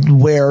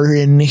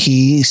wherein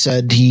he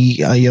said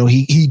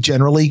he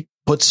generally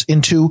puts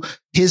into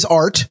his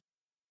art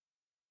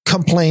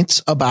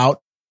complaints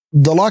about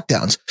the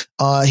lockdowns.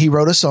 He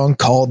wrote a song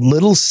called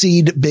Little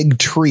Seed, Big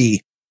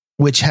Tree,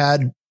 which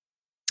had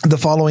the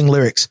following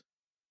lyrics.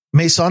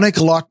 Masonic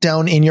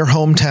lockdown in your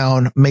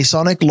hometown.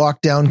 Masonic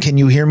lockdown. Can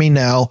you hear me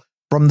now?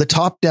 From the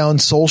top down,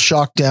 soul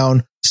shock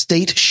down,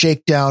 state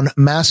shakedown,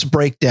 mass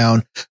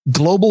breakdown,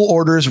 global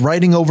orders,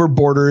 riding over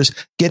borders.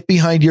 Get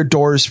behind your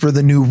doors for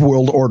the new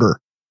world order.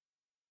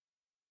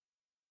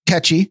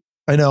 Catchy.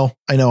 I know.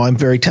 I'm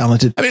very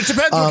talented. I mean, it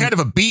depends what kind of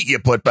a beat you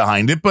put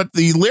behind it, but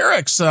the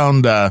lyrics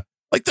sound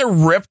like they're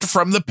ripped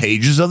from the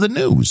pages of the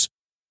news.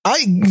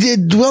 I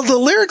did. Well, the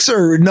lyrics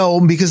are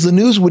no, because the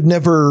news would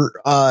never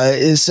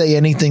say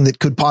anything that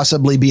could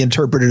possibly be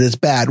interpreted as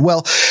bad.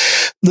 Well,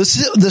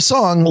 the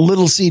song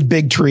Little Seed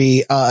Big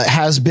Tree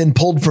has been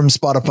pulled from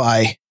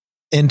Spotify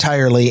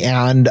entirely.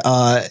 And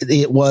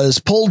it was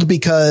pulled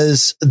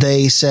because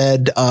they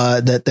said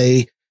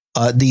that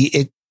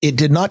it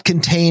did not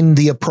contain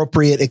the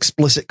appropriate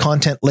explicit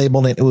content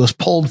label, and it was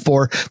pulled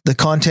for the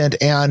content,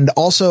 and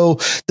also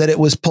that it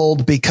was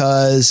pulled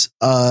because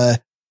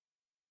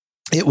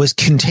it was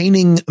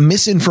containing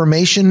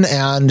misinformation,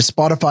 and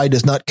Spotify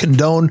does not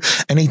condone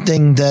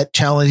anything that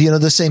challenge,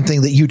 the same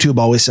thing that YouTube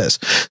always says.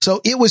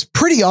 So it was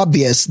pretty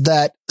obvious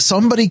that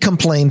somebody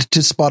complained to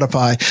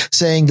Spotify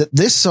saying that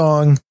this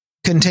song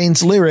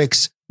contains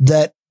lyrics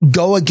that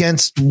go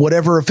against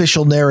whatever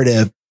official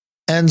narrative.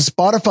 And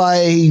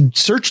Spotify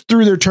searched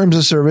through their terms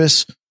of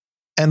service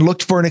and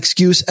looked for an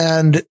excuse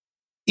and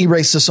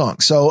erased the song.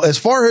 So as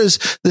far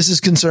as this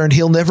is concerned,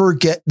 he'll never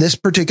get this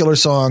particular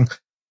song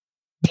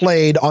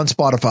played on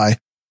Spotify.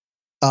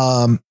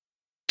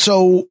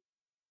 So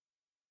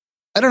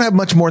I don't have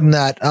much more than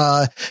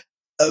that.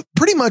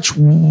 Pretty much,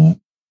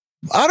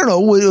 I don't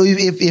know,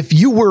 if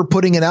you were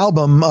putting an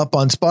album up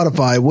on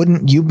Spotify,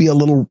 wouldn't you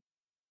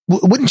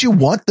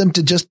want them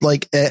to just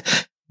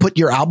put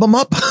your album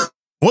up?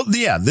 Well,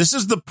 yeah, this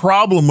is the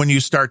problem when you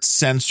start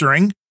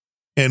censoring,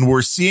 and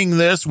we're seeing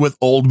this with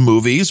old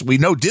movies. We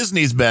know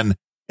Disney's been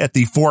at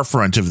the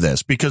forefront of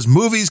this because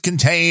movies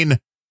contain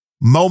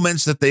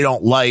moments that they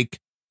don't like,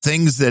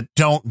 things that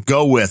don't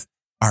go with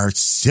our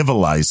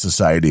civilized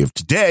society of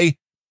today,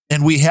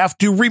 and we have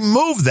to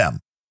remove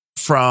them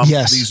from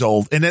these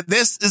old. And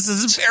this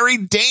is very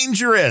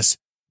dangerous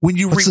when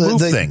you remove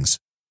things.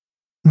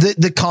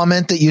 The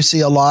comment that you see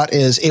a lot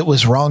is it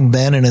was wrong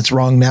then and it's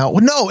wrong now.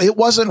 Well, no, it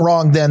wasn't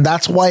wrong then.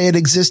 That's why it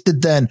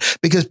existed then,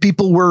 because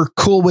people were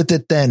cool with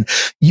it then.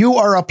 You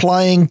are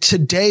applying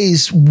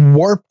today's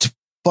warped,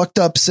 fucked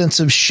up sense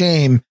of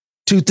shame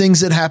to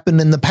things that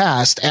happened in the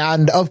past.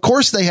 And of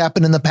course they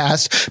happened in the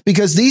past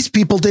because these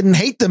people didn't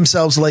hate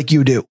themselves like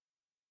you do.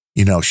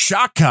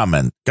 Shock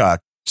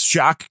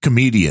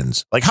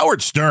comedians like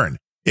Howard Stern.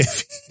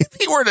 If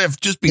he were to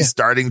just be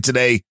starting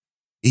today,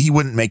 he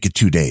wouldn't make it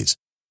 2 days.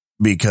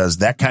 Because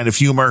that kind of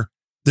humor,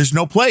 there's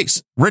no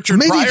place. Richard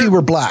Pryor. Maybe if he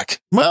were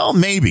black. Well,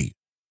 maybe.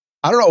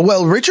 I don't know.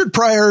 Well, Richard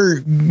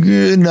Pryor,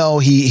 no,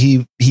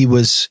 he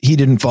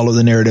didn't follow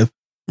the narrative.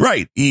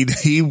 Right.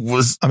 He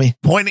was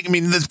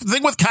pointing. The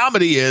thing with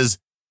comedy is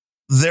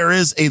there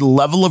is a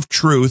level of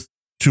truth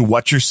to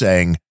what you're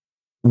saying,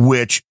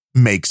 which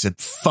makes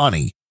it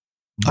funny.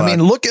 But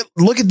look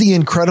at the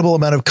incredible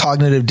amount of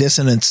cognitive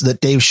dissonance that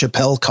Dave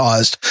Chappelle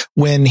caused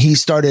when he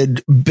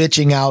started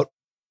bitching out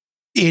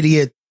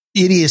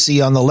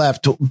idiocy on the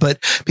left,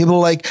 but people are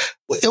like,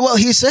 well,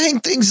 he's saying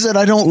things that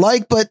I don't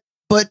like, but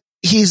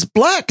he's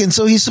black, and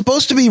so he's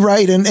supposed to be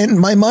right, and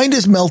my mind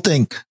is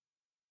melting.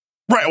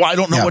 Right. Well, I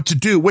don't know what to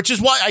do, which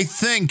is why I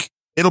think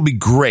it'll be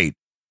great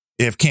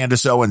if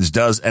Candace Owens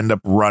does end up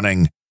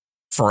running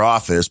for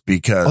office,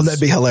 because that'd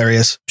be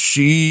hilarious.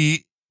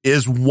 She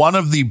is one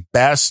of the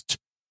best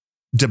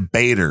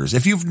debaters.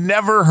 If you've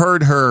never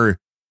heard her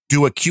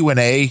do a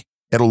Q&A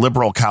at a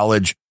liberal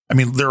college,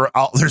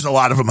 there's a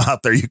lot of them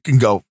out there you can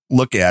go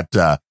look at.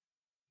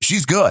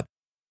 She's good.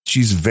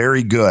 She's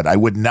very good. I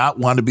would not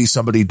want to be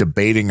somebody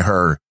debating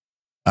her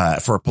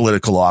for a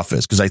political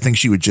office, because I think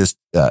she would just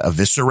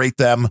eviscerate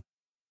them.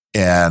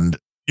 And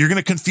you're going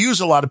to confuse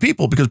a lot of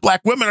people, because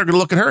black women are going to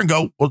look at her and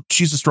go, well,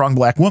 she's a strong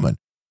black woman.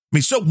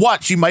 So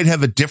what? She might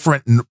have a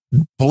different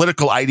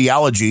political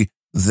ideology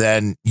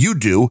than you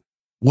do.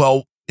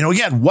 Well,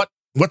 again,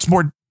 what's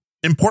more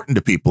important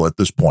to people at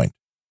this point?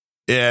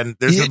 And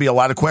there's going to be a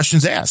lot of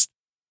questions asked.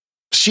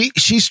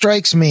 She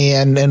strikes me,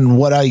 and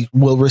what I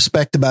will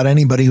respect about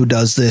anybody who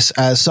does this,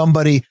 as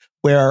somebody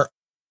where,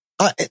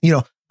 I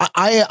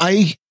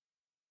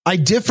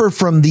differ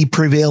from the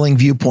prevailing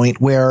viewpoint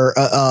where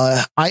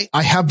I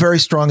have very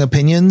strong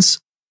opinions,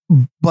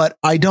 but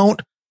I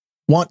don't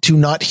want to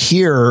not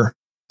hear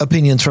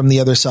opinions from the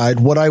other side.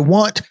 What I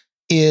want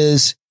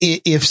is,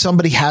 if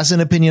somebody has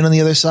an opinion on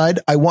the other side,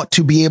 I want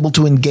to be able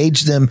to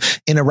engage them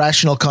in a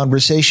rational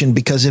conversation,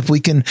 because if we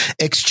can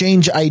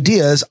exchange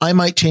ideas, I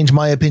might change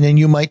my opinion,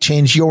 you might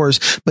change yours.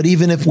 But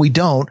even if we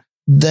don't,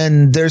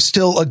 then there's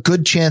still a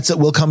good chance that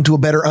we'll come to a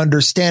better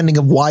understanding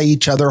of why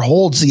each other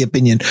holds the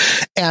opinion.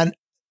 And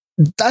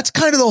that's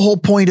kind of the whole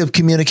point of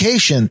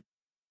communication.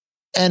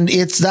 And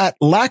it's that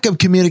lack of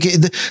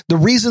communication. The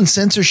reason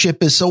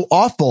censorship is so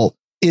awful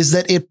is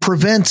that it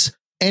prevents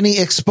any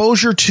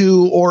exposure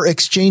to or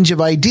exchange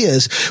of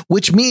ideas,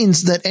 which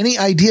means that any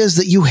ideas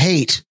that you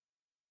hate,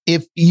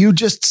 if you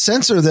just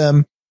censor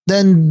them,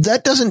 then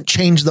that doesn't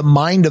change the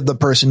mind of the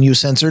person you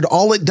censored.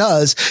 All it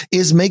does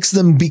is makes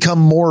them become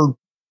more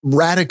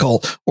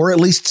radical, or at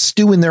least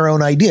stew in their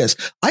own ideas.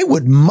 I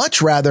would much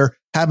rather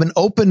have an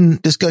open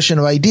discussion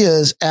of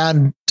ideas.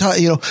 And,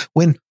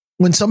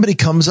 when somebody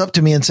comes up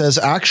to me and says,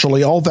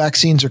 actually, all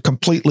vaccines are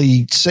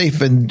completely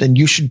safe and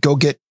you should go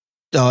get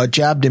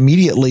jabbed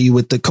immediately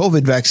with the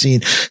COVID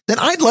vaccine, then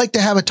I'd like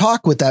to have a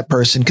talk with that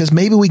person, because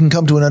maybe we can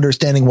come to an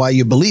understanding why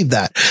you believe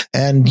that.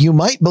 And you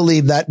might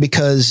believe that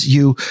because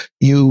you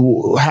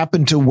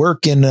happen to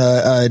work in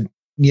a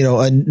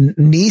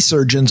knee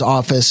surgeon's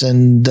office,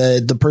 and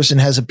the person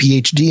has a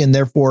PhD and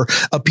therefore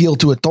appeal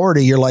to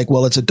authority. You're like,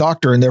 well, it's a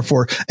doctor, and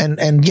therefore,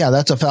 and yeah,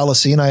 that's a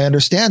fallacy. And I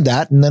understand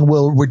that. And then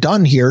we're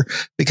done here,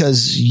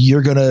 because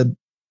you're going to,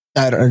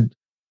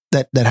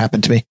 that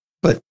happened to me,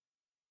 but okay.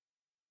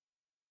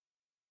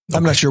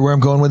 I'm not sure where I'm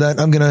going with that.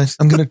 I'm going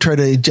to try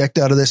to eject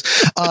out of this.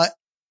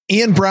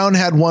 Ian Brown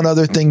had one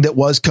other thing that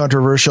was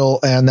controversial,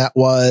 and that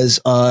was,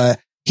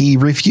 he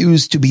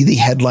refused to be the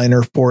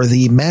headliner for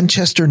the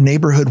Manchester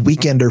Neighborhood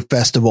Weekender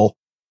Festival,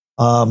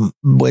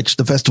 which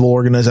the festival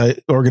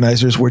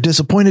organizers were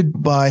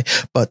disappointed by.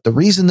 But the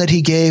reason that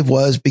he gave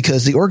was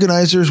because the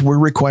organizers were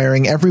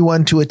requiring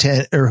everyone to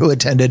attend, or who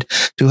attended,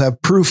 to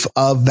have proof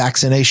of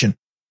vaccination.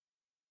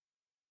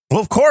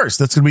 Well, of course,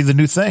 that's going to be the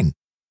new thing.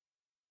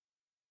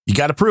 You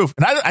got to prove.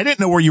 And I didn't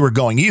know where you were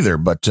going either.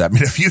 But I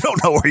mean, if you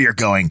don't know where you're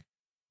going,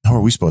 how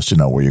are we supposed to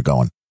know where you're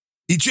going?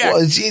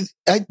 Well,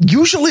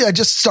 usually I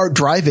just start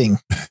driving.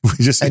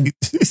 You just like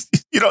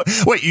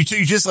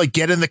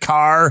get in the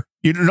car.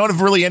 You don't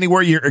have really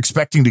anywhere you're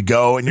expecting to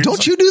go. And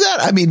don't you do that?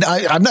 I mean,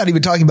 I'm not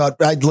even talking about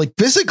like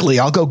physically.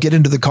 I'll go get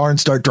into the car and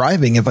start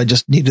driving if I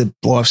just need to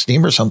blow off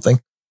steam or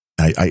something.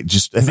 I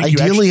think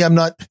ideally I'm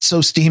not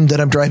so steamed that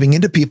I'm driving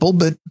into people,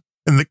 but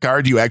in the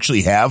car, do you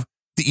actually have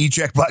the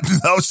eject button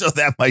though? So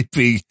that might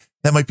be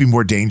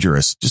more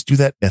dangerous. Just do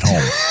that at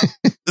home.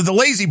 The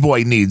lazy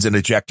boy needs an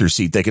ejector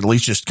seat. They could at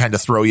least just kind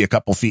of throw you a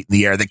couple feet in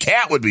the air. The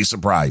cat would be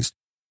surprised.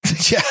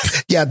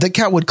 Yeah. The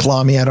cat would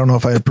claw me. I don't know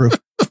if I approve.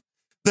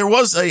 There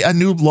was a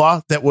new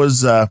law that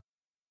was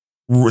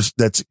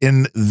that's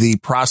in the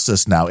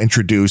process now.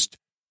 Introduced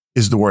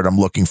is the word I'm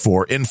looking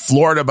for, in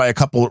Florida by a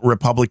couple of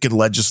Republican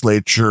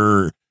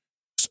legislators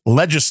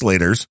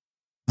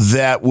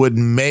that would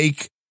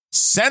make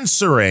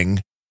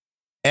censoring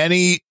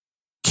any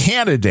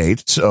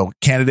candidate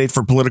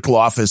for political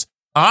office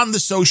on the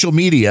social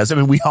medias. I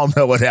mean, we all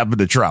know what happened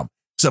to Trump.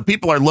 So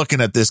people are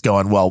looking at this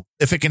going, well,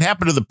 if it can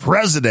happen to the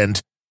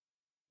president,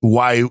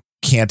 why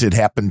can't it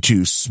happen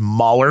to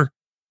smaller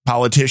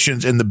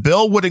politicians? And the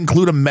bill would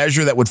include a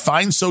measure that would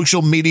fine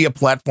social media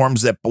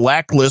platforms that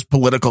blacklist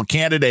political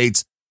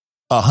candidates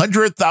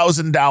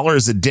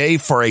 $100,000 a day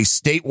for a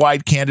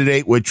statewide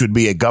candidate, which would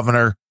be a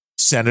governor,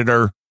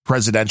 senator,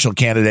 presidential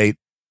candidate,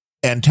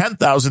 and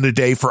 $10,000 a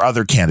day for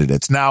other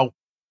candidates. Now,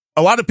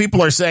 a lot of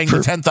people are saying the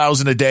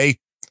 $10,000 a day,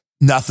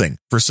 nothing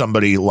for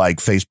somebody like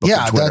Facebook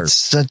and Twitter.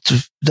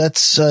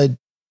 That's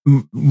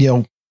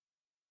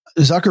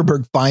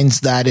Zuckerberg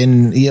finds that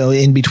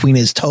in between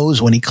his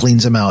toes when he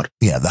cleans them out.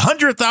 Yeah, the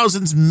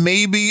 100,000's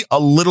maybe a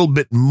little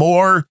bit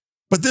more,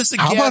 but this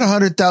again, how about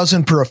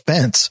 100,000 per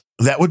offense?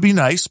 That would be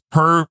nice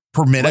per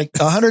minute. Like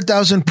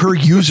 100,000 per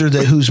user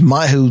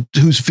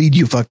whose feed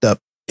you fucked up.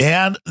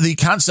 And the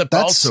concept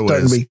also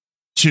is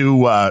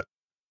to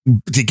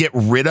get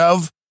rid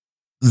of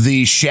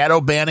the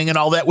shadow banning and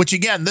all that, which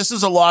again, this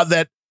is a law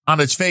that on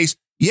its face,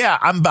 yeah,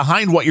 I'm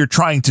behind what you're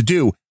trying to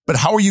do, but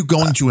how are you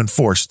going to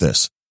enforce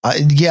this?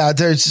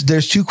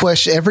 There's two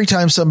questions. Every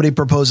time somebody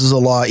proposes a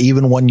law,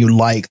 even one you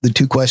like, the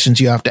two questions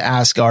you have to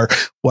ask are,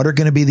 what are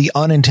going to be the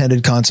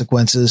unintended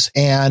consequences,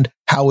 and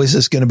how is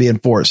this going to be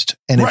enforced?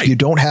 And if you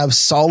don't have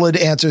solid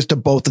answers to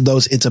both of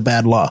those, it's a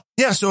bad law.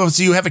 Yeah. So if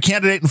you have a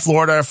candidate in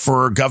Florida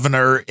for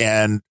governor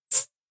and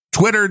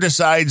Twitter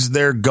decides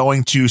they're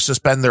going to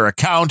suspend their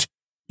account,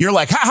 you're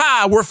like,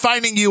 we're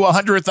fining you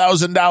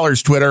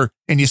 $100,000, Twitter.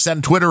 And you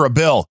send Twitter a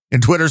bill,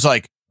 and Twitter's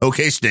like,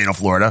 okay, state of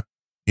Florida.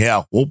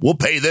 Yeah, we'll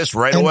pay this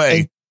right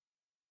away.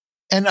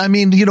 And I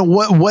mean,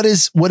 what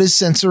is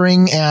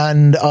censoring,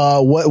 and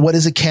what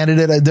is a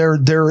candidate?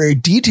 There are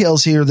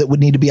details here that would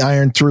need to be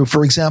ironed through.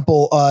 For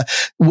example,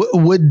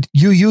 would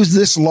you use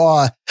this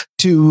law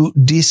to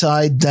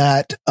decide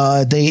that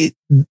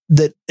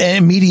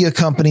media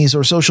companies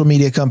or social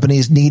media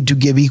companies need to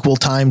give equal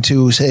time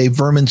to, say,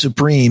 Vermin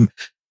Supreme,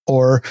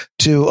 or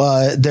to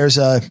there's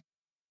a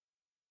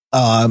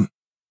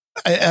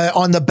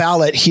on the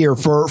ballot here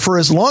for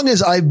as long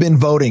as I've been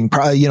voting,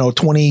 probably,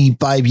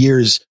 25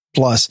 years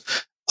plus,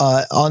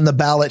 on the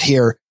ballot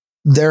here,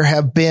 there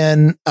has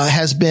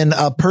been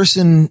a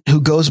person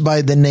who goes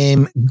by the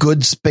name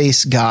Good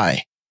Space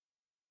Guy.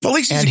 Well, at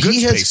least he's a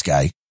good space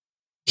guy.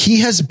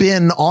 He has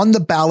been on the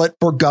ballot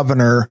for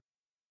governor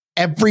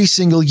every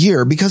single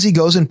year because he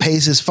goes and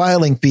pays his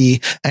filing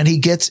fee, and he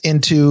gets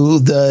into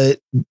the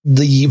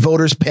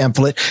voters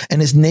pamphlet,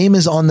 and his name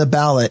is on the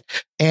ballot.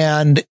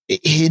 And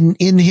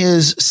in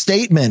his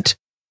statement,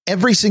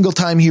 every single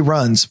time he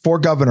runs for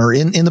governor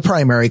in the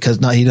primary, because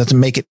he doesn't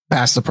make it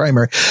past the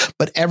primary,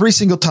 but every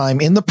single time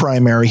in the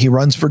primary he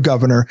runs for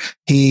governor,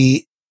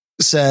 he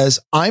says,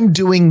 I'm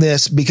doing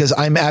this because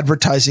I'm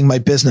advertising my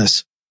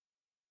business.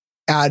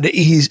 And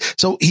he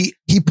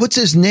puts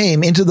his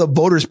name into the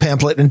voters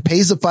pamphlet and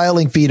pays the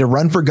filing fee to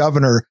run for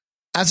governor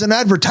as an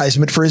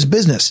advertisement for his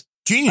business.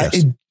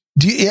 Genius.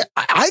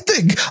 I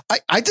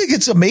think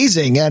it's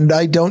amazing, and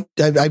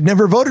I've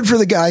never voted for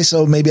the guy,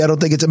 so maybe I don't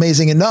think it's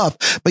amazing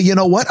enough. But you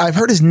know what? I've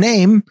heard his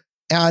name,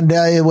 and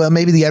well,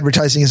 maybe the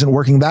advertising isn't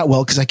working that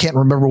well because I can't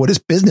remember what his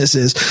business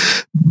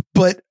is.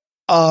 But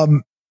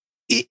when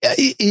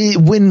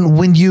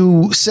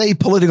you say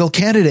political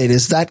candidate,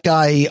 is that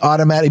guy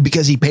automatic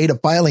because he paid a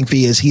filing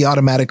fee? Is he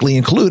automatically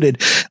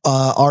included?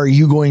 Are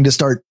you going to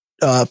start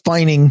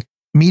fining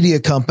media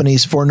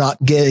companies for not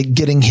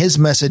getting his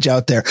message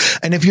out there?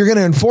 And if you're going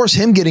to enforce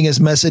him getting his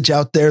message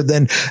out there,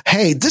 then,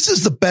 hey, this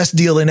is the best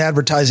deal in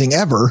advertising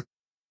ever.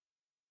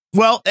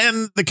 Well,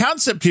 and the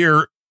concept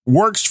here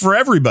works for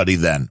everybody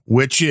then,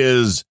 which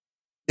is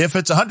if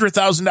it's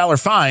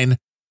 $100,000 fine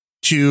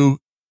to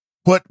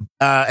put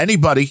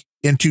anybody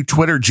into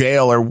Twitter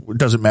jail, or it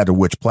doesn't matter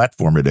which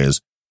platform it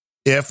is,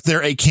 if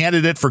they're a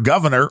candidate for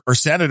governor or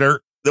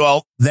senator,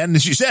 well, then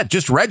as you said,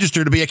 just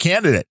register to be a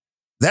candidate.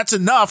 That's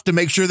enough to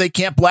make sure they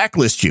can't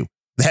blacklist you.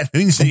 That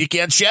means that you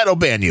can't shadow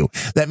ban you.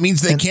 That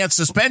means they can't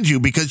suspend you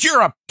because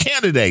you're a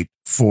candidate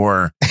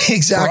for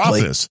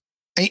office.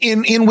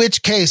 In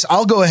which case,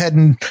 I'll go ahead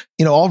and,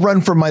 I'll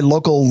run for my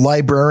local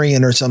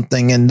librarian or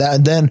something. And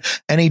then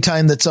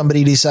anytime that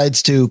somebody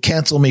decides to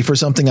cancel me for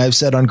something I've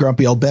said on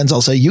Grumpy Old Ben's,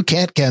 I'll say, you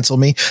can't cancel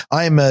me.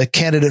 I'm a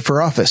candidate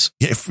for office.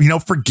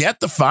 Forget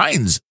the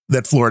fines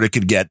that Florida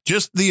could get.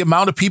 Just the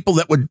amount of people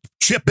that would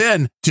chip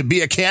in to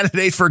be a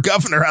candidate for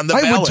governor on the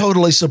ballot. I would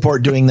totally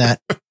support doing that.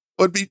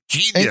 Would be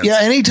genius. Yeah.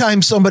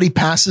 Anytime somebody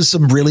passes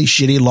some really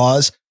shitty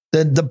laws,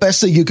 then the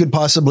best thing you could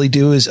possibly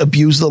do is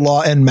abuse the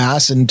law en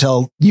masse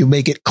until you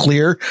make it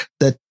clear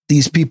that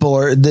these people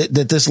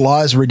that this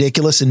law is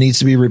ridiculous and needs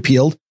to be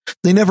repealed.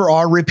 They never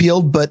are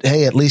repealed, but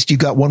hey, at least you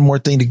got one more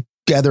thing to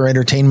gather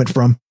entertainment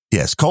from.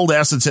 Yes. Cold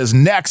Acid says,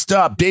 next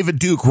up, David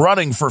Duke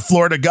running for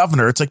Florida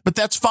governor. It's like, but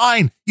that's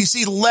fine. You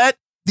see, let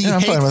the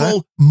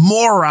hateful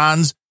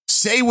morons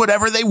say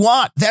whatever they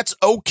want. That's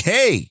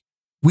okay.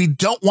 We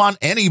don't want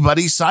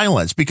anybody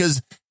silenced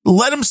because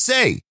let them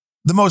say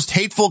the most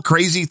hateful,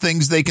 crazy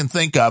things they can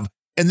think of.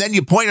 And then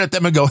you point at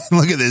them and go,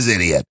 look at this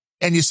idiot.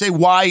 And you say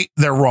why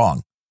they're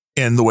wrong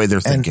in the way they're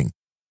thinking.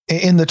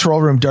 In the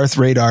troll room, Darth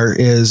Radar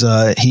is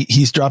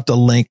he's dropped a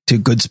link to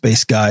Good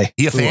Space Guy.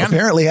 He a fan? Who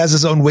apparently has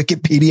his own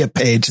Wikipedia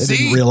page. I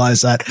didn't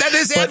realize that. That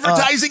is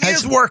advertising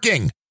is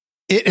working.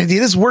 It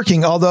is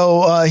working,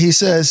 although he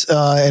says,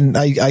 and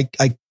I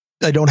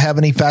don't have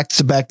any facts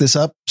to back this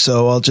up,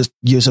 so I'll just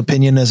use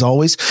opinion as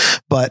always.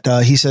 But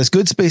he says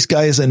Good Space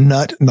Guy is a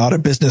nut, not a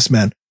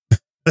businessman.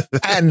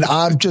 And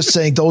I'm just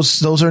saying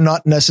those are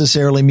not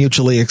necessarily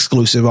mutually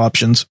exclusive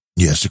options.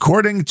 Yes,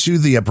 according to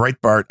the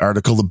Breitbart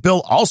article, the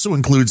bill also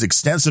includes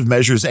extensive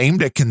measures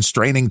aimed at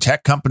constraining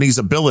tech companies'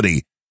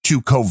 ability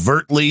to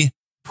covertly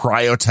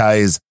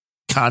prioritize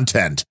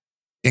content,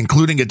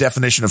 including a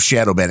definition of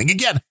shadow banning.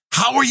 Again,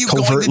 how are you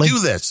going to do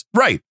this?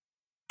 Right.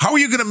 How are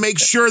you going to make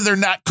sure they're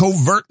not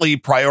covertly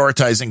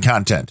prioritizing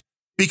content?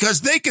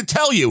 Because they could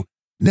tell you,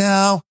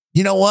 no,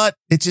 you know what?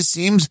 It just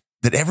seems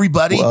that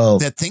everybody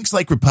that thinks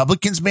like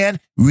Republicans, man,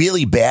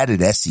 really bad at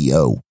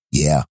SEO.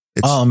 Yeah.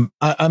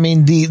 I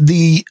mean,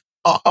 the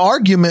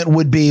argument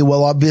would be,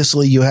 well,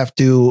 obviously you have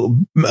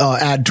to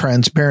add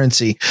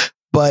transparency,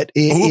 but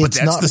it's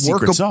that's not the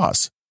secret workable.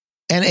 Sauce.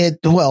 And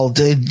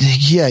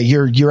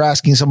you're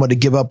asking someone to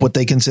give up what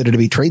they consider to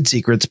be trade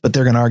secrets, but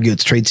they're going to argue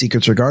it's trade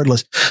secrets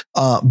regardless.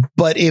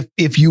 But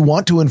if you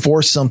want to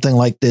enforce something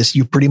like this,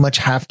 you pretty much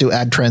have to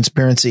add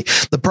transparency.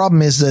 The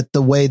problem is that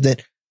the way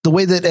that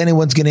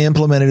anyone's going to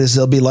implement it is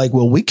they'll be like,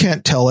 well, we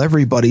can't tell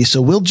everybody,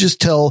 so we'll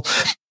just tell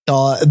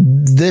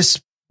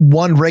this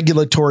one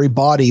regulatory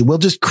body. We'll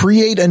just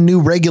create a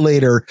new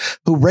regulator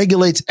who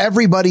regulates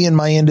everybody in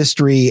my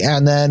industry,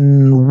 and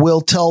then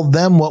we'll tell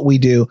them what we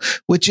do,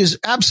 which is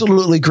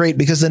absolutely great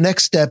because the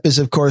next step is,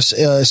 of course,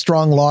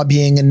 strong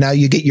lobbying. And now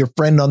you get your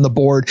friend on the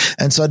board,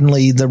 and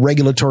suddenly the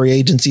regulatory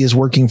agency is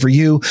working for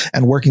you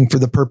and working for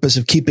the purpose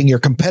of keeping your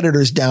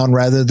competitors down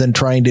rather than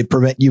trying to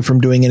prevent you from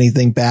doing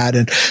anything bad.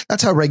 And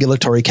that's how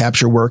regulatory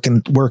capture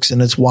works.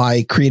 And it's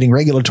why creating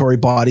regulatory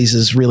bodies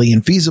is really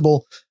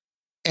infeasible.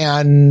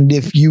 And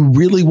if you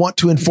really want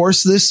to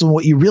enforce this, then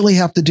what you really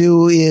have to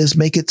do is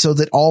make it so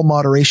that all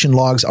moderation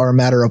logs are a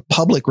matter of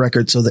public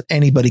record so that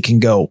anybody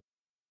can go,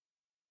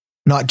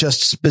 not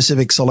just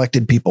specific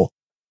selected people.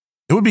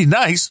 It would be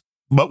nice,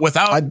 but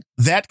without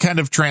that kind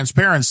of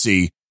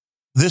transparency,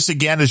 this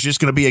again is just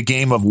going to be a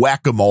game of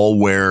whack-a-mole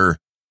where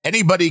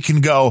anybody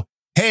can go,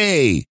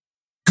 hey,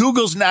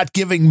 Google's not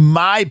giving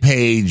my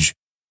page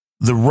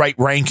the right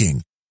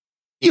ranking.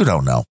 You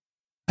don't know.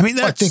 I mean,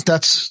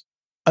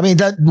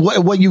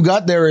 what you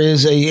got there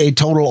is a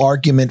total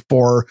argument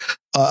for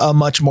a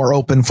much more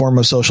open form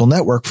of social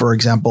network, for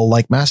example,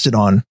 like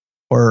Mastodon,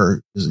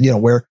 or,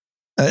 where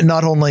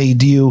not only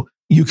do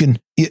you can,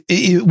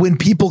 when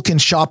people can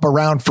shop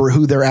around for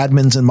who their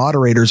admins and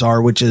moderators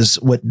are, which is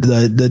what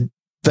the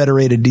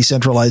federated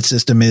decentralized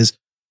system is,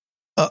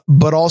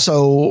 but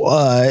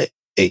also,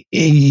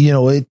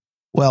 maybe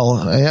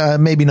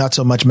not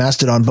so much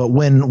Mastodon, but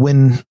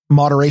when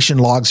moderation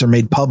logs are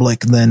made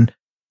public, then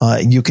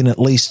you can at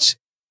least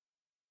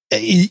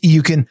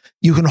you can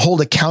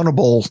hold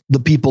accountable the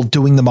people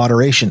doing the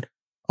moderation.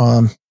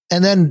 And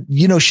then,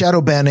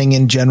 shadow banning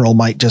in general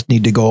might just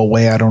need to go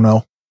away. I don't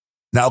know.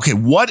 Now, okay,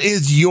 what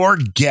is your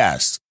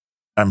guess?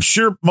 I'm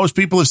sure most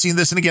people have seen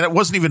this. And again, it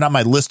wasn't even on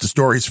my list of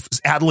stories,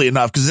 oddly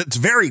enough, because it's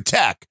very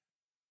tech.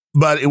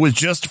 But it was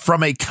just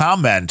from a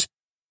comment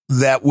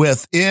that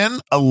within,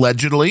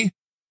 allegedly,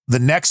 the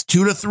next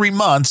 2 to 3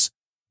 months,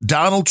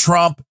 Donald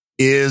Trump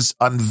is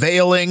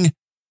unveiling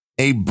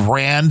a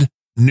brand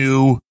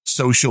new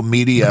social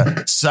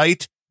media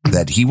site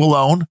that he will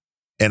own.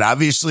 And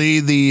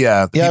obviously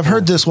I've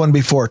heard this one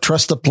before.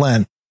 Trust the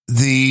plan.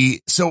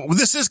 So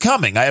this is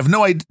coming. I have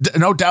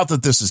no doubt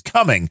that this is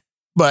coming,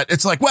 but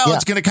it's like,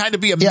 it's going to kind of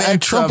be a mix. And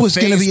Trump was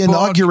going to be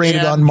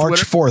inaugurated on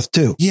March 4th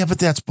too. Yeah, but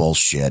that's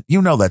bullshit.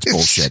 That's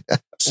bullshit.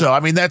 So, I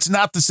mean, that's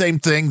not the same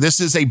thing. This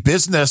is a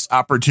business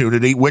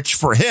opportunity, which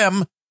for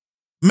him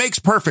makes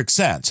perfect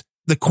sense.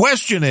 The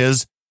question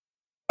is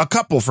a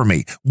couple for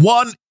me.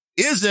 One,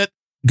 is it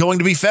going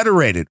to be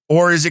federated,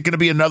 or is it going to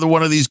be another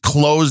one of these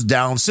closed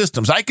down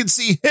systems? I can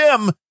see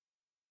him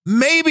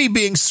maybe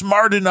being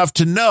smart enough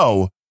to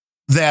know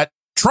that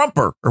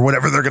Trumper, or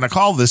whatever they're going to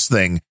call this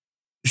thing,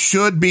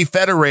 should be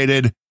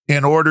federated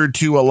in order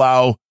to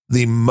allow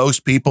the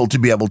most people to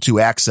be able to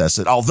access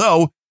it.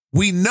 Although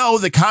we know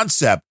the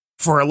concept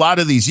for a lot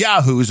of these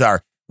yahoos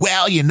are,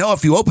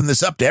 if you open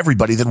this up to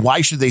everybody, then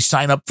why should they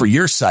sign up for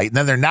your site? And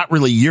then they're not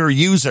really your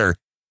user.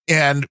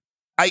 And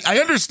I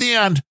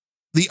understand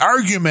the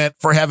argument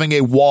for having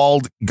a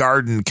walled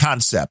garden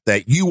concept,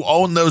 that you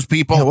own those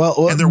people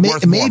and they're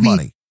worth more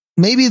money.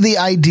 Maybe the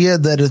idea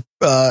that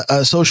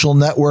a social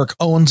network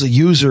owns a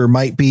user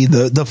might be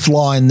the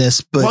flaw in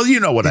this. But you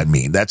know what I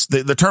mean. That's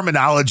the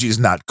terminology is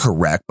not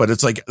correct, but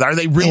it's like, are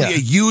they really a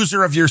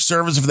user of your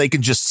service if they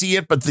can just see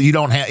it, but you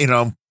don't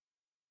have,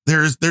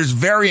 there's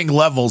varying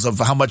levels of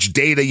how much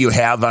data you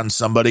have on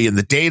somebody, and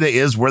the data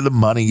is where the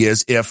money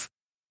is.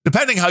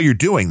 Depending how you're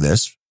doing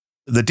this,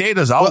 the data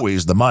is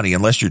always the money,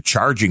 unless you're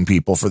charging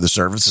people for the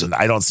service, and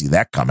I don't see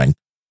that coming.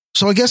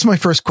 So I guess my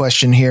first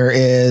question here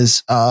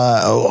is,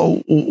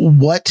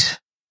 what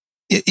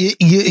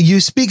you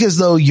speak as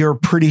though you're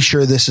pretty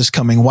sure this is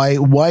coming. Why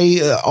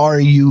are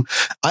you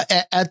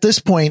at this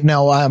point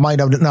now? I might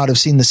not have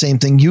seen the same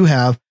thing you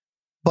have,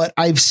 but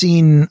I've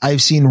seen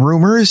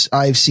rumors.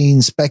 I've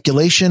seen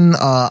speculation.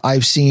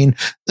 I've seen,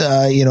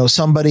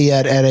 somebody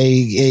at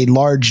a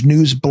large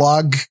news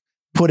blog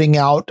putting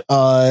out,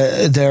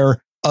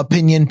 their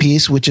opinion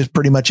piece, which is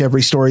pretty much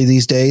every story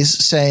these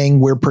days, saying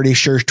we're pretty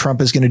sure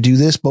Trump is going to do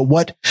this.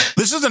 But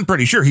this isn't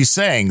pretty sure. He's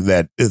saying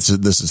that this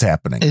is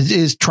happening.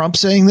 Is Trump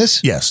saying this?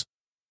 Yes.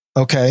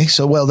 Okay.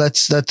 So,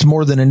 that's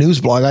more than a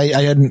news blog.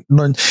 I hadn't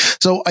learned.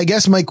 So I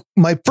guess my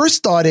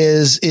first thought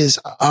is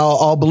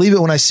I'll believe it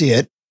when I see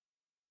it.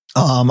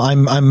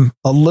 I'm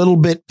a little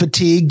bit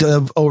fatigued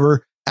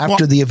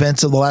after the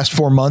events of the last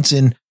 4 months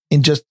in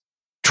just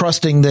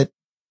trusting that,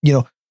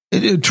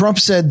 Trump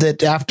said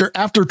that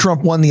after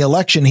Trump won the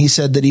election, he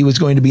said that he was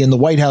going to be in the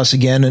White House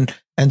again,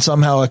 and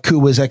somehow a coup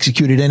was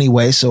executed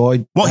anyway. So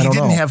he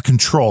didn't have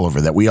control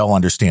over that. We all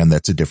understand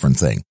that's a different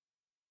thing.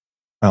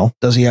 Well,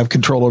 does he have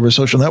control over a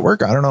social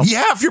network? I don't know.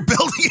 Yeah, if you're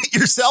building it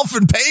yourself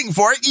and paying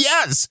for it,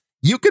 yes,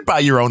 you could buy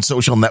your own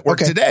social network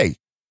today.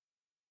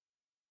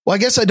 Well, I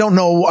guess I don't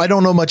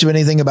know much of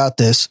anything about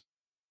this.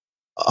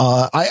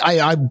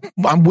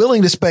 I'm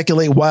willing to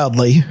speculate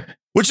wildly.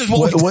 Which is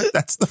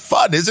that's the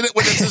fun, isn't it?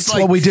 When it's just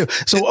what we do.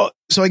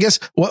 So I guess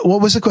what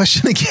was the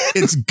question again?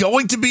 It's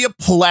going to be a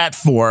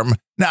platform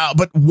now,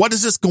 but what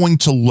is this going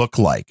to look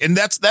like? And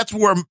that's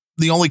where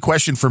the only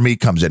question for me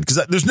comes in,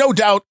 because there's no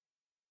doubt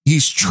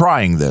he's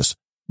trying this,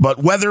 but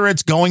whether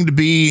it's going to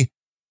be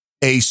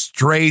a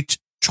straight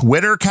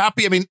Twitter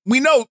copy. I mean,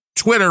 we know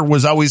Twitter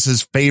was always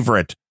his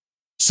favorite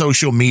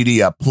social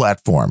media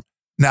platform.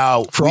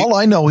 Now, for all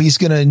I know, he's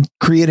going to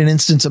create an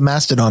instance of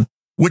Mastodon,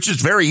 which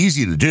is very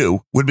easy to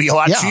do, would be a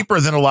lot cheaper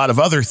than a lot of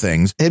other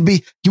things.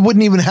 You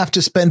wouldn't even have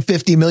to spend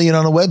 $50 million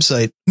on a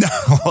website. No,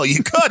 well,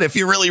 you could if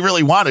you really,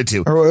 really wanted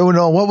to. Or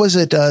no, what was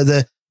it?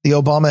 The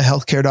Obama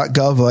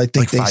healthcare.gov, I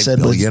think they said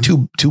was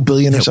 $2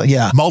 billion or something.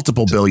 Yeah.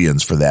 Multiple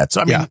billions for that.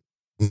 So, I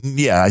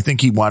mean, I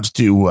think he wants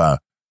to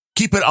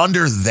keep it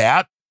under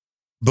that.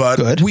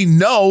 But we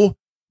know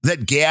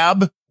that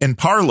Gab and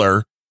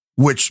Parler,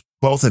 which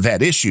both have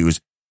had issues,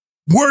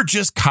 were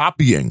just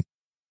copying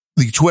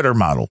the Twitter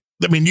model.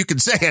 I mean, you can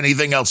say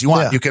anything else you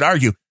want. You could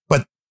argue,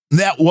 but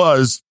that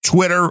was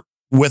Twitter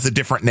with a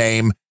different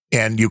name,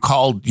 and you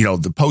called,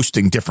 the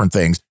posting different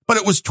things, but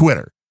it was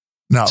Twitter.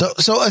 No.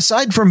 So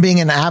aside from being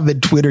an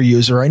avid Twitter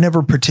user, I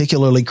never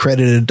particularly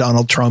credited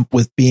Donald Trump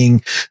with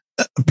being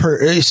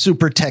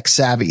super tech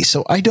savvy.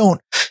 So I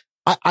don't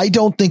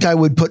think I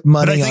would put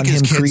money on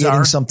him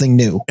creating something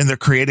new. And they're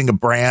creating a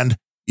brand.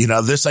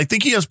 I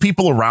think he has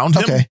people around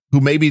him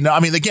who maybe know.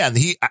 I mean, again,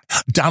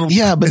 Donald.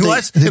 Yeah, but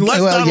unless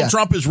Donald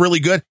Trump is really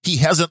good, he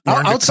hasn't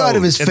learned outside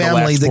of his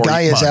family. The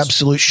guy is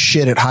absolute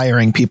shit at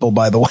hiring people,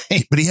 by the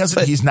way. But he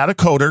hasn't. He's not a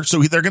coder,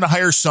 so they're going to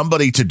hire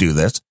somebody to do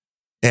this,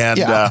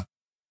 and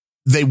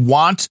they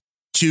want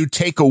to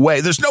take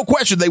away. There's no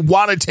question they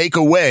want to take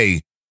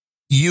away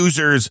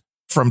users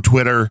from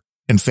Twitter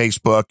and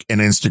Facebook and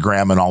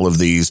Instagram and all of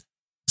these.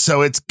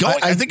 So it's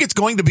going, I think it's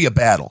going to be a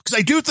battle because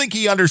I do think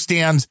he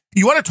understands.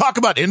 You want to talk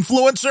about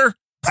influencer?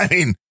 I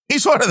mean,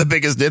 he's one of the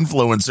biggest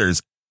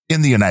influencers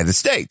in the United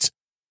States,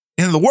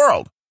 in the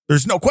world.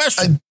 There's no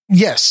question.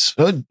 Yes.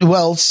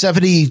 Well,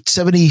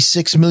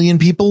 76 million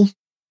people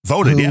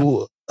voted.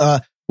 Who,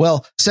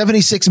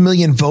 76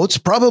 million votes,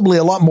 probably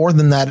a lot more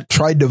than that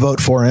tried to vote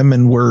for him.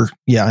 And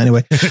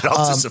anyway. It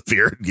all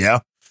disappeared. Yeah.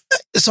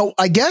 So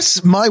I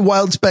guess my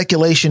wild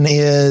speculation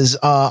is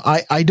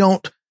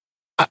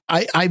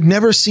I've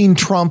never seen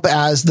Trump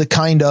as the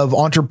kind of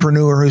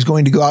entrepreneur who's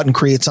going to go out and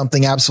create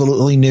something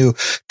absolutely new.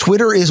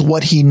 Twitter is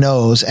what he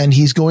knows, and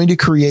he's going to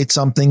create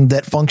something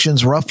that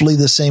functions roughly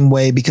the same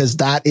way because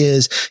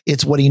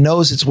it's what he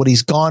knows. It's what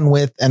he's gone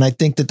with. And I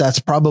think that that's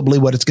probably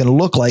what it's going to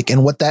look like.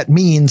 And what that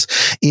means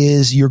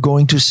is you're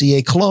going to see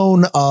a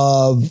clone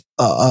of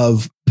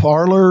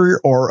Parler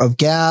or of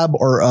Gab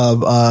or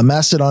of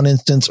Mastodon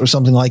instance or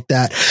something like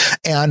that.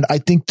 And I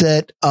think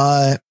that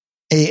a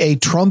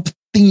Trump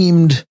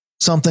themed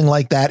something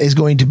like that is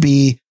going to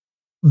be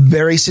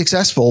very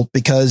successful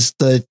because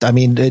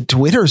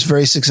Twitter is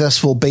very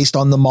successful based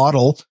on the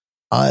model.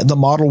 The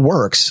model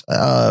works.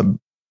 What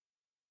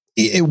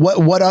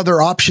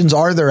other options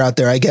are there out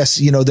there? I guess,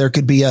 there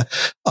could be an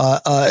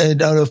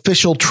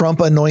official Trump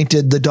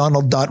anointed the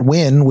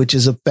Donald.win, which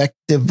is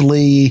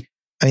effectively,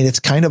 it's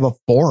kind of a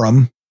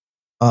forum.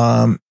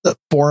 The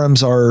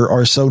forums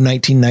are so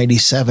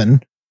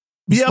 1997.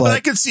 Yeah, but I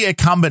could see a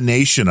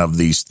combination of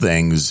these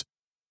things.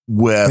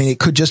 It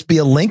could just be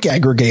a link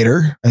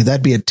aggregator.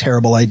 That'd be a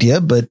terrible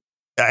idea, but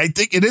I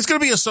think it is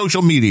going to be a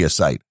social media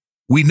site.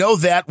 We know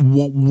that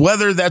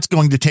whether that's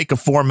going to take a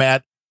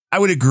format, I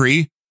would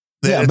agree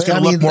that it's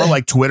going to look more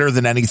like Twitter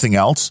than anything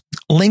else.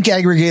 Link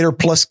aggregator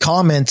plus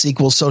comments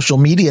equals social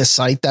media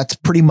site. That's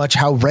pretty much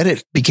how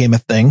Reddit became a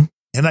thing.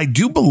 And I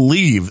do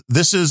believe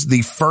this is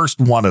the first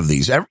one of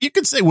these. You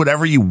can say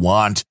whatever you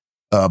want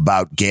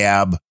about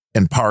Gab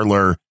and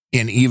Parler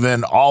and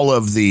even all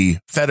of the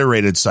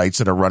federated sites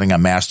that are running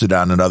on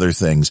Mastodon and other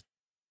things.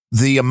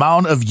 The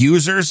amount of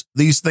users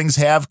these things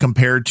have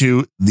compared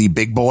to the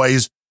big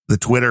boys, the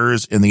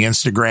Twitters and the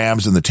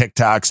Instagrams and the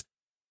TikToks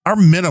are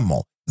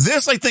minimal.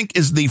 This, I think,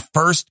 is the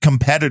first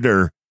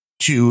competitor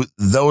to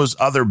those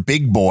other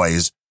big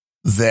boys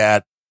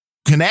that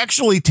can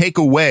actually take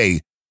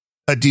away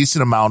a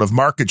decent amount of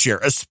market share,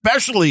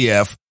 especially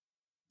if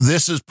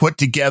this is put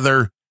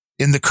together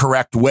in the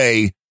correct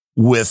way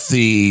with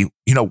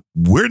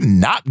we're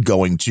not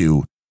going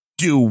to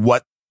do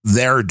what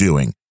they're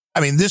doing.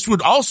 This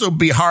would also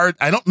be hard.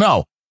 I don't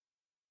know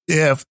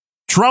if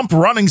Trump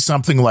running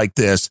something like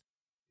this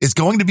is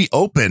going to be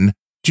open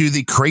to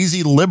the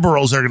crazy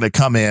liberals that are going to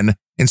come in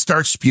and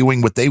start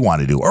spewing what they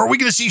want to do. Or are we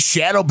going to see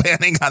shadow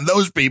banning on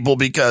those people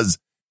because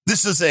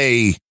this is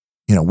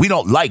we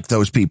don't like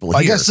those people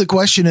here. I guess the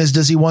question is,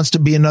 does he wants to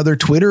be another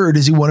Twitter or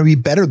does he want to be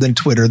better than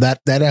Twitter? That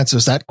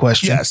answers that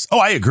question. Yes. Oh,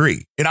 I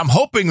agree. And I'm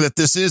hoping that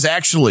this is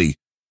actually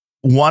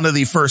one of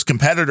the first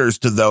competitors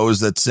to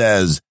those that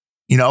says,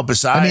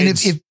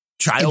 besides if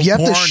child you have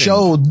porn to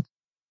show,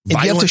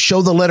 if you have to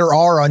show the letter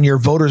R on your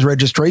voter's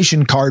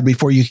registration card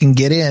before you can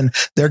get in,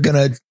 they're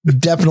going to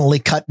definitely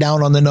cut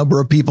down on the number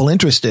of people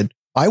interested.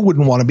 I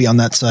wouldn't want to be on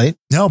that site.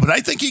 No, but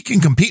I think he can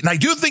compete. And I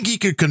do think he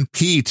could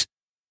compete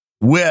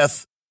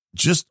with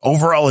just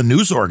overall a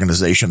news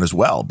organization as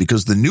well,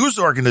 because the news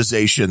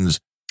organizations.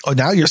 Oh,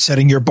 now you're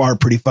setting your bar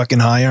pretty fucking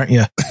high, aren't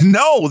you?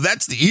 No,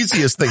 that's the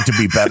easiest thing to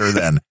be better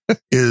than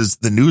is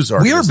the news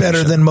organization. We are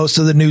better than most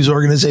of the news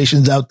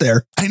organizations out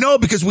there. I know,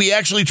 because we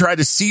actually try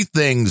to see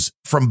things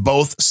from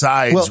both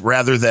sides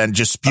rather than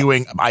just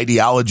spewing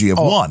ideology of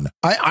one.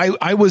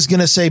 I was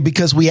going to say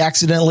because we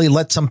accidentally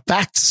let some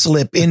facts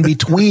slip in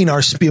between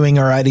our spewing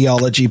our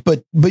ideology,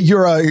 but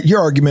your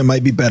argument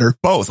might be better.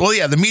 Both. Well,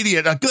 yeah, the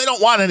media, they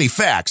don't want any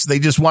facts. They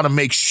just want to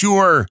make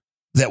sure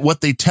that what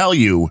they tell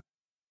you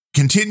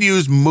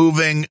continues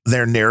moving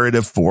their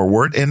narrative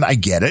forward. And I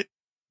get it,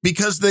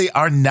 because they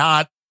are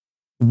not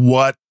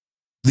what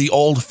the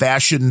old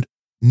fashioned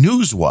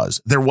news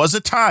was. There was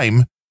a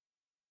time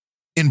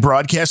in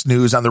broadcast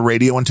news on the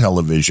radio and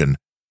television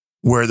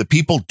where the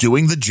people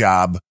doing the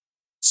job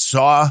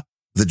saw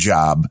the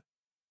job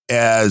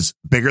as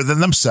bigger than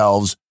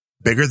themselves,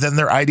 bigger than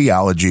their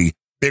ideology,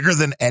 bigger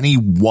than any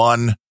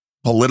one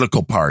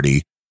political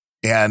party,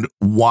 and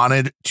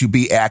wanted to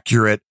be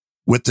accurate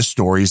with the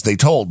stories they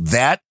told.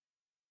 That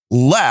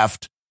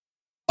left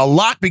a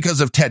lot because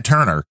of Ted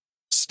Turner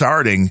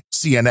starting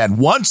CNN.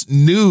 Once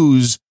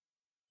news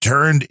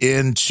turned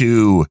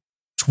into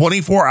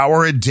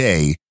 24-hour a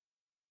day,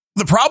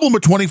 the problem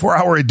with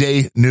 24-hour a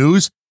day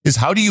news is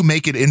how do you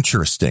make it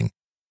interesting?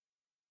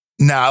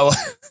 Now,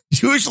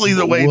 usually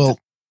the way,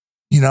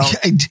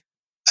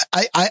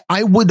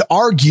 I would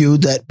argue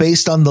that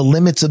based on the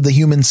limits of the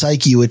human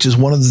psyche, which is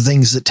one of the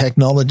things that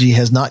technology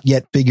has not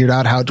yet figured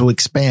out how to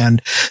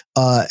expand,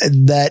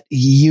 that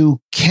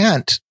you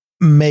can't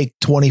make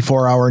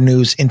 24-hour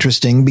news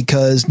interesting,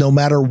 because no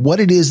matter what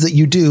it is that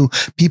you do,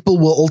 people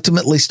will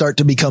ultimately start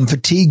to become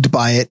fatigued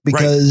by it,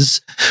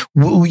 because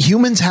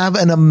humans have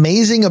an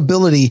amazing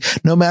ability,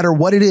 no matter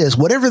what it is,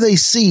 whatever they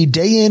see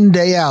day in,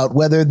 day out,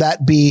 whether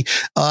that be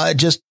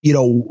just,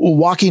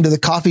 walking to the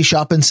coffee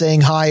shop and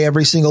saying hi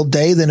every single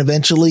day, then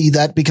eventually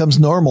that becomes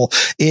normal.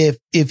 If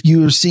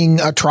you're seeing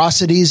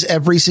atrocities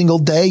every single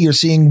day, you're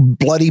seeing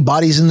bloody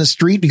bodies in the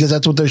street because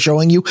that's what they're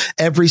showing you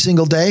every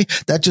single day,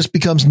 that just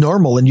becomes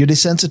normal, and you're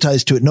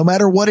desensitized to it no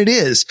matter what it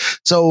is.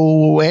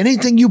 So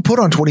anything you put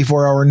on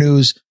 24-hour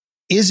news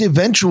is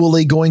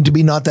eventually going to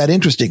be not that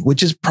interesting,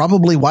 which is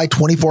probably why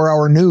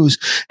 24-hour news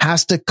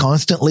has to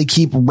constantly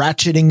keep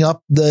ratcheting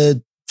up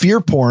the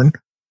fear porn,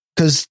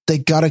 because they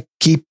got to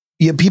keep,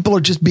 people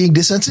are just being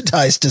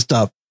desensitized to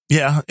stuff.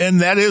 Yeah.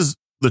 And that is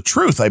the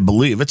truth, I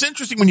believe. It's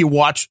interesting when you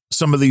watch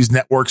some of these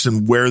networks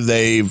and where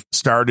they've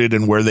started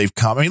and where they've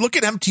come. I mean, look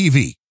at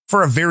MTV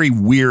for a very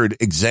weird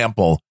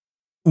example,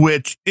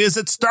 which is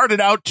it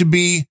started out to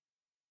be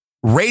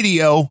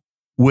radio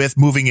with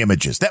moving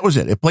images. That was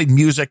it. It played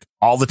music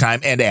all the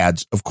time and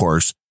ads, of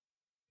course.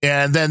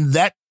 And then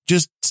that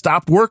just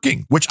stopped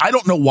working, which I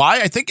don't know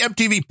why. I think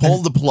MTV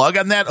pulled the plug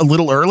on that a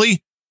little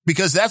early,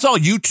 because that's all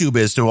YouTube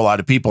is to a lot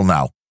of people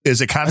now,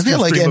 is a constant stream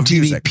of music. I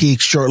feel like MTV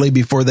peaked shortly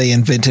before they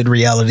invented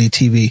reality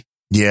TV.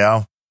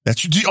 Yeah.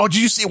 Did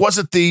you see, was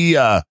it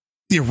the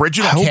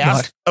original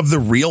cast of The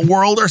Real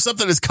World or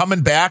something is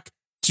coming back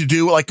to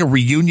do like a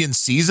reunion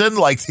season,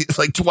 like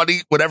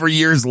 20 whatever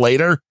years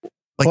later?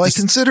 I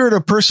consider it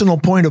a personal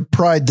point of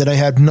pride that I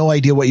had no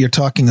idea what you're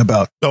talking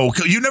about. Oh,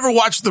 you never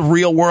watched The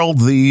Real World,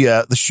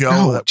 the show?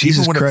 No,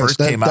 Jesus when Christ. It first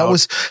came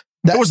out.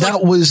 That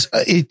was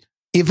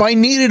if I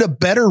needed a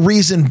better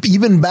reason,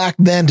 even back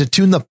then, to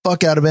tune the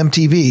fuck out of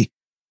MTV.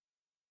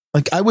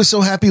 Like, I was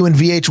so happy when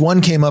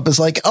VH1 came up. It's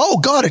like, oh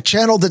God, a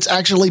channel that's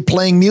actually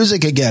playing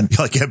music again.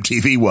 Like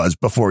MTV was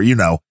before,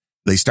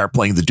 they start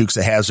playing the Dukes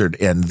of Hazzard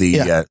and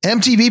the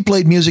MTV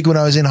played music when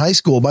I was in high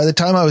school. By the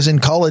time I was in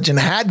college and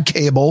had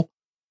cable,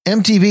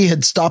 MTV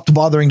had stopped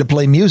bothering to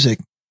play music.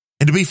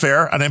 And to be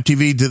fair, on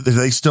MTV, do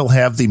they still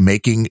have the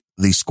Making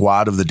the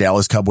Squad of the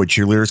Dallas Cowboy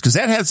Cheerleaders? Because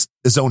that has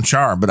its own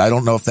charm, but I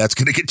don't know if that's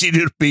going to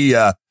continue to be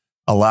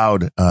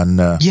allowed on.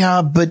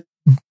 Yeah, but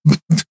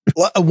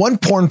one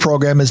porn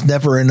program is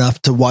never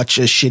enough to watch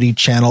a shitty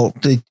channel.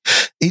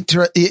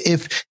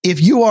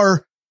 If you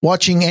are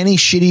watching any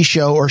shitty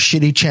show or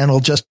shitty channel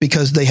just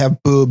because they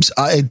have boobs,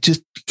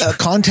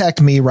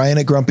 contact me, Ryan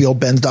at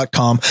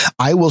grumpyoldbens.com.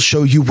 I will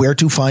show you where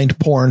to find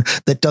porn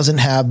that doesn't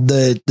have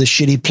the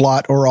shitty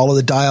plot or all of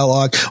the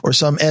dialogue or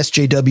some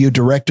SJW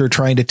director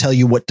trying to tell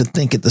you what to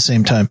think at the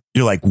same time.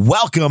 You're like,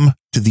 welcome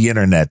to the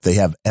internet. They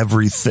have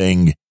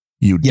everything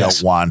you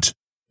don't want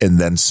and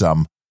then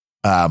some.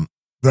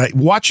 Right.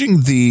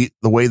 Watching the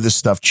way this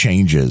stuff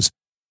changes,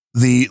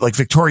 like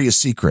Victoria's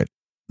Secret,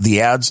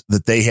 the ads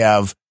that they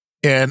have.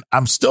 And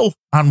I'm still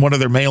on one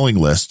of their mailing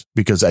lists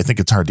because I think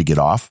it's hard to get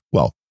off.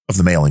 Well, of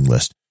the mailing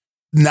list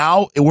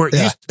now, where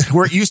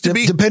it used to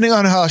be, depending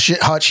on how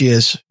hot she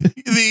is.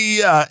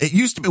 It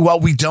used to be, well,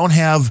 we don't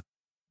have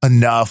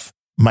enough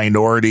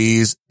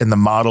minorities and the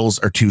models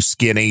are too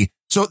skinny.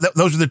 So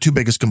those are the two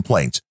biggest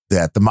complaints,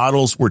 that the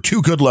models were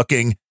too good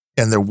looking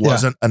and there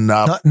wasn't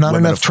enough, not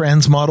enough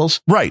trans models.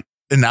 Right.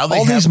 And now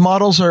these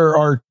models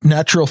are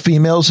natural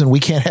females and we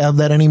can't have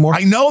that anymore.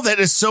 I know that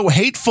is so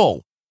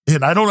hateful.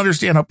 And I don't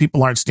understand how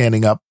people aren't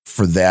standing up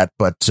for that.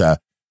 But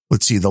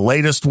let's see, the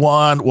latest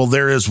one. Well,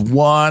 there is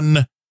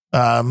one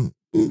there's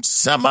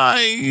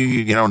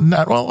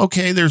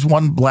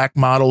one black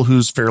model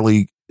who's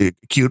fairly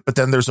cute, but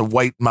then there's a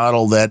white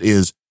model that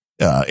is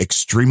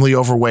extremely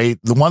overweight.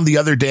 The one the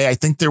other day, I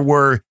think there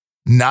were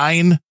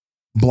 9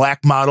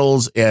 black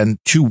models and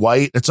 2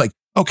 white. It's like,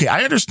 okay,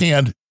 I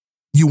understand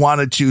you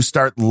wanted to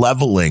start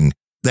leveling,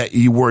 that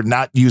you were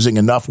not using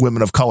enough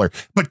women of color,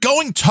 but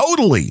going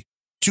totally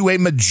to a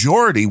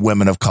majority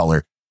women of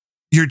color,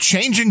 you're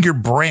changing your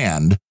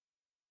brand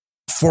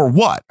for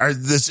what?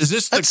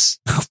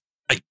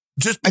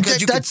 Just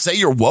because you could say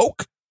you're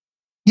woke?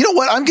 You know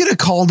what? I'm going to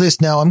call this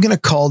now. I've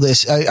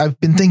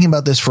been thinking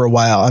about this for a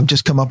while. I've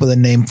just come up with a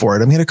name for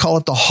it. I'm going to call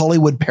it the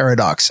Hollywood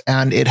paradox.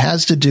 And it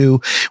has to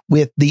do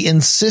with the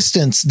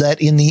insistence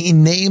that in the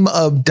name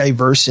of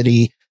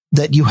diversity,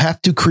 that you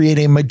have to create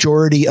a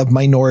majority of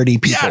minority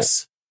people.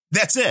 Yes.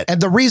 That's it. And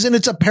the reason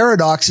it's a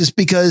paradox is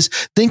because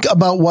think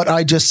about what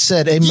I just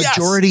said, a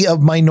majority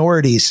of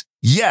minorities.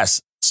 Yes.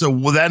 So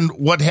then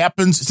what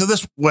happens to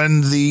this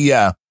when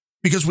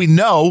because we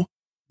know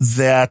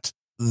that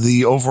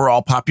the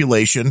overall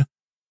population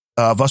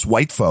of us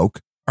white folk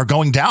are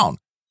going down.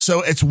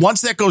 So it's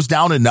once that goes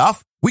down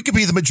enough, we could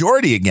be the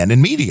majority again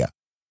in media.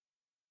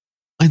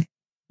 I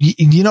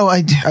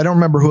don't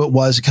remember who it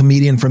was, a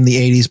comedian from the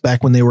 80s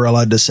back when they were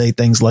allowed to say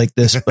things like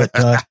this, but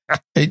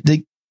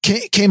they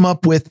came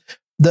up with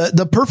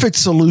the perfect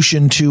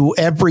solution to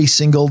every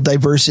single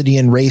diversity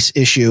and race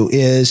issue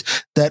is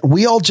that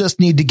we all just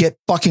need to get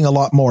fucking a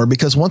lot more,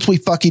 because once we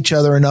fuck each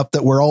other enough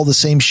that we're all the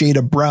same shade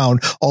of brown,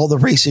 all the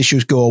race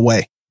issues go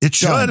away. It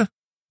should. Done.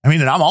 I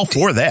mean, and I'm all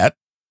for that.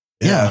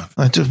 Yeah,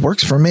 it just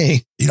works for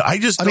me. I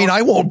mean,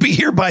 I won't be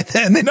here by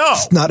then. No,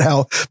 it's not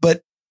how,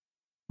 but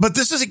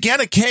this is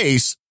again a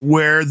case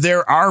where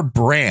there are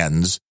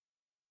brands.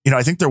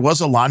 I think there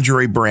was a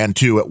lingerie brand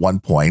too at one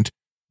point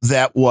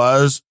that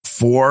was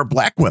for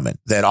black women,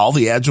 that all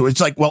the ads were,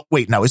 it's like, well,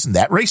 wait, now isn't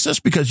that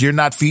racist because you're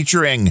not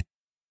featuring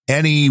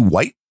any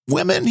white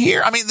women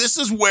here? I mean, this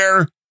is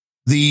where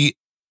the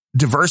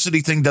diversity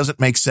thing doesn't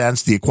make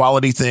sense. The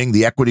equality thing,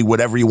 the equity,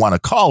 whatever you want to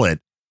call it.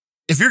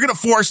 If you're going to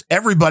force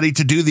everybody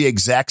to do the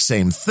exact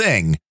same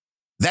thing,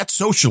 that's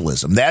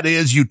socialism. That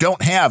is, you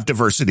don't have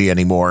diversity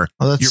anymore.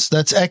 Well,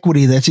 that's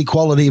equity. That's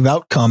equality of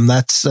outcome.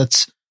 That's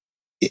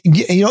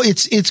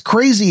it's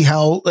crazy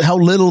how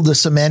little the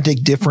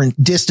semantic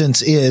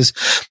distance is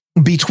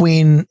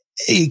between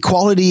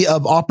equality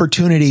of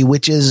opportunity,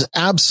 which is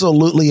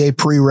absolutely a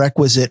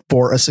prerequisite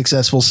for a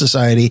successful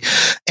society,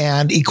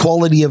 and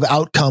equality of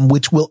outcome,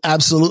 which will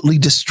absolutely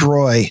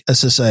destroy a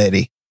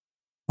society.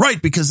 Right,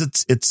 because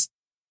it's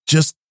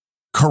just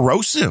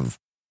corrosive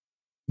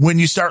when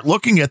you start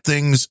looking at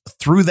things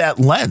through that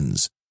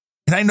lens.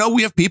 And I know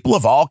we have people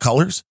of all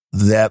colors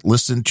that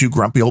listen to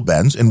Grumpy Old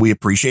Bens, and we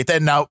appreciate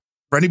that. Now,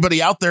 for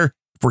anybody out there,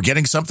 if we're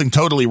getting something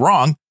totally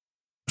wrong,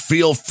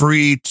 feel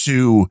free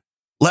to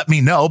let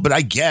me know. But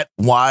I get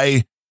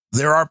why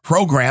there are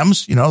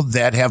programs,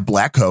 that have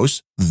black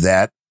hosts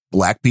that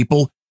black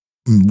people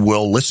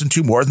will listen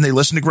to more than they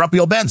listen to Grumpy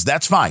Old Bens.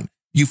 That's fine.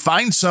 You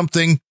find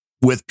something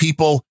with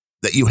people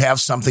that you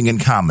have something in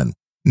common.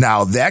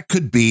 Now, that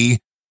could be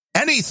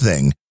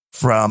anything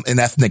from an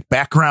ethnic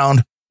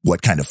background,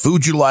 what kind of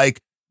food you like,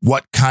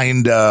 what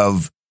kind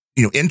of,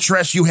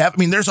 interests you have. I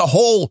mean, there's a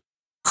whole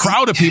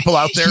crowd of people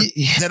out there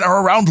that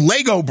are around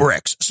Lego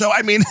bricks. So,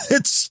 I mean,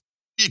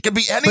 it could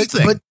be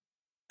anything. But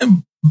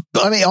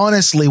I mean,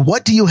 honestly,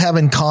 what do you have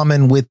in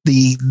common with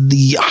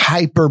the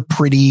hyper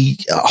pretty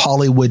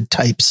Hollywood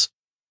types?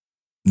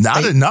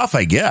 Not enough,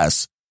 I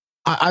guess.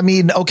 I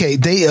mean, okay,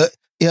 they,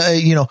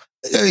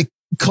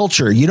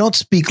 culture, you don't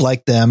speak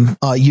like them.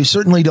 You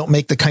certainly don't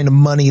make the kind of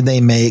money they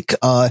make.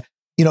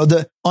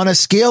 On a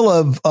scale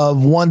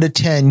of 1 to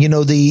 10,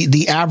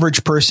 the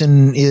average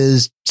person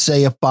is,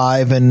 say, a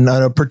 5, and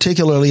a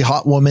particularly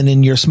hot woman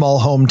in your small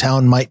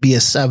hometown might be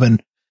a 7.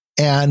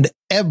 And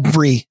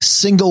every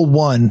single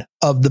one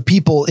of the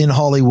people in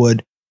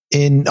Hollywood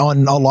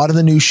on a lot of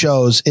the new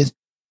shows,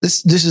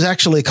 this is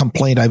actually a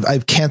complaint.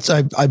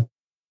 I've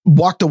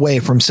walked away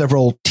from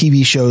several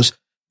TV shows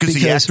because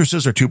the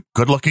actresses are too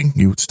good looking.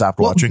 You stopped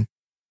watching.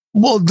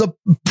 Well,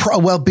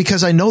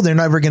 because I know they're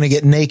never going to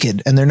get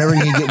naked and they're never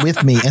going to get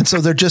with me. And so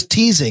they're just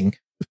teasing.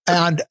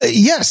 And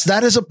yes,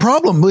 that is a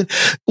problem.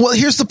 Well,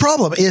 here's the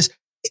problem is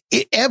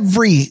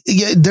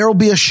there'll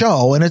be a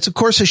show, and it's of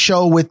course a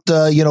show with,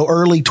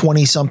 early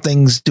 20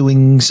 somethings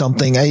doing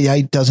something.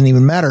 It doesn't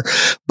even matter,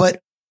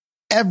 but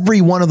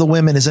every one of the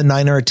women is a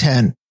 9 or a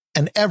 10.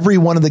 And every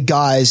one of the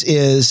guys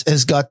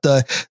has got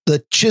the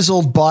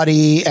chiseled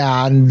body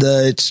and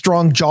the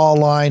strong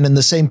jawline and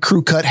the same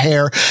crew cut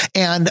hair.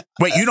 And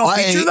wait, you don't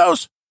feature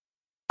those?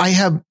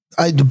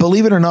 I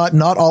believe it or not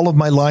all of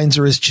my lines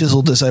are as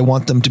chiseled as I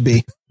want them to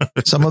be.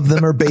 Some of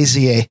them are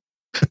Bezier,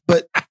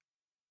 but,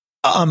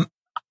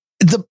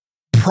 the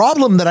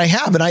problem that I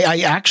have, and I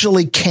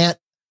actually can't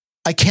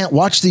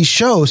watch these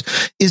shows,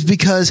 is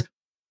because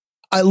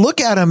I look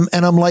at them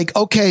and I'm like,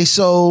 okay,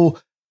 so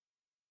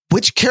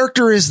which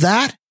character is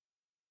that?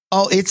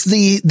 Oh, it's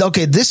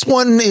this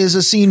one is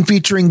a scene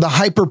featuring the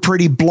hyper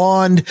pretty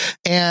blonde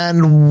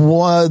and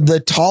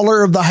the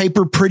taller of the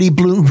hyper pretty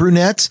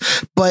brunettes.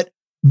 But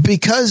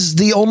because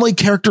the only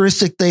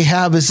characteristic they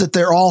have is that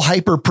they're all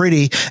hyper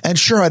pretty, and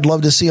sure, I'd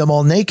love to see them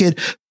all naked,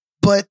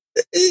 but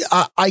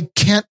I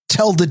can't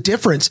tell the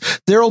difference.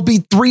 There'll be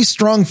 3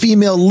 strong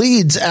female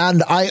leads,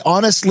 and I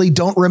honestly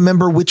don't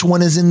remember which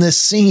one is in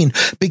this scene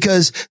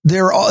because they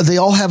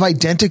all have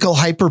identical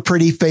hyper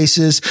pretty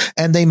faces,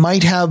 and they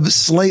might have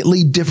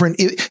slightly different.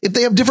 If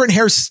they have different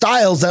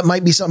hairstyles, that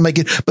might be something like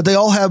it. But they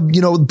all have,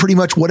 pretty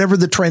much whatever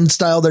the trend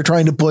style they're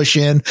trying to push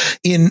in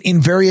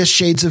various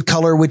shades of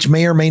color, which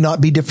may or may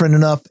not be different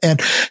enough,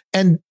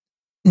 and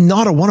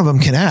not a one of them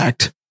can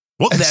act.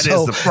 Well, that's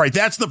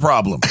the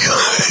problem.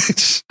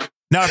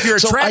 Now, if you're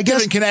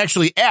attractive and can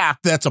actually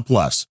act, that's a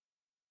plus.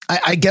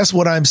 I guess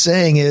what I'm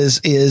saying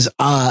is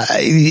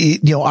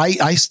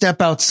I step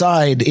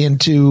outside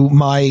into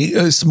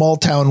my small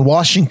town,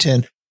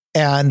 Washington,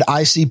 and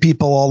I see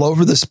people all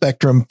over the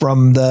spectrum,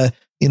 from the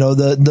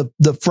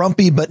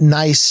frumpy but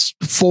nice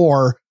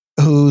 4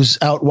 who's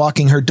out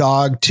walking her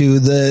dog, to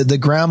the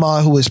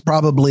grandma who was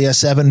probably a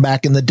 7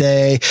 back in the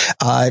day,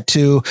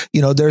 to,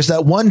 there's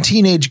that one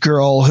teenage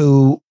girl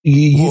who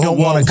you don't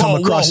want to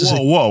come across as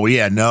no.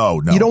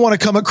 You don't want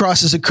to come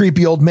across as a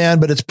creepy old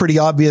man, but it's pretty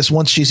obvious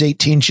once she's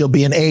 18, she'll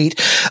be an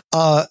 8.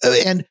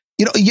 And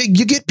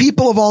you get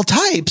people of all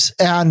types,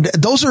 and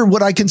those are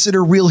what I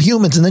consider real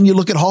humans. And then you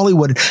look at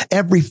Hollywood,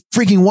 every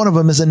freaking one of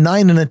them is a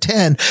 9 and a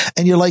 10.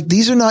 And you're like,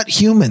 these are not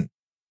human.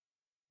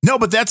 No,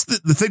 but that's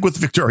the thing with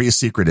Victoria's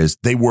Secret is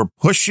they were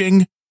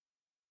pushing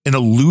an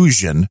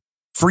illusion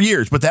for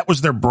years, but that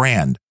was their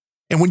brand.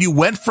 And when you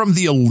went from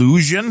the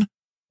illusion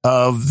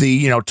of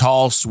the,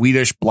 tall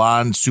Swedish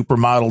blonde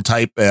supermodel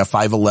type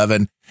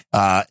 5'11",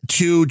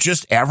 to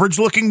just average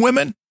looking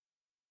women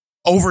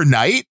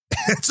overnight,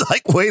 it's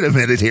like, wait a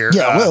minute here.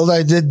 Yeah,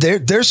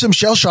 there's some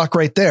shell shock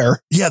right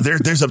there. Yeah,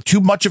 there's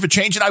too much of a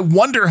change. And I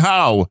wonder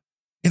how,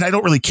 and I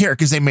don't really care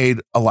because they made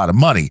a lot of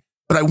money,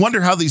 but I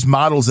wonder how these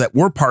models that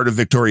were part of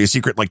Victoria's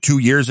Secret like 2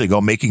 years ago,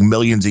 making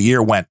millions a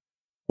year, went,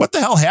 what the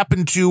hell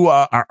happened to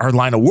our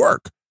line of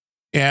work?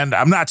 And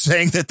I'm not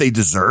saying that they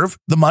deserve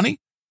the money,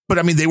 but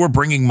I mean, they were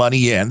bringing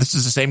money in. This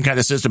is the same kind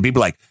of system.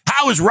 People are like,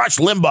 how is Rush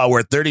Limbaugh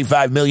worth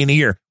 $35 million a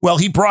year? Well,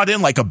 he brought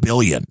in like $1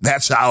 billion.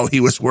 That's how he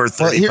was worth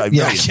 $35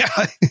 million. Yeah.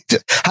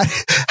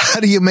 How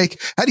do you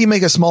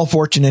make a small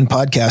fortune in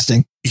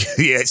podcasting?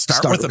 Yeah,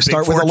 start with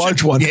a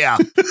large one. Yeah,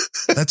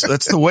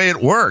 that's the way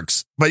it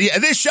works. But yeah,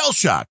 it is shell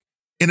shock,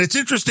 and it's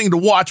interesting to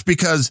watch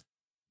because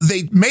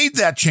they made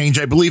that change.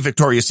 I believe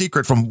Victoria's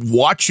Secret from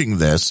watching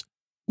this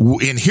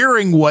and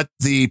hearing what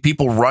the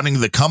people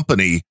running the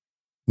company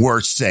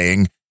were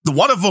saying. The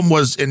one of them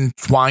was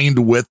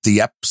entwined with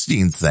the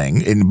Epstein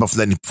thing, and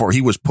before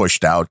he was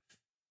pushed out.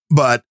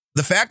 But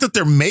the fact that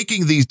they're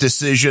making these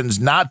decisions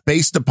not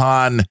based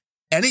upon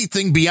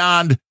anything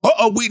beyond,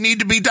 we need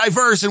to be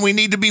diverse and we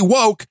need to be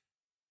woke.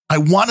 I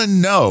want to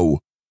know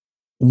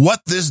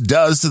what this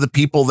does to the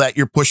people that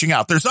you're pushing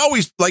out. There's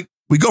always, like,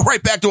 we go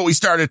right back to what we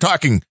started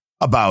talking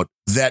about,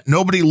 that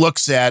nobody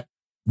looks at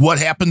what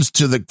happens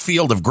to the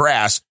field of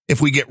grass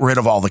if we get rid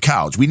of all the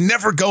cows. We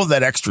never go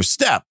that extra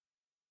step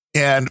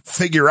and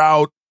figure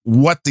out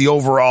what the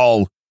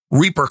overall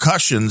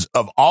repercussions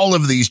of all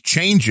of these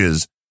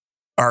changes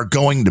are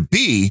going to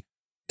be.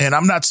 And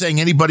I'm not saying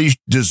anybody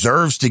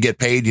deserves to get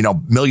paid,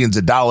 millions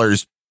of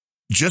dollars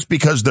just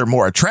because they're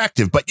more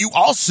attractive, but you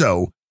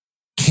also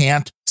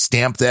can't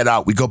stamp that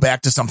out. We go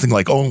back to something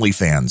like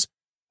OnlyFans.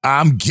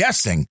 I'm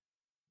guessing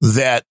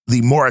that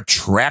the more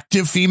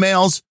attractive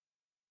females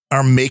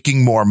are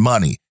making more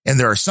money. And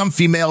there are some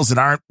females that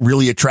aren't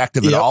really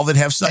attractive at all that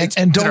have sites.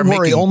 And don't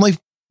worry,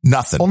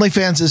 nothing.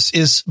 OnlyFans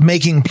is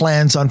making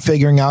plans on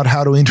figuring out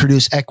how to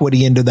introduce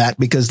equity into that,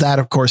 because that,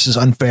 of course, is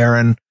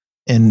unfair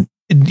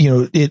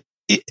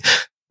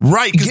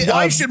right. Because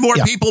why should more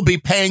people be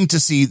paying to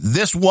see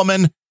this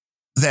woman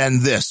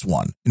than this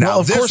one? Now,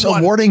 of course,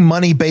 awarding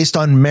money based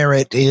on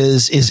merit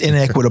is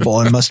inequitable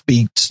and must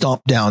be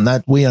stomped down.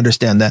 That we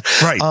understand that.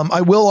 Right.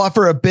 I will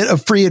offer a bit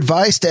of free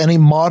advice to any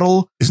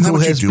model. Isn't that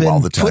what you do all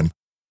the time?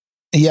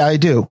 Yeah, I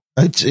do.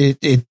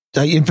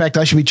 In fact,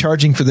 I should be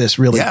charging for this.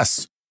 Really?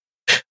 Yes.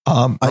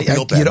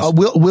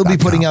 We'll be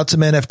putting out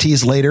some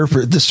NFTs later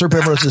for the Sir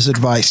Primrose's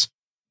advice.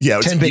 Yeah,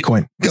 10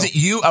 Bitcoin. Is it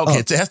you? Okay,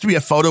 it has to be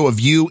a photo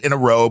of you in a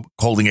robe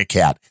holding a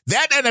cat.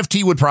 That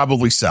NFT would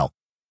probably sell.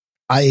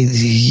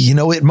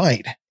 It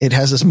might. It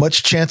has as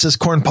much chance as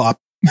Corn Pop.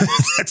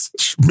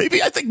 That's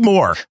maybe, I think,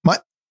 more.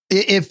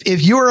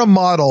 If you're a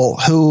model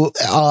who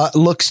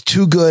looks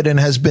too good and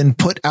has been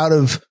put out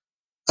of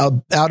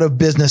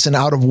business and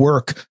out of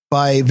work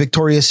by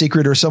Victoria's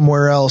Secret or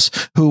somewhere else,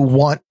 who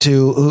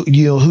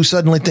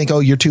suddenly think, oh,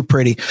 you're too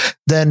pretty,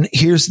 then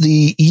here's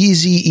the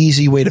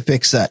easy way to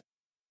fix that.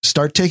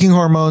 Start taking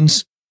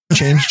hormones,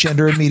 change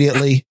gender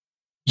immediately.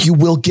 You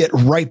will get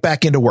right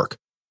back into work.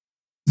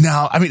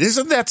 Now, I mean,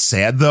 isn't that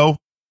sad, though?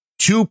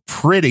 Too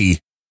pretty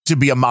to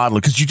be a model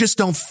because you just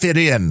don't fit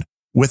in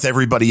with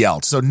everybody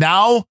else. So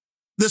now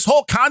this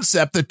whole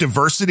concept that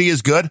diversity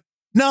is good.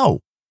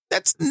 No,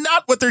 that's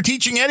not what they're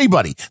teaching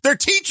anybody. They're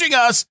teaching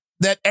us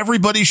that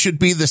everybody should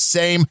be the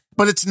same,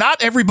 but it's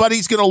not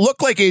everybody's going to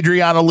look like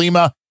Adriana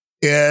Lima.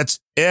 It's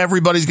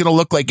everybody's going to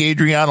look like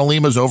Adriana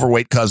Lima's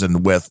overweight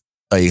cousin with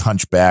a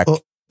hunchback.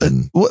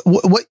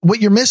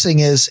 What you're missing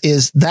is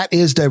that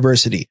is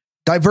diversity.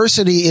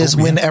 Diversity is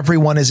when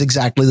everyone is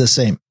exactly the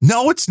same.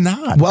 No, it's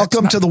not.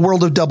 Welcome to the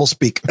world of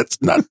doublespeak.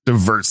 That's not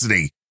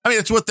diversity. I mean,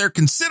 it's what they're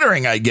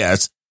considering, I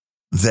guess,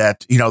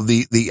 that,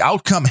 the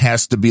outcome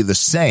has to be the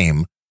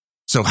same.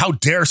 So how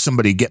dare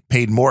somebody get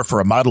paid more for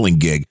a modeling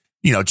gig,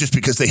 just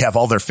because they have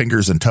all their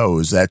fingers and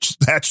toes? That's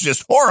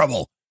just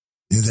horrible.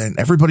 And then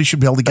everybody should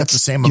be able to get the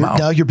same amount.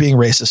 Now you're being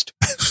racist.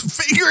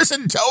 Fingers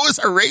and toes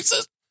are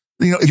racist?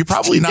 You're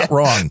probably not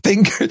wrong.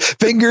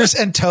 Fingers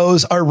and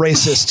toes are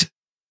racist.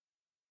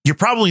 You're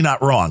probably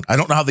not wrong. I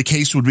don't know how the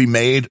case would be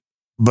made,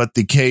 but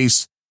the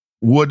case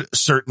would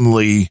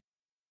certainly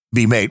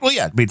be made. Well,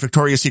 yeah, I mean,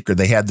 Victoria's Secret,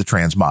 they had the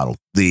trans model.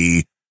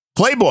 The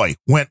Playboy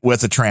went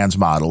with a trans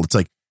model. It's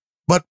like,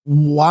 but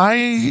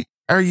why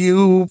are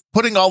you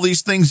putting all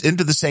these things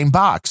into the same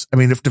box? I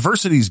mean, if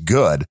diversity is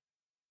good,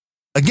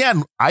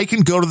 again, I can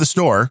go to the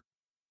store.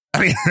 I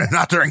mean,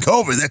 not during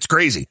COVID. That's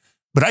crazy.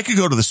 But I could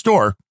go to the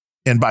store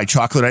and buy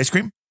chocolate ice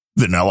cream,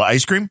 vanilla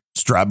ice cream,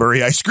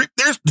 strawberry ice cream.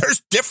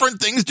 There's different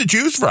things to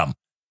choose from.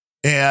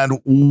 And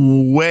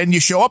when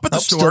you show up at the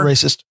store, still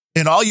racist,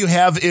 and all you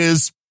have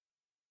is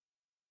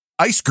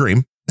ice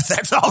cream,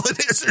 that's all it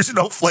is. There's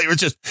no flavor.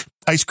 It's just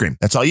ice cream.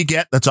 That's all you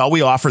get. That's all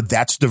we offer.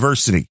 That's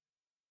diversity.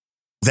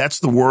 That's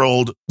the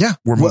world. Yeah.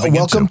 We're moving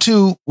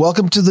into.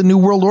 Welcome to the new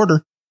world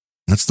order.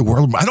 That's the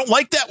world. I don't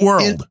like that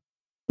world.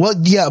 Well,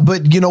 yeah,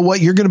 but you know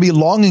what? You're going to be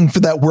longing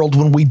for that world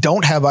when we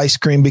don't have ice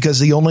cream, because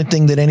the only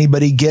thing that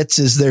anybody gets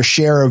is their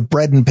share of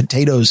bread and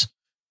potatoes.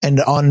 And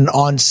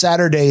on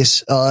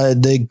Saturdays,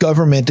 the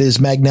government is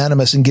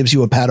magnanimous and gives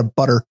you a pat of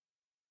butter.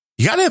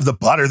 You got to have the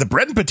butter. The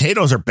bread and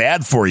potatoes are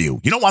bad for you.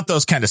 You don't want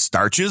those kind of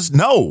starches.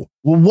 No.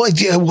 Well,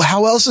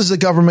 how else is the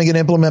government going to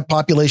implement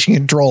population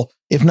control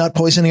if not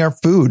poisoning our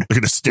food?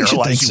 They're going to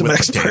sterilize you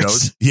with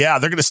potatoes. Yeah,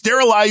 they're going to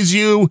sterilize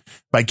you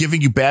by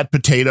giving you bad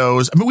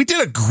potatoes. I mean, we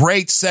did a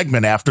great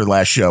segment after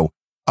last show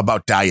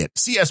about diet.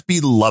 CSB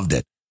loved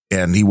it,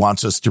 and he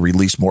wants us to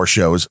release more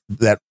shows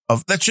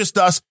that's just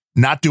us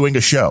not doing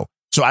a show.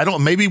 So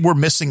maybe we're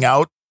missing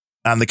out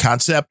on the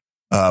concept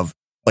of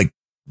like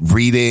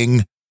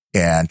reading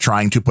and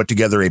trying to put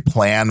together a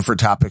plan for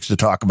topics to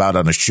talk about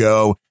on a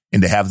show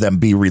and to have them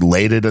be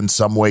related in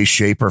some way,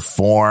 shape, or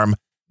form.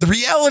 The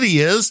reality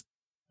is,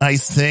 I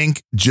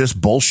think just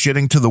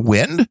bullshitting to the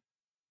wind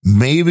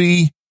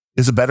maybe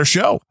is a better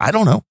show. I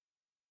don't know.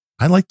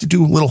 I like to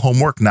do a little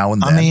homework now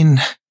and then. I mean,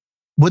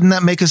 wouldn't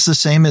that make us the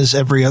same as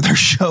every other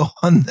show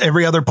on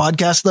every other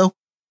podcast, though?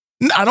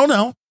 I don't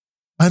know.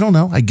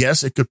 I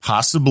guess it could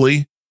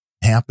possibly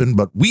happen,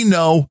 but we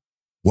know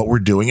what we're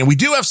doing. And we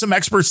do have some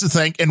experts to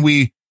thank, and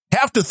we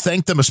have to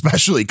thank them,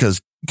 especially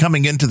because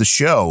coming into the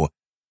show,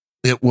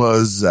 it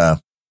was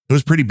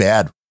pretty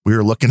bad. We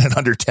were looking at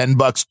under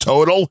 $10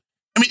 total.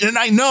 I mean, and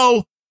I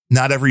know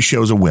not every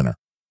show's a winner,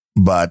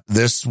 but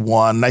this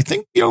one, I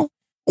think, a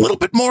little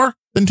bit more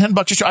than $10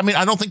 a show. I mean,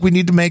 I don't think we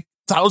need to make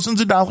thousands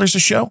of dollars a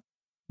show,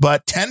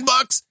 but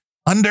 $10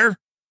 under.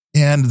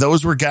 And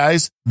those were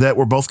guys that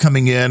were both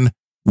coming in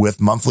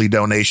with monthly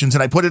donations.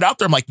 And I put it out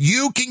there. I'm like,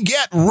 you can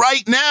get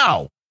right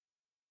now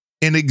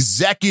an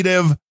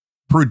executive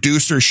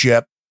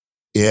producership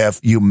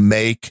if you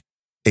make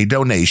a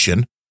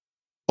donation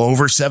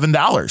over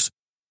 $7.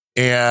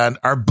 And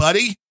our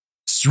buddy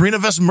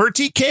Srinivas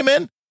Murthy came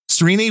in.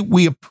 Srini,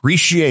 we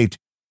appreciate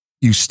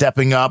you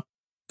stepping up.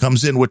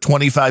 Comes in with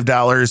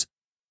 $25.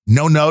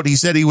 No note. He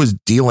said he was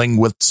dealing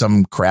with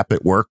some crap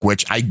at work,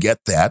 which I get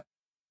that.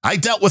 I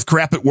dealt with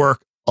crap at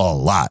work a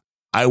lot.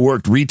 I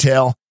worked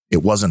retail.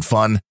 It wasn't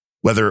fun,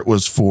 whether it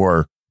was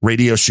for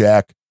Radio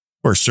Shack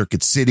or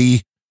Circuit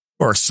City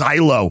or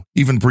Silo,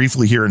 even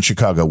briefly here in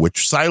Chicago,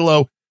 which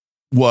Silo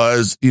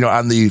was,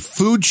 on the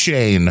food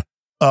chain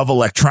of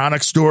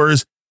electronic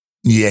stores.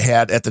 You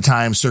had at the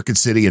time Circuit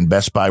City and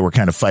Best Buy were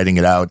kind of fighting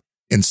it out,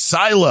 and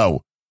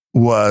Silo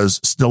was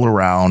still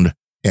around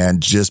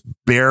and just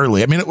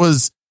barely. I mean, it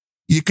was,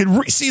 you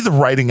could see the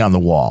writing on the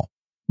wall,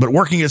 but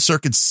working at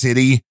Circuit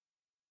City,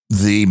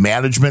 the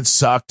management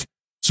sucked.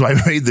 So I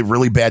made the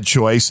really bad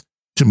choice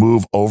to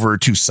move over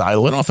to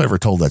Silo. I don't know if I ever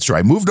told that story.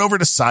 I moved over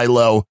to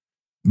Silo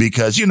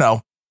because,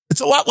 it's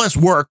a lot less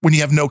work when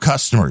you have no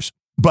customers.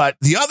 But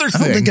the other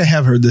thing, I don't think I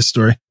have heard this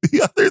story.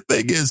 The other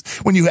thing is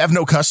when you have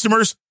no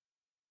customers,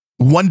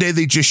 one day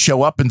they just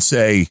show up and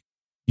say,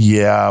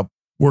 yeah,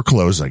 we're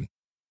closing.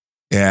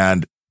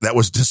 And that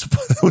was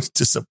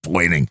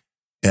disappointing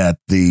at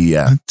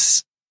the,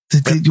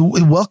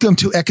 welcome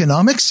to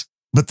economics.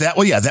 But that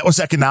was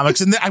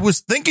economics. And I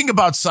was thinking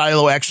about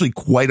Silo actually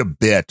quite a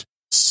bit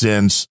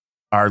since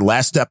our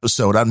last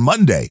episode on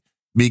Monday,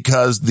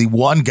 because the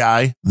one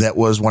guy that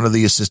was one of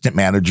the assistant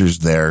managers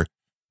there,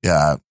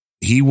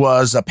 he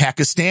was a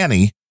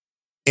Pakistani,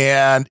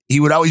 and he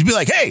would always be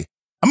like, hey,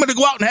 I'm going to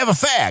go out and have a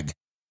fag.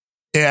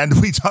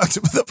 And we talked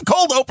about the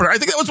cold opener. I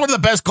think that was one of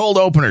the best cold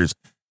openers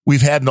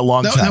we've had in a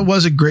long time. That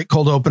was a great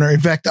cold opener. In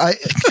fact,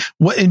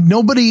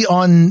 nobody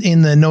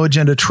in the No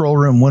Agenda troll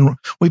room, when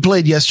we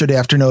played yesterday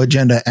after No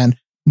Agenda, and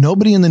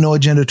nobody in the No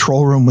Agenda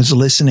troll room was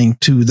listening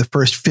to the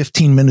first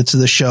 15 minutes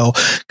of the show,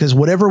 because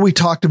whatever we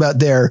talked about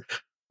there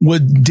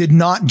did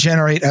not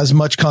generate as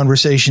much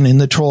conversation in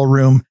the troll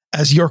room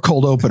as your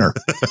cold opener.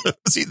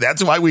 See,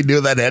 that's why we knew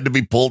that had to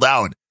be pulled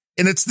out.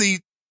 And it's the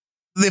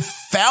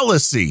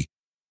fallacy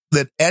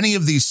that any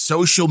of these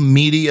social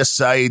media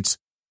sites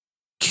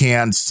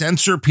can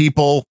censor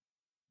people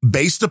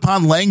based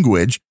upon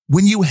language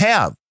when you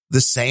have the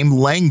same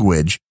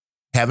language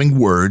having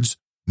words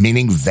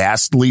meaning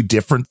vastly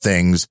different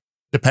things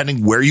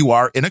depending where you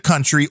are in a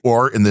country,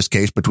 or in this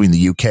case between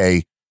the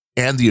UK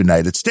and the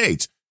United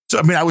States. So,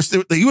 I mean,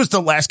 he was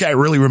the last guy I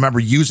really remember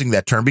using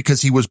that term,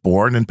 because he was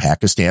born in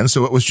Pakistan.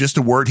 So it was just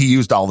a word he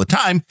used all the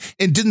time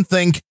and didn't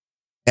think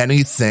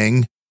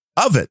anything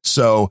of it.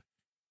 So,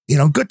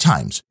 good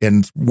times.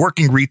 And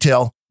working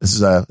retail, this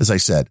is, as I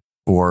said,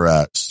 for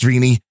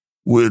Srini,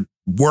 would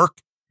work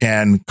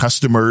and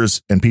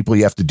customers and people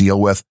you have to deal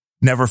with,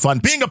 never fun.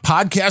 Being a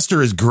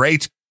podcaster is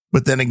great,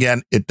 but then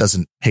again, it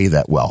doesn't pay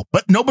that well.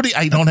 But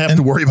I don't have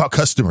to worry about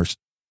customers.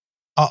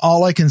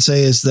 All I can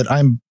say is that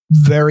I'm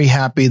very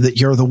happy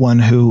that you're the one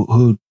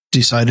who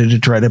decided to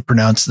try to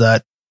pronounce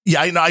that.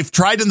 Yeah, I've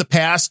tried in the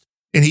past,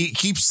 and he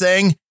keeps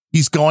saying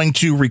he's going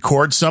to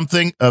record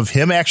something of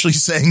him actually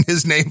saying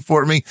his name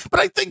for me. But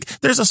I think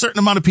there's a certain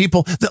amount of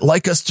people that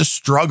like us to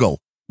struggle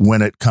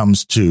when it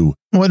comes to.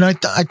 When I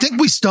think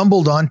we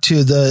stumbled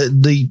onto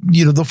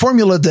the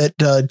formula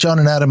that John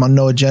and Adam on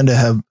No Agenda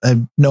have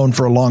known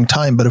for a long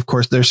time, but of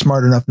course they're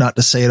smart enough not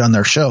to say it on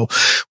their show,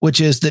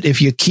 which is that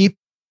if you keep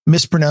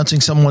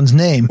mispronouncing someone's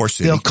name,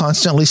 they'll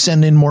constantly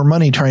send in more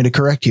money trying to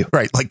correct you.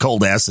 Right, like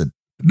Cold Acid.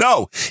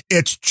 No,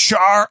 it's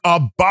Char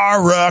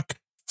Abarak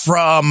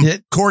from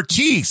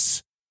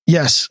Cortese.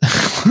 Yes.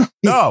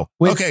 No.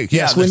 Okay.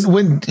 Yes.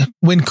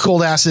 When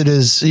Cold Acid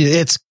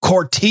it's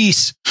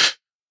Cortese.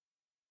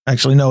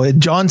 Actually, no.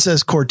 John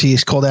says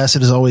Cortese. Cold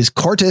Acid is always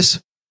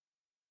Cortis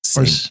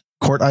or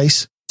Court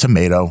Ice.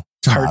 Tomato.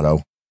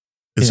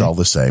 It's all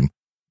the same.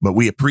 But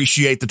we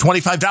appreciate the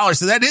 $25.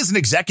 So that is an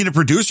executive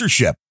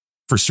producership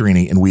for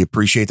Srini, and we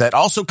appreciate that.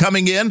 Also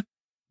coming in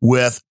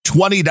with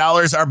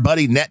 $20, our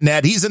buddy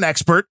NetNed. He's an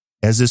expert,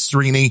 as is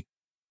Srini,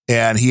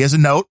 and he has a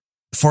note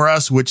for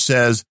us which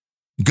says,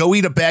 "Go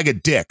eat a bag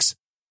of dicks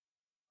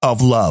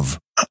of love."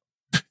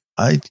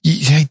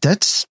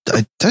 That's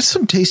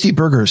some tasty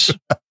burgers.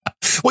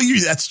 Well,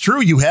 that's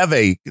true. You have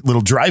a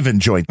little drive-in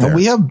joint there.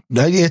 We have,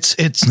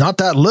 it's not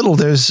that little.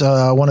 There's,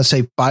 I want to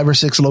say 5 or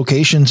 6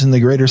 locations in the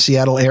greater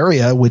Seattle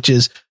area, which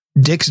is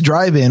Dick's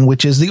Drive-In,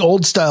 which is the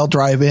old style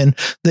drive-in.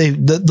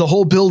 The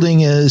whole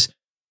building is,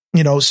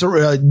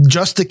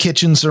 just the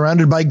kitchen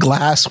surrounded by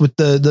glass with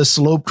the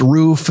sloped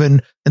roof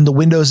and the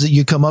windows that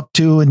you come up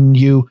to, and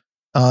you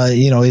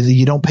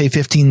don't pay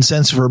 15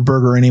 cents for a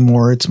burger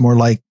anymore. It's more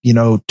like,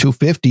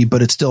 $2.50,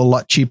 but it's still a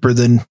lot cheaper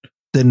than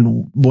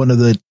one of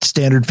the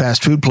standard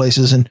fast food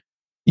places. And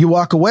you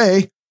walk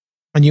away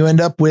and you end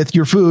up with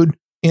your food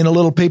in a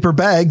little paper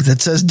bag that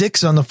says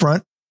Dick's on the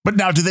front. But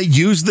now, do they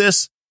use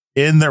this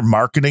in their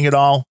marketing at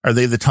all? Are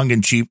they the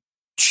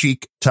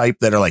tongue-in-cheek type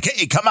that are like,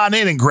 hey, come on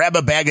in and grab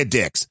a bag of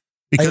Dick's?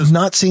 Because I have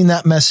not seen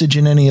that message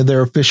in any of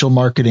their official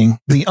marketing.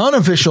 The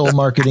unofficial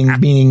marketing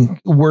being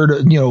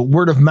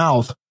word of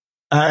mouth.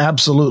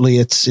 Absolutely.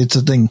 It's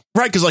a thing.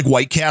 Right. Because like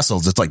White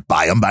Castles, it's like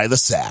buy them by the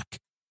sack.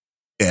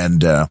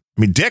 And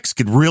Dick's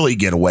could really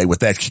get away with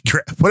that.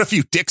 Put a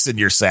few dicks in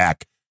your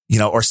sack,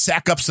 or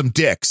sack up some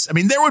dicks.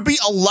 There would be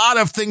a lot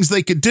of things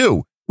they could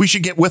do. We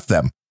should get with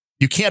them.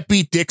 You can't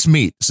beat Dick's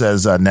meat,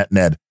 says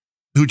NetNed,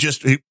 who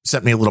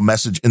sent me a little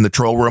message in the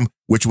troll room,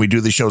 which we do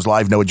the shows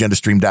live,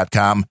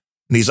 noagendastream.com.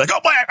 And he's like, oh,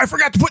 boy, I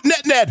forgot to put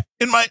NetNed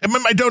in my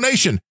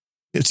donation.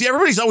 See,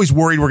 everybody's always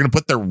worried we're going to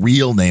put their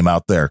real name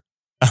out there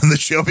on the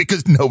show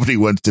because nobody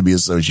wants to be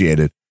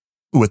associated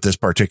with this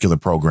particular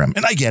program.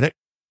 And I get it.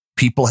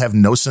 People have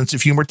no sense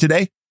of humor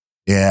today.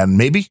 And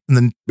maybe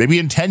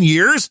in 10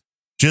 years,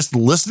 just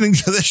listening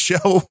to this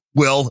show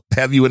will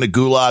have you in a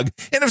gulag.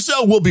 And if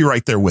so, we'll be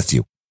right there with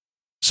you.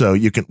 So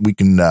we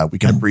can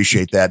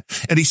appreciate that.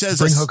 And he says,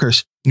 bring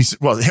hookers. He said,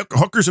 well,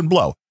 hookers and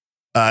blow.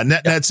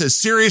 NetNed says,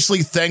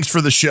 seriously, thanks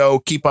for the show.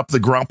 Keep up the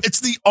grump.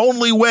 It's the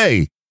only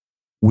way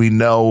we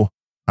know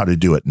how to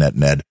do it,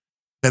 NetNed.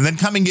 And then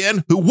coming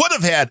in, who would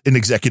have had an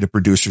executive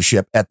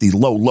producership at the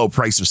low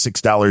price of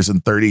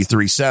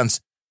 $6.33,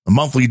 a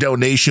monthly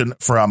donation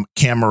from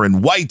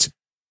Cameron White,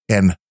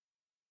 and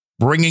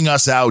playing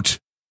us out,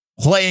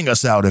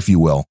 if you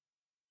will,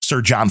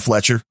 Sir John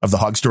Fletcher of the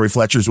Hog Story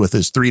Fletchers with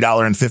his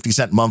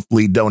 $3.50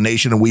 monthly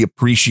donation. And we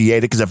appreciate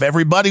it, because if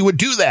everybody would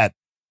do that,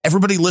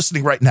 everybody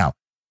listening right now,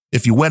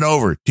 if you went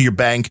over to your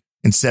bank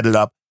and set it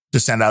up to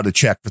send out a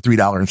check for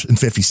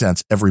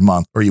 $3.50 every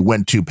month, or you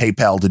went to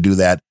PayPal to do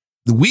that,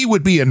 we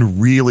would be in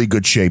really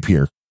good shape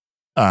here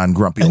on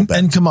Grumpy Old Ben.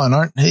 And come on,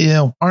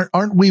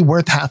 aren't we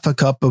worth half a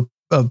cup of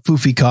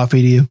foofy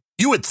coffee to you?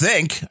 You would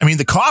think.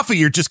 The coffee,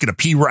 you're just going to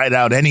pee right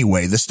out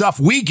anyway. The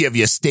stuff we give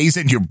you stays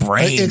in your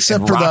brain.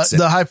 Except for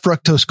the high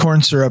fructose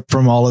corn syrup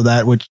from all of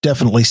that, which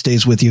definitely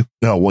stays with you.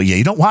 Oh, well, yeah,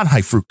 you don't want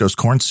high fructose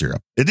corn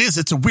syrup.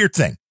 It's a weird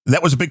thing.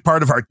 That was a big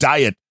part of our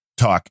diet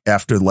talk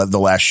after the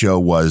last show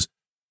was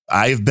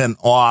I've been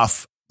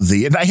off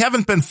and I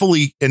haven't been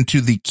fully into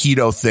the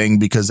keto thing,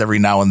 because every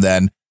now and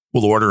then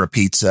we'll order a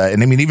pizza.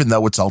 And even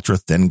though it's ultra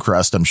thin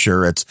crust, I'm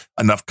sure it's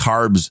enough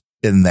carbs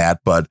in that,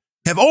 but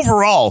have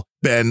overall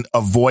been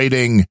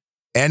avoiding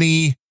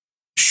any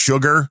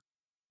sugar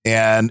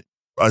and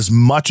as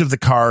much of the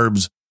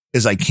carbs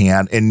as I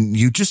can. And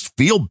you just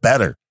feel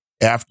better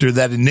after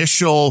that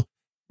initial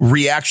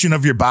reaction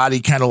of your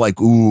body, kind of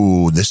like,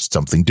 ooh, this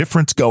something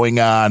different's going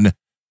on.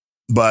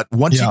 But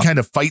once you kind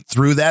of fight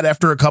through that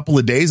after a couple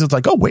of days, it's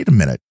like, oh, wait a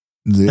minute.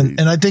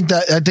 And I think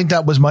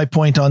that was my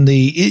point on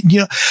we've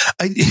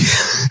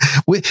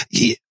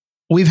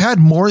had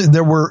more.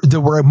 There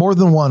were more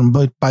than one,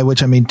 but by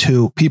which I mean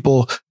 2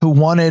 people who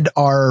wanted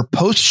our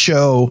post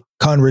show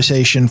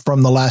conversation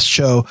from the last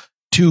show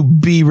to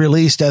be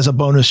released as a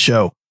bonus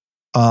show.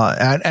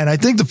 And I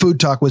think the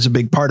food talk was a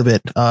big part of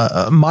it.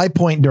 My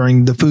point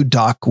during the food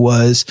talk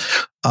was,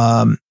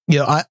 I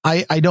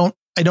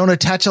don't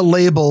attach a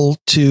label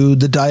to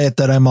the diet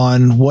that I'm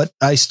on. What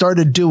I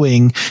started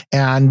doing,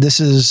 and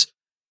it's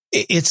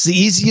the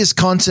easiest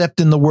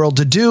concept in the world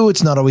to do.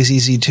 It's not always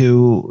easy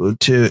to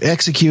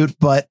execute,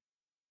 but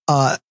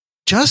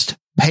just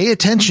pay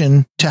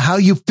attention to how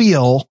you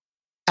feel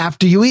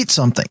after you eat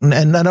something.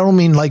 And I don't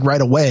mean like right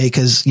away,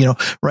 because,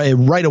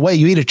 right away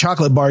you eat a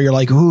chocolate bar, you're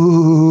like,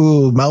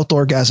 ooh, mouth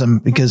orgasm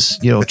because,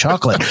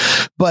 chocolate.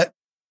 But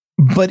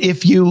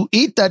if you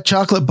eat that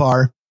chocolate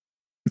bar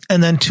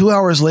and then 2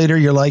 hours later,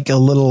 you're like a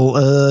little,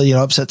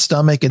 upset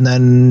stomach. And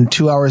then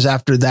 2 hours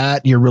after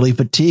that, you're really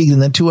fatigued.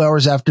 And then 2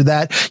 hours after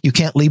that, you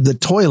can't leave the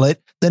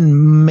toilet.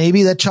 Then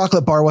maybe that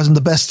chocolate bar wasn't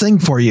the best thing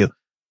for you.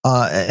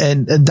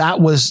 And that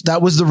was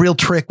the real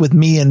trick with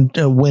me. And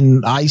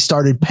when I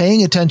started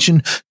paying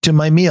attention to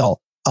my meal,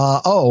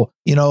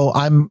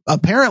 I'm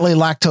apparently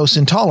lactose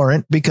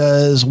intolerant,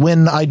 because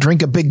when I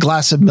drink a big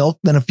glass of milk,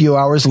 then a few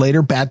hours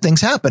later, bad things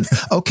happen.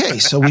 Okay.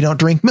 So we don't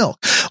drink milk.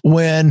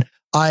 When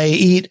I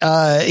eat,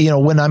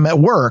 when I'm at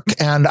work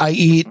and I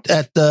eat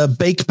at the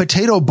baked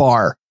potato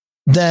bar,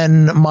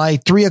 then my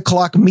 3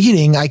 o'clock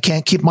meeting, I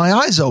can't keep my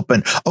eyes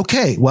open.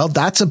 Okay. Well,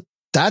 that's a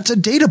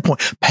data point.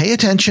 Pay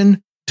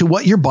attention to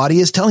what your body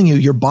is telling you.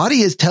 Your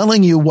body is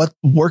telling you what's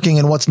working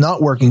and what's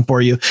not working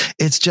for you.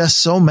 It's just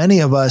so many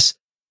of us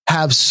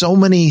have so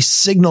many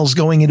signals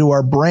going into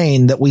our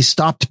brain that we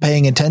stopped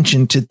paying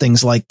attention to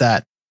things like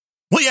that.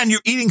 Well, yeah, and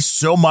you're eating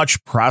so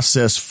much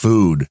processed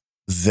food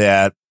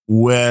that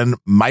when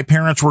my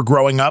parents were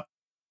growing up,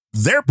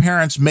 their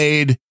parents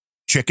made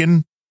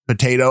chicken,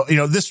 potato.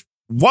 This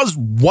was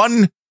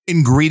one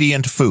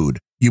ingredient food.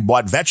 You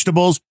bought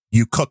vegetables,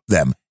 you cooked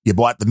them. You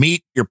bought the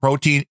meat, your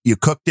protein, you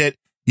cooked it.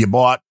 You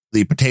bought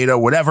the potato,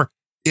 whatever.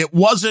 It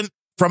wasn't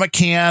from a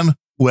can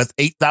with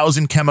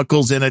 8,000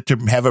 chemicals in it to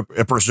have a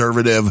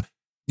preservative.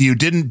 You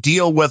didn't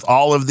deal with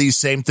all of these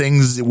same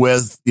things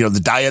with,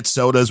 the diet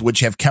sodas,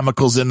 which have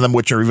chemicals in them,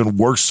 which are even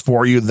worse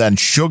for you than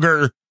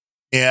sugar,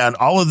 and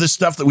all of this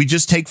stuff that we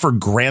just take for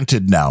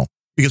granted now.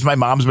 Because my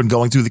mom's been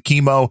going through the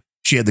chemo.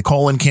 She had the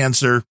colon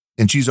cancer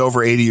and she's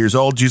over 80 years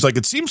old. She's like,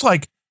 it seems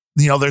like,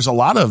 there's a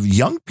lot of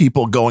young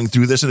people going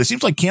through this, and it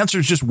seems like cancer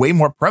is just way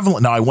more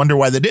prevalent now. I wonder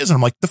why that is. And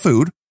I'm like, the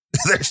food.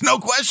 There's no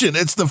question.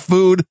 It's the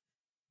food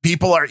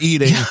people are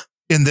eating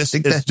in this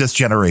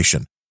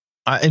generation.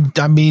 I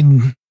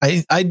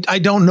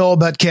don't know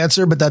about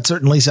cancer, but that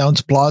certainly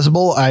sounds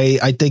plausible.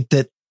 I think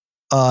that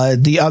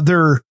the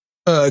other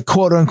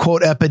quote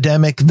unquote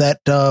epidemic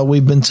that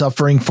we've been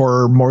suffering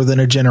for more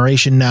than a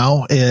generation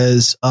now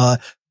is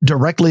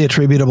directly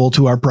attributable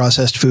to our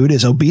processed food,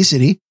 is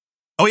obesity.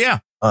 Oh yeah.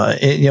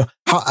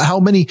 How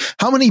many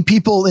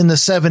people in the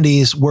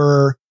 70s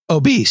were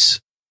obese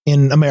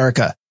in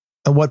America?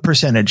 And what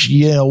percentage?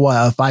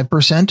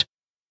 5%.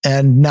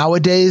 And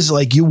nowadays,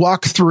 like, you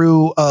walk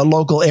through a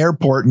local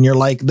airport and you're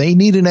like, they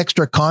need an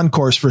extra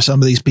concourse for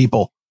some of these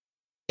people.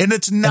 And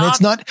it's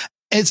not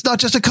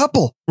just a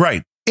couple,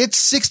 right? It's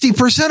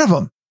 60% of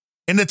them.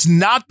 And it's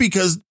not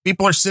because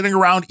people are sitting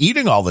around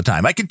eating all the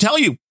time. I can tell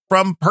you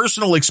from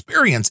personal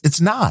experience,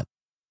 it's not.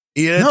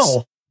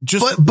 No.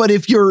 But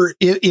if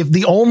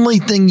the only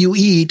thing you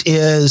eat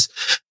is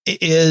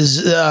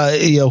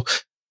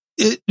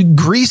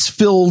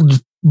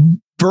grease-filled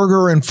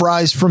burger and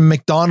fries from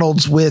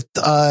McDonald's with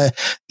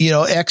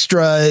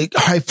extra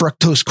high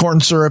fructose corn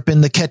syrup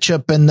in the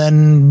ketchup, and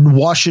then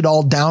wash it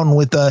all down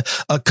with a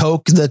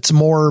Coke that's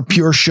more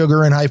pure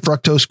sugar and high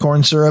fructose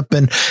corn syrup,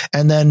 and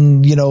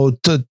then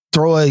to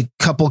throw a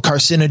couple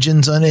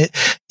carcinogens on it,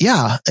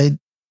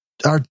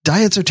 our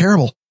diets are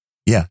terrible.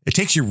 Yeah, it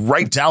takes you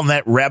right down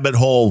that rabbit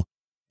hole,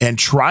 and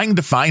trying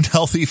to find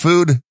healthy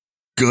food,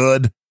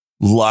 good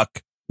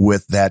luck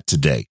with that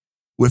today.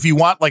 If you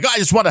want, I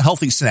just want a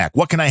healthy snack,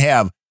 what can I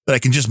have that I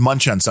can just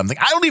munch on something?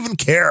 I don't even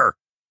care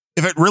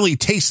if it really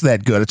tastes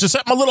that good. It's just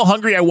I'm a little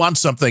hungry. I want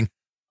something.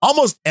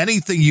 Almost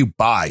anything you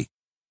buy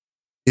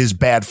is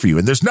bad for you.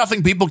 And there's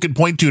nothing people can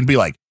point to and be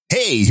like,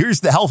 hey,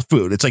 here's the health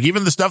food. It's like,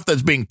 even the stuff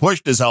that's being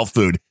pushed as health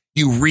food,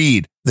 you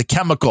read the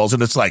chemicals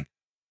and it's like,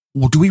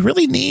 well, do we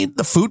really need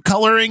the food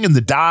coloring and the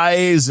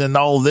dyes and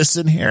all this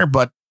in here?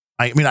 But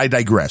I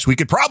digress. We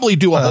could probably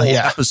do a whole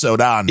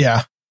episode on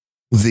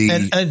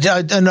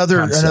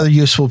another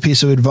useful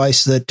piece of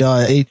advice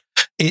that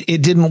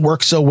it didn't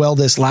work so well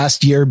this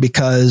last year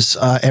because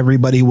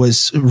everybody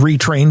was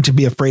retrained to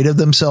be afraid of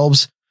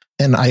themselves.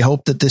 And I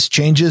hope that this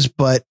changes.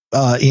 But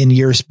in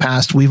years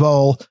past, we've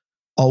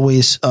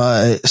always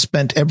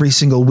spent every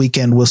single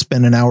weekend. We'll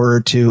spend an hour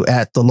or two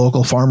at the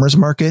local farmers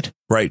market.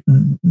 Right.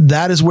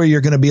 That is where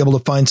you're going to be able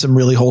to find some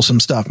really wholesome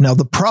stuff. Now,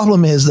 the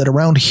problem is that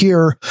around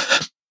here,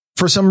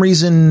 for some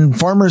reason,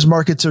 farmers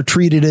markets are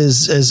treated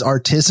as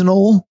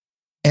artisanal.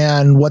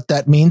 And what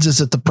that means is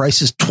that the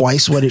price is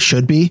twice what it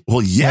should be.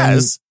 Well,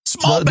 yes.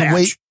 Small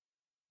batch.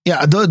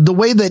 The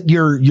way that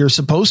you're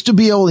supposed to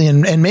be able,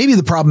 and maybe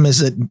the problem is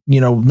that,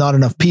 not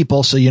enough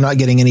people, so you're not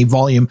getting any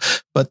volume.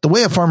 But the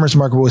way a farmer's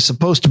market was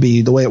supposed to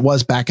be, the way it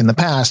was back in the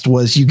past,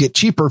 was you get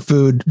cheaper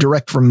food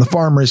direct from the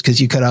farmers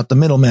because you cut out the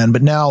middleman.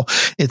 But now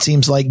it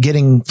seems like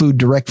getting food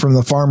direct from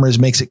the farmers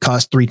makes it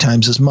cost 3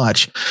 times as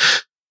much.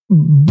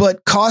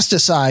 But cost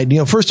aside,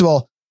 first of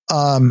all,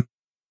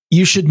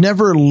 you should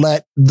never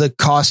let the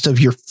cost of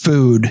your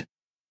food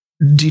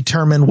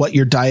determine what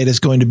your diet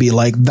is going to be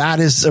like. That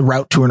is a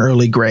route to an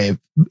early grave.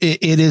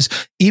 It is,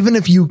 even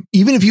if you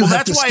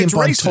have to skimp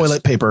on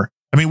toilet paper.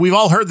 I mean, we've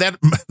all heard that.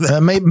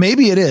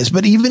 Maybe it is,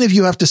 but even if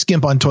you have to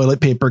skimp on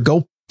toilet paper,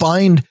 go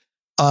find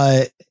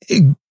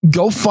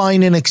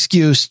an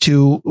excuse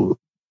to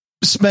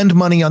spend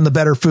money on the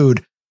better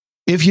food.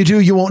 If you do,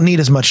 you won't need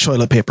as much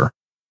toilet paper.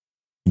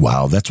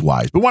 Wow, that's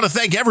wise. We want to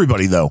thank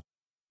everybody, though,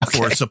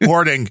 for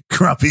supporting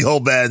Grumpy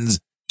Old Bens,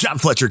 John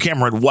Fletcher,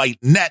 Cameron White,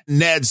 Ned,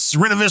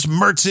 Srinavis,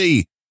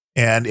 Mertzi.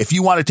 And if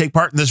you want to take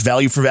part in this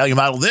value for value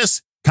model,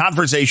 this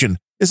conversation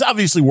is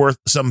obviously worth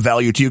some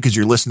value to you because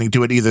you're listening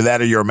to it. Either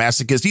that or you're a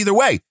masochist. Either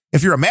way,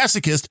 if you're a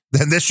masochist,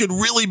 then this should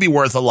really be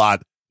worth a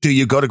lot to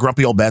you. Go to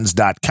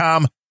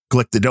grumpyoldbens.com,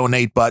 click the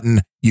donate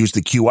button, use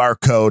the QR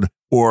code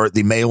or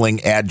the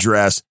mailing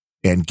address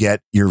and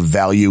get your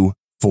value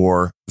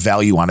for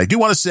value on. I do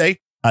want to say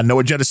on No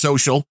Agenda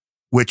Social,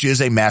 which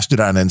is a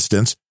Mastodon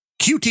instance,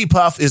 QT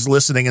Puff is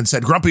listening and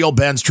said, Grumpy Old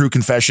Ben's True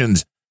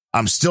Confessions.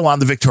 I'm still on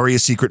the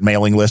Victoria's Secret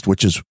mailing list,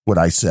 which is what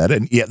I said.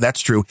 And yeah,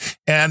 that's true.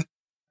 And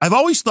I've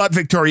always thought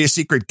Victoria's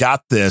Secret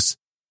got this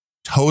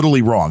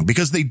totally wrong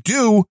because they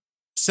do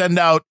send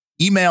out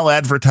email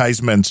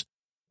advertisements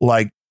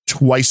like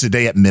twice a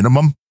day at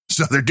minimum.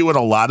 So they're doing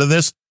a lot of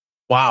this.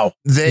 Wow.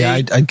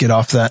 I'd get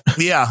off that.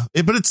 Yeah.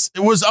 But it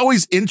was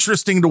always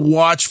interesting to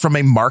watch from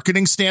a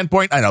marketing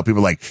standpoint. I know people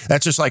are like,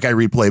 that's just like I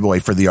read Playboy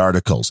for the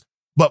articles.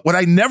 But what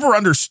I never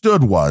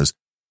understood was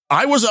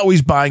I was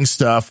always buying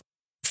stuff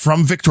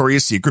from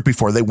Victoria's Secret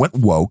before they went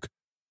woke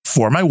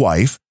for my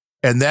wife.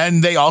 And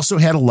then they also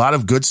had a lot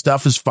of good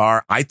stuff as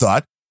far, I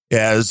thought,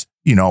 as,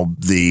 you know,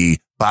 the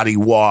body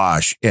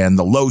wash and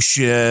the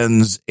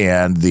lotions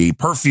and the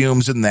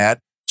perfumes and that.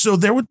 So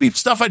there would be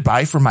stuff I'd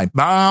buy for my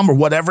mom or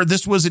whatever.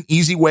 This was an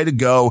easy way to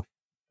go.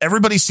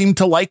 Everybody seemed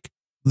to like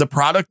the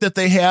product that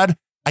they had.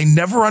 I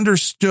never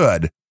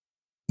understood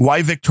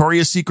why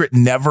Victoria's Secret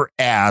never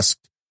asked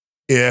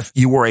if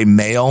you were a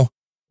male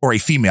or a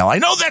female. I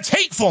know that's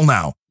hateful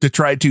now to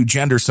try to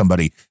gender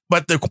somebody,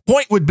 but the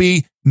point would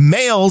be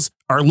males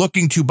are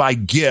looking to buy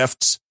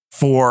gifts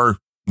for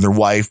their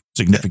wife,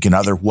 significant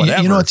other,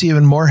 whatever. You know what's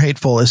even more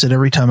hateful is that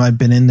every time I've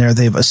been in there,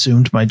 they've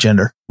assumed my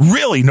gender.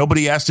 Really?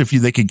 Nobody asked if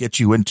they could get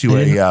you into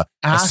a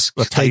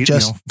tight,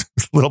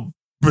 little.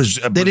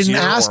 They didn't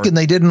ask and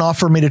they didn't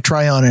offer me to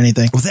try on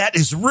anything. That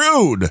is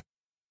rude.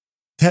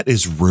 That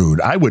is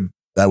rude. I would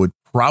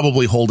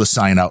probably hold a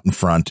sign out in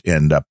front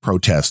and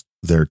protest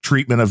their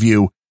treatment of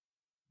you.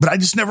 But I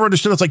just never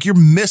understood. It's like you're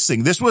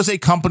missing. This was a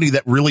company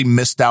that really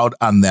missed out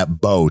on that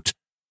boat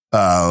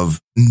of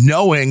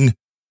knowing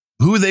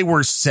who they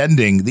were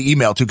sending the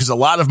email to. Because a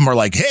lot of them are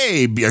like,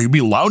 hey, you'll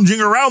be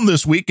lounging around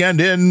this weekend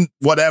in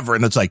whatever.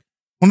 And it's like,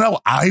 well, no,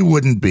 I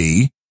wouldn't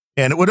be.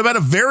 And it would have been a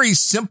very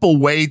simple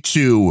way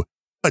to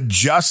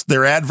adjust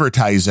their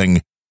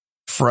advertising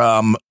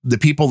from the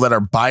people that are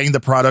buying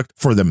the product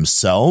for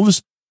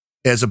themselves,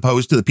 as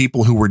opposed to the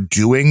people who were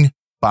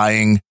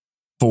buying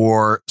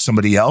for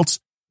somebody else.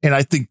 And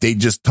I think they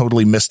just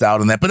totally missed out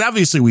on that. But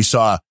obviously we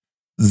saw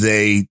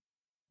they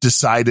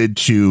decided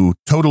to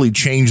totally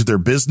change their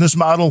business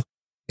model,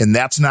 and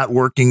that's not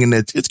working. And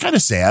it's kind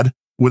of sad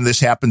when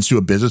this happens to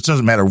a business. It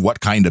doesn't matter what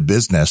kind of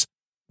business,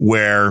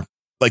 where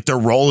like they're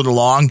rolling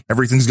along.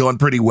 Everything's going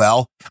pretty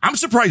well. I'm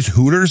surprised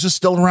Hooters is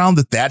still around,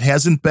 that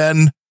hasn't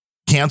been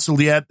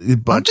canceled yet.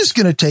 But I'm just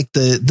going to take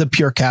the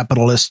pure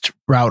capitalist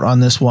route on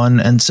this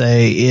one and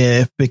say,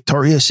 if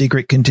Victoria's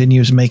Secret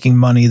continues making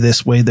money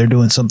this way, they're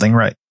doing something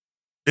right.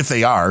 If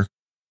they are,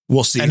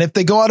 we'll see. And if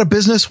they go out of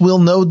business, we'll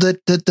know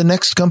that the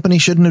next company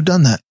shouldn't have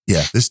done that.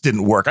 Yeah, this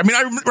didn't work. I mean,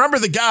 I remember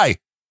the guy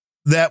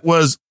that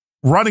was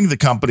running the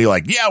company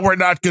like, yeah, we're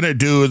not going to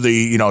do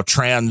the,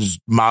 trans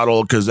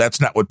model because that's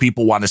not what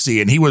people want to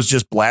see. And he was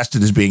just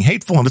blasted as being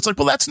hateful. And it's like,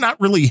 well, that's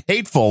not really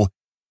hateful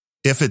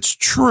if it's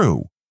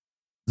true.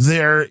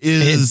 There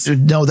is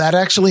no, that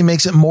actually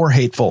makes it more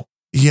hateful.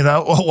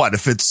 Well, what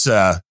if it's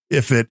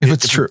if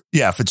it's true?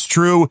 Yeah, if it's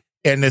true.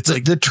 And it's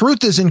like the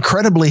truth is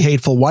incredibly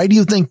hateful. Why do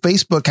you think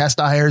Facebook has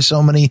to hire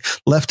so many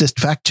leftist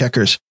fact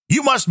checkers?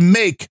 You must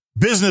make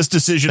business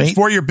decisions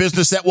for your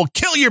business that will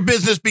kill your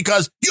business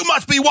because you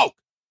must be woke.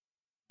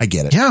 I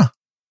get it. Yeah.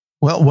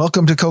 Well,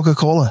 welcome to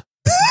Coca-Cola.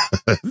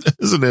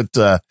 Isn't it?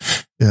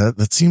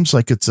 That seems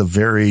like it's a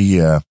very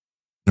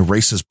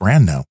racist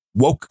brand now.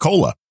 Woke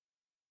Cola.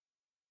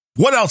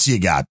 What else you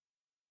got?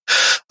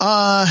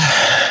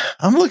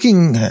 I'm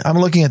looking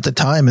at the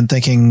time and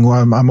thinking,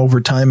 well, I'm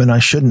over time and I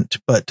shouldn't,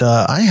 but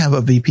I have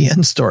a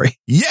VPN story.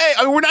 Yay.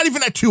 I mean, we're not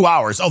even at 2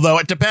 hours, although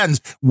it depends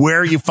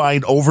where you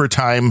find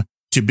overtime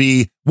to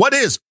be. What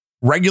is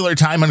regular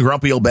time on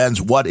Grumpy Old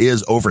Ben's? What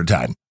is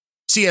overtime?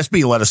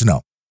 CSB, let us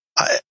know.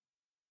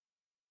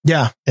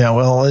 Yeah.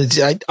 Well,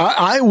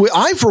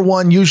 I for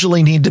one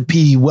usually need to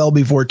pee well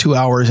before 2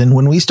 hours, and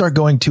when we start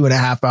going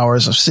 2.5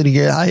 hours of sitting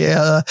here,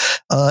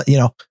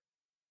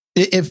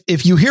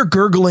 If you hear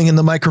gurgling in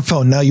the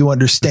microphone, now you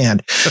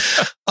understand.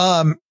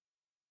 Now,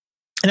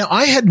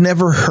 I had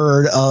never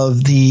heard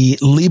of the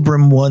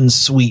Librem One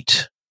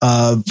suite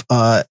of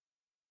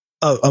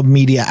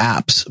media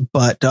apps,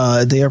 but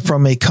they are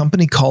from a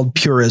company called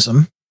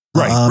Purism.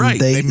 Right.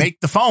 They make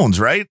the phones,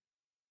 right?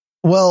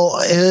 Well,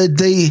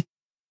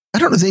 I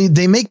don't know.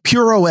 They make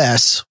Pure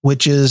OS,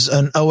 which is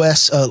an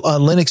OS, a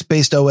Linux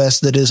based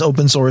OS that is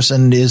open source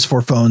and is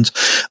for phones.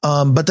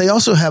 But they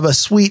also have a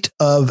suite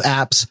of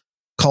apps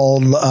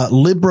called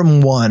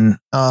Librem One.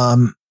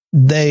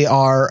 They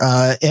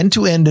are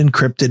end-to-end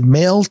encrypted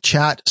mail,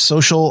 chat,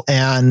 social,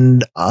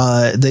 and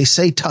they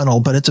say tunnel,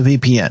 but it's a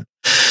VPN.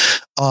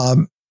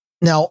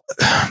 Now,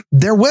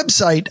 their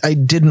website I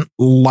didn't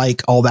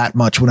like all that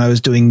much when I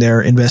was doing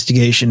their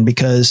investigation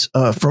because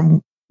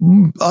from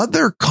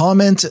other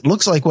comments, it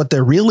looks like what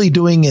they're really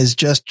doing is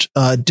just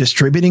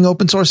distributing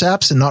open source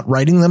apps and not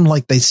writing them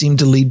like they seem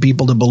to lead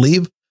people to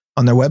believe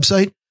on their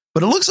website.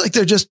 But it looks like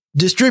they're just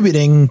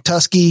distributing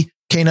Tusky,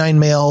 K9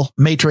 Mail,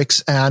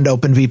 Matrix, and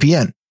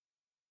OpenVPN,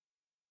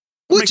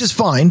 which is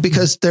fine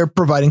because they're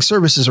providing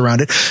services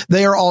around it.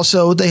 They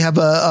have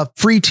a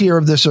free tier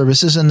of their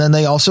services. And then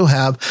they also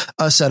have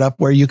a setup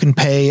where you can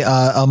pay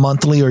a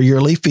monthly or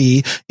yearly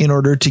fee in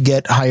order to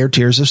get higher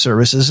tiers of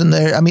services. And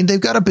they've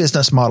got a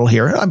business model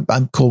here.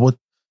 I'm cool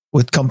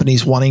with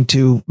companies wanting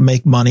to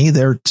make money.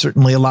 They're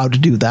certainly allowed to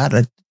do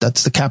that.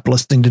 That's the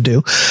capitalist thing to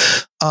do.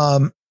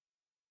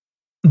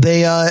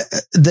 They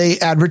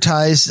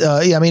advertise,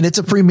 it's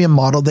a freemium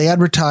model. They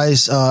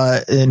advertise,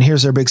 and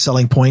here's their big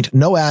selling point.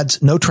 No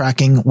ads, no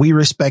tracking. We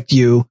respect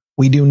you.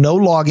 We do no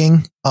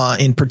logging.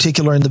 In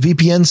particular in the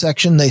VPN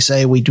section, they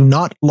say we do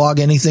not log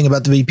anything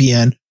about the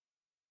VPN.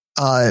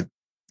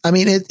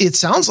 It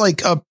sounds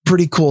like a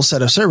pretty cool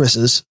set of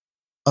services.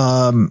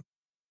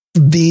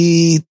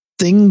 The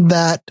thing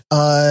that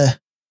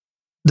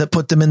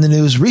put them in the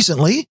news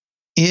recently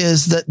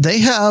is that they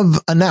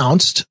have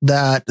announced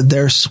that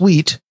their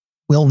suite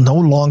will no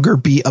longer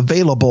be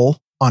available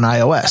on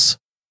iOS.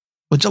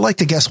 Would you like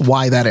to guess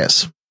why that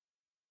is?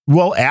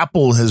 Well,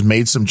 Apple has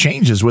made some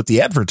changes with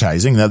the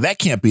advertising. Now that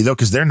can't be though,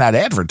 because they're not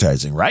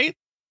advertising, right?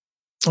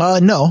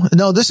 No,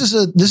 this is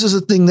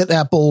a thing that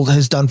Apple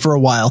has done for a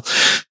while.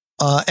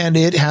 And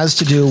it has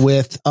to do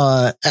with,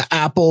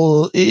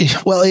 Apple.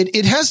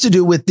 It has to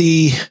do with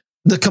the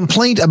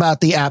complaint about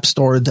the App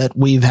Store that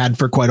we've had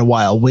for quite a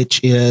while,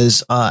 which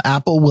is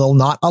Apple will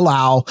not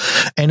allow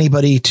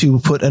anybody to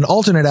put an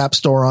alternate App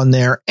Store on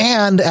there,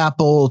 and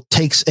Apple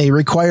takes a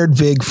required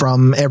VIG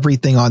from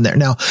everything on there.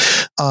 Now,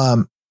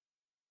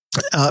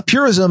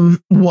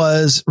 Purism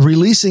was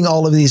releasing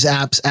all of these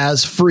apps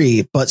as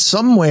free, but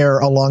somewhere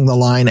along the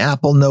line,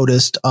 Apple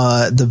noticed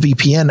the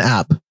VPN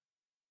app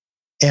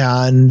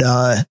and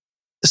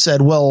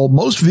said, well,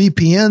 most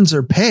VPNs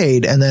are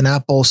paid. And then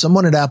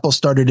someone at Apple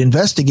started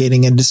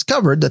investigating and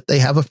discovered that they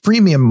have a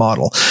freemium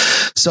model.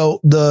 So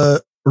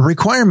the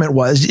requirement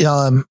was,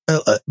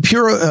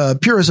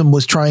 Purism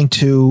was trying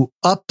to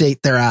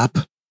update their app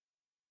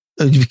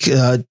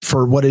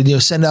for what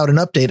it, send out an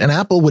update, and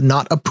Apple would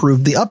not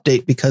approve the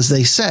update because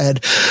they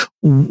said,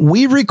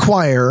 we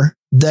require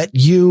that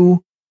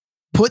you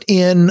put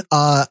in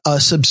a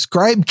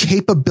subscribe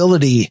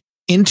capability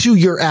into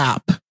your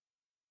app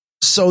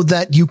so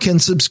that you can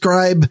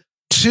subscribe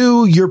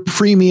to your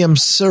premium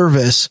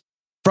service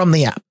from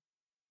the app.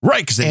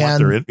 Right. Because they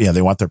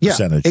want their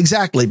percentage. Yeah,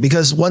 exactly.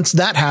 Because once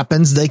that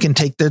happens, they can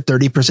take their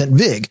 30%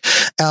 VIG.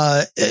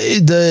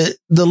 The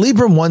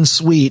Librem One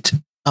suite,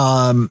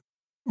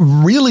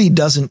 really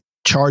doesn't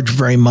charge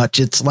very much.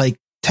 It's like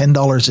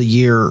 $10 a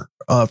year,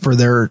 for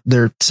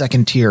their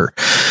second tier.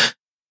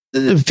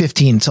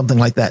 15, something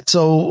like that.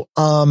 So,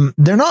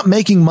 they're not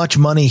making much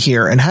money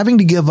here, and having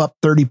to give up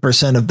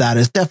 30% of that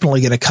is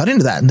definitely going to cut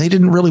into that. And they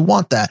didn't really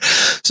want that.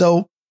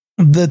 So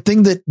the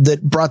thing that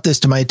brought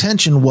this to my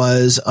attention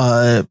was,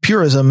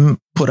 Purism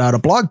put out a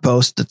blog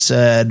post that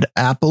said,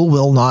 Apple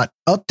will not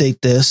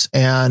update this.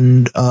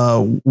 And,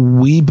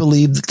 we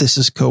believe that this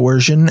is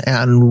coercion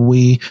and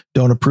we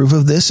don't approve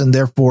of this. And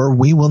therefore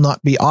we will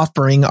not be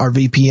offering our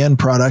VPN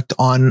product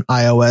on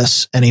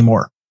iOS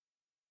anymore.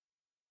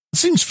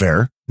 Seems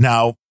fair.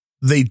 Now,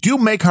 they do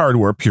make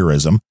hardware,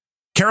 Purism.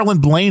 Carolyn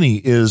Blaney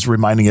is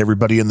reminding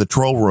everybody in the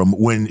troll room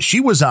when she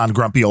was on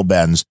Grumpy Old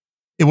Ben's,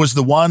 it was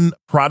the one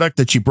product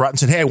that she brought and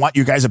said, hey, I want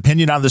you guys'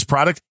 opinion on this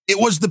product. It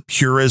was the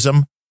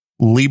Purism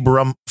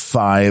Librem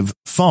 5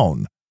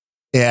 phone.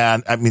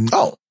 And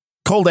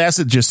Cold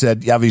Acid just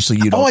said, obviously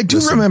you don't. Oh, I do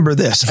remember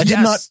this. I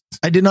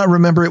did not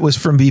remember it was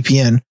from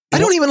VPN. I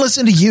don't even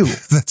listen to you.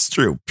 That's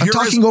true. I'm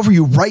talking over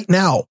you right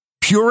now.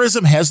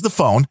 Purism has the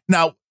phone.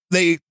 Now,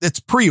 it's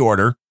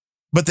pre-order,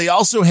 but they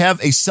also have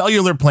a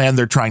cellular plan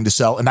they're trying to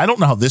sell. And I don't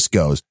know how this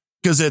goes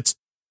because it's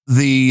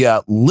the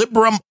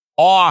Librem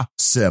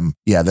Awesome.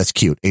 Yeah, that's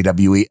cute.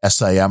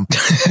 AWESIM.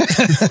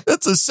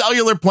 That's a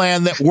cellular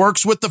plan that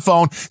works with the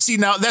phone. See,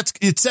 now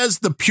it says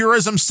the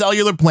Purism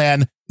cellular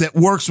plan that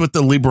works with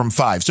the Librem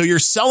 5. So you're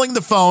selling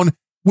the phone.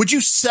 Would you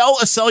sell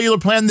a cellular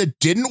plan that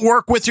didn't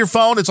work with your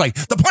phone? It's like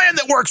the plan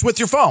that works with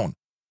your phone.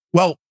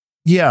 Well,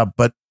 yeah,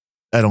 but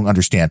I don't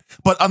understand.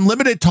 But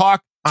unlimited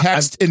talk,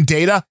 text, and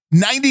data,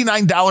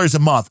 $99 a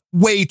month.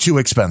 Way too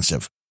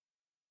expensive.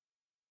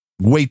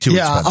 Way too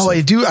expensive. Oh,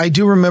 I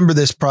do remember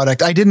this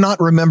product. I did not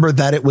remember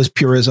that it was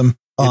Purism.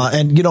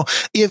 And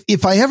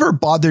if I ever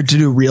bothered to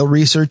do real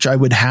research, I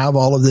would have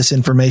all of this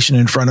information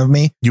in front of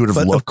me. You would have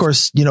looked. Of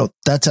course,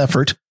 that's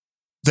effort.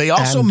 They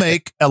also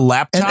make a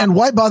laptop. And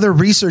why bother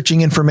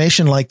researching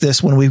information like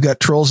this when we've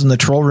got trolls in the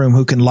troll room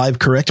who can live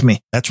correct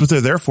me? That's what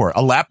they're there for.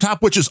 A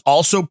laptop, which is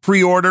also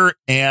pre-order,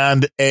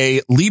 and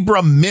a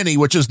Libra Mini,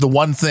 which is the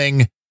one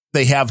thing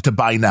they have to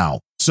buy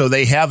now. So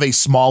they have a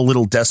small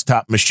little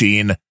desktop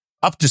machine,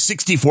 up to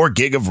 64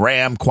 gig of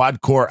RAM,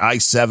 quad-core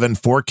i7,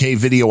 4K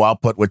video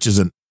output, which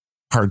isn't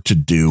hard to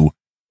do.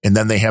 And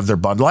then they have their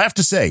bundle. I have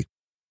to say,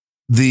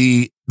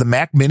 the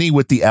Mac Mini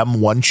with the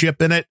M1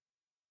 chip in it,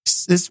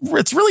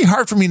 it's really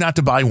hard for me not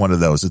to buy one of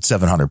those at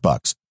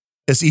 $700,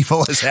 as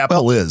evil as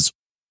Apple is.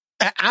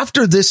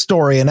 After this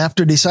story, and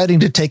after deciding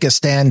to take a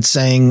stand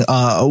saying,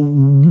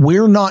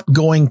 we're not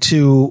going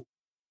to,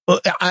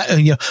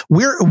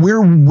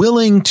 we're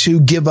willing to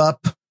give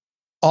up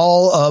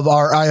all of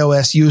our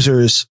iOS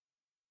users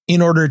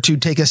in order to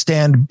take a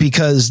stand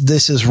because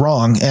this is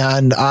wrong.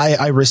 And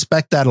I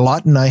respect that a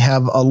lot. And I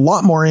have a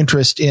lot more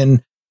interest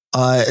in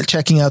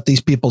checking out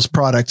these people's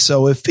products.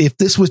 So if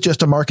this was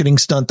just a marketing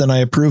stunt, then I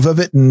approve of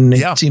it. And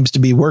it seems to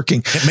be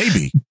working. It may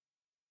be.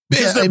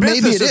 Because their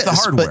business is the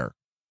hardware.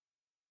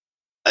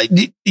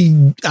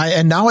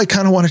 And now I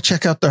kind of want to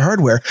check out the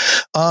hardware.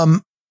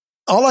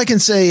 All I can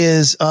say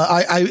is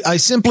I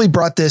simply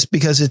brought this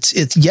because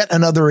it's yet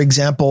another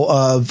example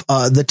of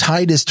the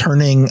tide is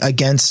turning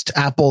against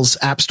Apple's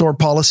App Store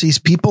policies.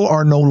 People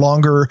are no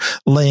longer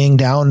laying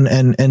down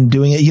and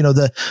doing it. You know,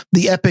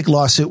 the Epic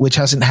lawsuit, which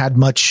hasn't had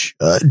much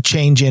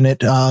change in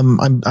it.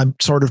 I'm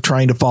sort of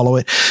trying to follow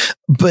it,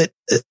 but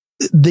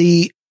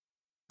the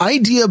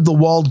idea of the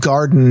walled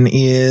garden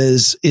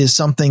is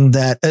something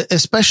that,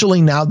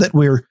 especially now that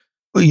we're,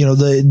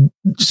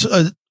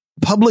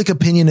 public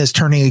opinion is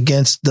turning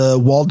against the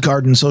walled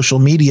garden social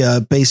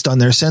media based on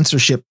their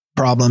censorship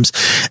problems.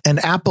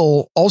 And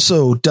Apple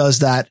also does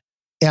that.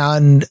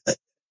 And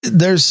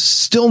there's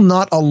still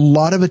not a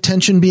lot of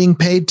attention being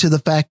paid to the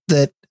fact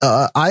that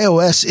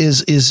iOS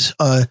is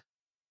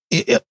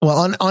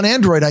on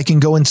Android, I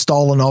can go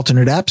install an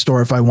alternate app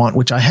store if I want,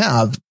 which I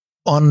have.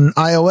 On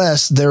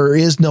iOS, there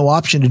is no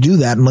option to do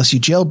that unless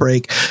you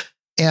jailbreak.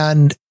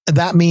 And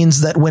that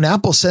means that when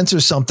Apple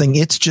censors something,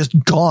 it's just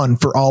gone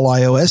for all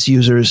iOS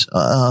users.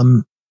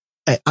 I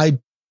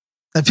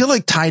feel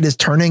like tide is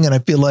turning, and I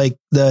feel like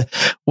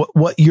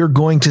what you're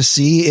going to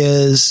see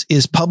is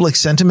public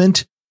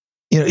sentiment.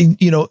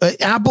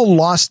 Apple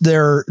lost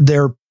their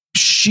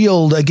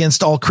shield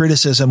against all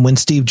criticism when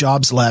Steve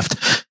Jobs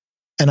left.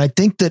 And I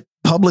think that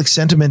public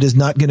sentiment is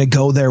not going to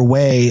go their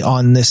way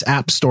on this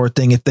App Store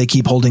thing if they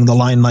keep holding the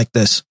line like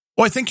this.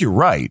 Well, I think you're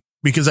right,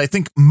 because I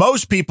think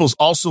most people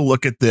also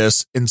look at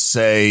this and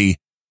say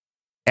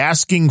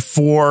asking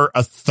for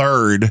a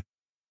third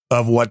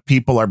of what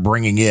people are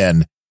bringing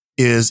in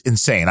is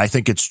insane. I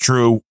think it's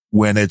true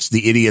when it's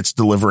the idiots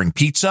delivering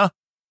pizza.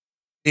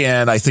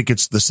 And I think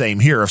it's the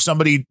same here. If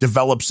somebody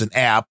develops an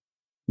app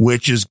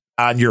which is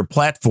on your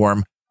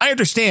platform, I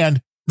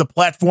understand the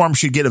platform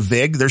should get a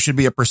VIG. There should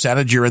be a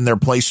percentage. You're in their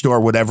Play Store,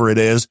 whatever it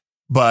is.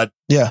 But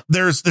yeah,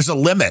 there's a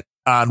limit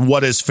on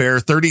what is fair,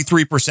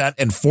 33%,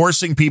 and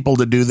forcing people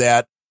to do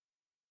that.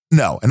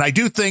 No. And I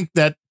do think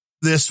that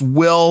this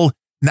will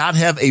not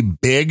have a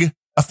big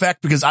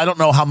effect, because I don't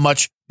know how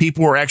much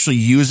people are actually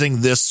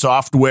using this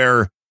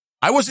software.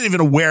 I wasn't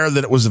even aware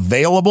that it was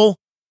available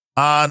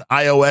on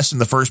iOS in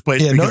the first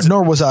place. Yeah,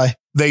 nor was I.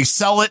 They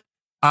sell it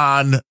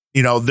on,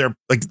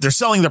 they're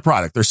selling their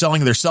product. They're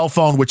selling their cell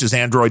phone, which is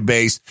Android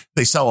based.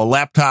 They sell a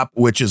laptop,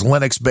 which is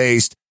Linux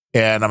based.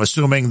 And I'm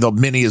assuming the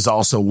Mini is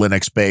also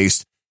Linux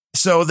based.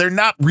 So they're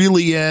not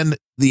really in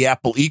the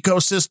Apple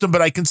ecosystem,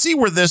 but I can see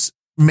where this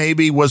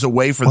maybe was a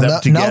way for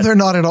them to now they're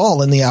not at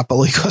all in the Apple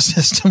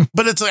ecosystem.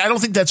 But it's like, I don't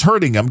think that's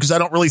hurting them, because I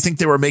don't really think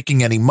they were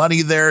making any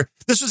money there.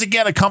 This is,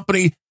 again, a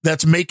company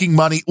that's making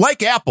money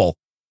like Apple,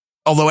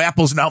 although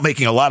Apple's now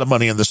making a lot of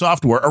money in the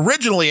software.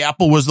 Originally,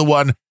 Apple was the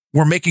one,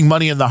 we're making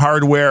money in the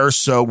hardware,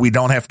 so we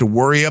don't have to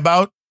worry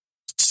about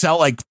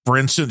for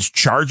instance,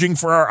 charging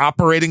for our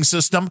operating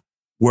system,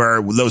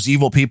 where those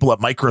evil people at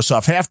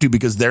Microsoft have to,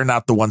 because they're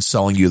not the ones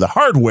selling you the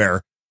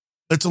hardware.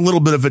 It's a little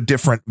bit of a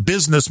different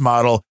business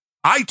model.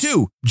 I,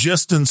 too,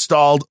 just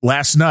installed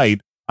last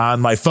night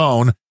on my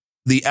phone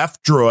the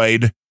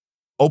F-Droid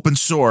open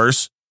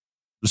source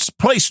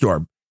Play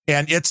Store.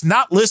 And it's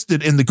not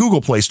listed in the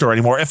Google Play Store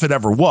anymore, if it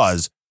ever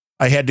was.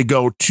 I had to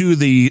go to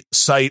the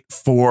site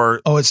for...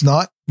 Oh, it's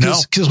not? No.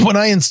 Because when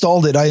I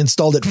installed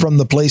it from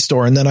the Play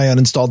Store, and then I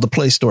uninstalled the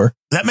Play Store.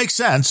 That makes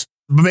sense.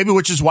 Maybe,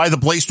 which is why the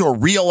Play Store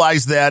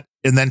realized that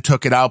and then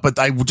took it out. But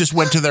I just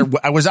went to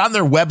I was on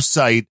their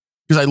website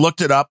because I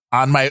looked it up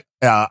on my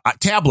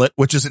tablet,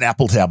 which is an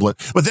Apple tablet.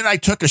 But then I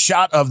took a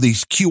shot of the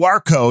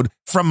QR code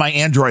from my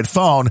Android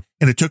phone,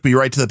 and it took me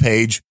right to the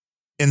page,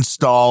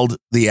 installed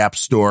the App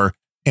Store,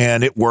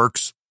 and it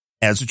works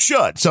as it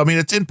should. So, I mean,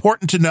 it's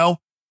important to know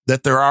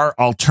that there are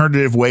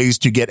alternative ways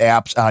to get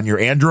apps on your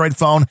Android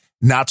phone,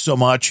 not so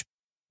much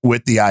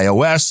with the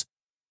iOS.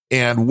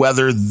 And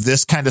whether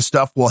this kind of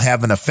stuff will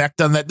have an effect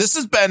on that. This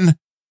has been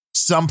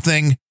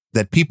something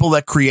that people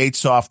that create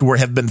software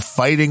have been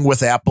fighting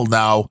with Apple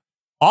now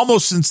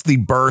almost since the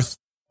birth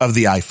of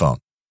the iPhone.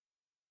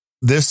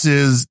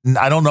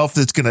 I don't know if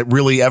it's going to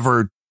really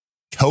ever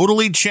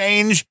totally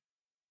change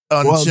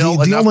until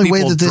the enough only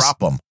people way that drop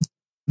them.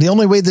 The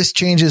only way this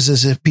changes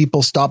is if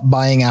people stop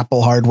buying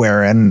Apple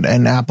hardware,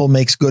 and Apple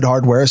makes good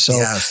hardware. So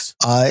Yes.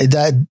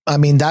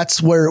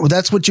 That's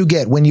what you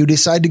get when you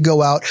decide to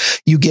go out.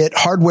 You get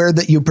hardware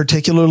that you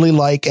particularly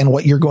like, and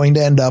what you're going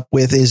to end up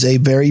with is a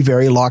very,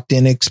 very locked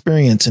in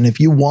experience. And if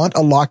you want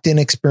a locked in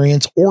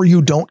experience, or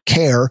you don't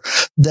care,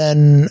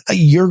 then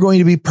you're going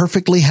to be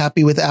perfectly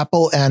happy with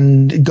Apple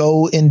and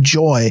go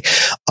enjoy.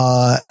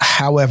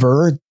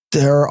 However,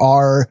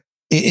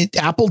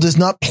 Apple does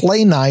not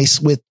play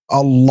nice with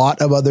a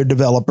lot of other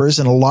developers,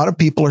 and a lot of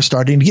people are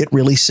starting to get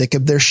really sick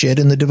of their shit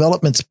in the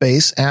development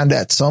space. And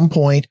at some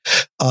point,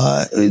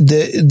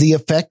 the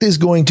effect is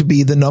going to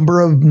be the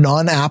number of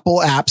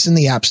non-Apple apps in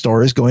the App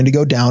Store is going to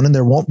go down, and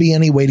there won't be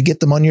any way to get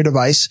them on your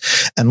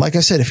device. And like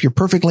I said, if you're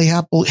perfectly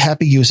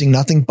happy using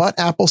nothing but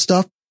Apple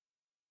stuff,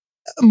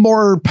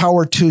 more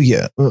power to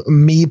you.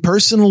 Me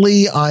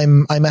personally,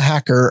 I'm a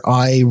hacker.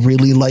 I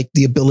really like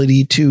the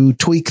ability to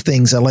tweak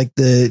things. I like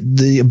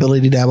the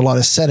ability to have a lot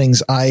of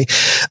settings. I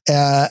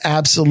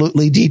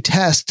absolutely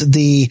detest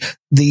the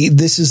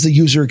this is the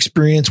user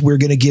experience we're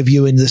going to give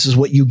you, and this is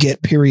what you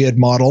get, period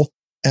model.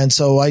 And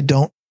so I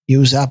don't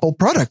use Apple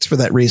products for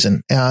that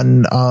reason.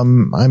 And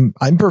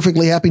I'm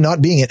perfectly happy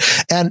not being it.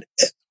 And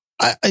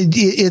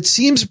it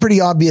seems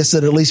pretty obvious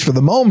that, at least for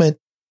the moment,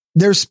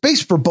 there's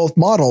space for both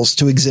models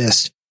to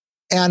exist.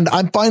 And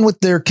I'm fine with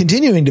there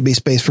continuing to be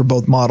space for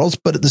both models.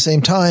 But at the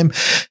same time,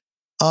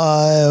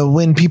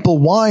 when people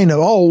whine,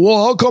 oh,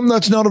 well, how come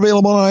that's not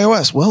available on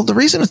iOS? Well, the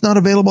reason it's not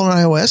available on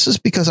iOS is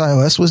because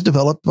iOS was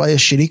developed by a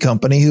shitty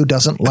company who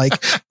doesn't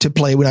like to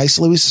play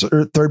nicely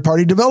with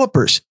third-party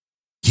developers.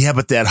 Yeah,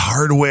 but that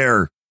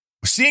hardware,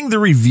 seeing the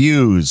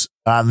reviews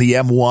on the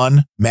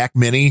M1 Mac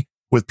Mini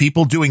with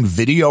people doing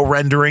video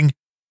rendering,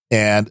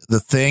 and the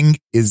thing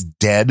is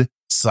dead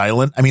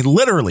silent. I mean,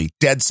 literally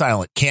dead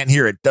silent. Can't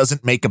hear it.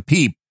 Doesn't make a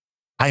peep.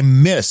 I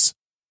miss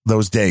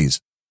those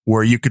days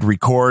where you could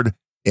record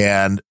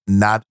and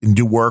not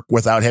do work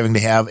without having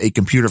to have a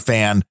computer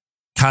fan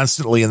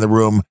constantly in the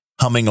room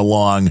humming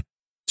along,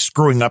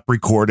 screwing up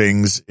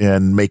recordings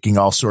and making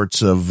all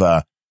sorts of,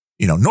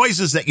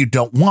 noises that you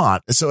don't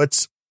want. So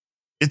it's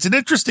an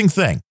interesting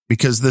thing,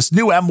 because this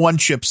new M1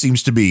 chip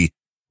seems to be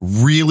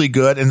really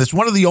good. And it's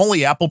one of the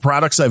only Apple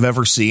products I've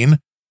ever seen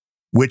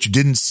which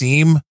didn't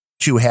seem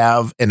to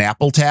have an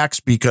Apple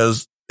tax,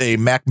 because a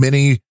Mac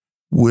Mini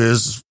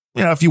was,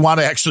 if you want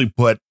to actually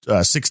put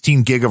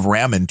 16 gig of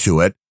RAM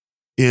into it,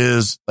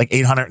 is like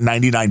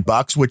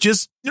 $899, which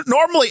is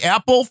normally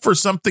Apple, for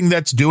something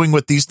that's doing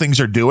what these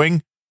things are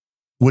doing,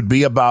 would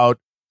be about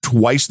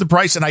twice the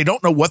price. And I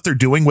don't know what they're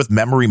doing with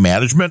memory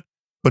management,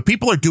 but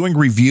people are doing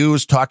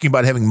reviews talking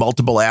about having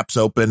multiple apps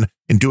open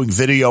and doing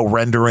video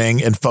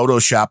rendering and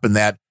Photoshop and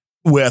that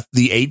with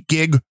the 8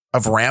 gig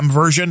of RAM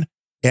version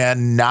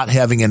and not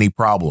having any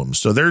problems.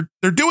 So they're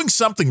doing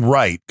something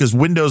right, because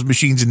Windows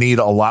machines need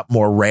a lot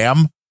more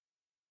RAM.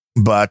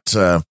 But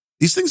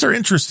these things are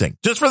interesting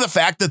just for the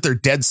fact that they're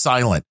dead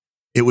silent.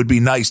 It would be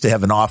nice to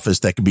have an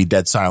Office that could be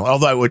dead silent.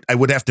 Although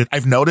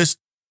I've noticed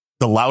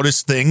the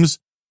loudest things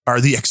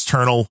are the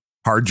external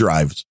hard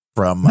drives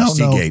from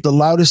Seagate. No, the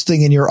loudest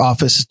thing in your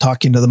Office is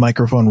talking to the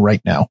microphone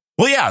right now.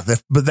 Well, yeah,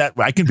 but that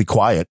I can be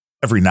quiet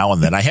every now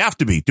and then. I have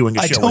to be doing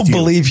a show with you. I don't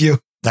believe you.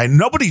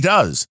 Nobody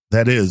does.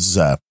 That is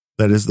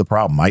the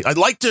problem. I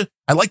like to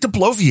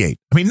bloviate.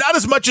 I mean, not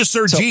as much as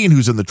Sir Gene,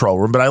 who's in the troll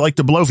room, but I like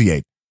to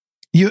bloviate.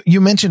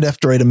 You mentioned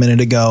F-Droid a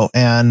minute ago,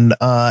 and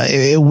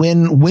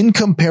when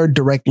compared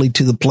directly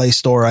to the Play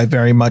Store, I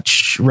very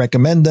much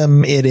recommend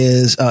them. It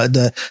is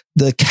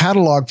the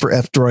catalog for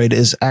F-Droid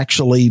is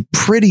actually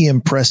pretty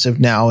impressive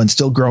now and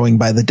still growing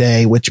by the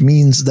day, which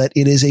means that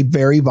it is a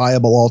very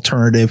viable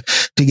alternative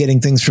to getting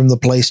things from the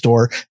Play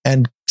Store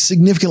and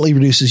significantly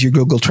reduces your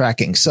Google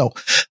tracking. So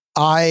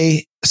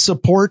I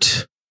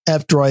support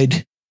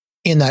F-Droid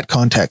in that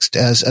context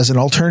as an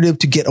alternative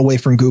to get away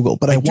from Google.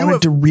 But I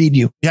wanted to read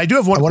you. Yeah, I do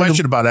have one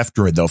question about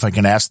F-Droid, though, if I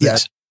can ask that.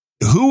 Yes.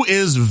 Who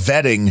is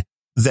vetting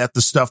that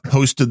the stuff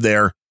posted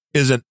there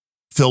isn't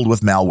filled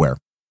with malware?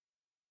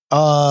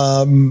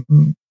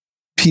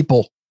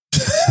 People.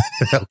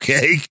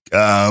 Okay.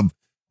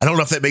 I don't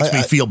know if that makes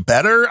me feel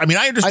better. I mean,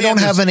 I understand. I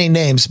don't have any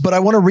names, but I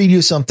want to read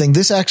you something.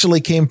 This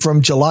actually came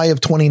from July of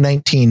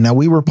 2019. Now,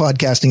 we were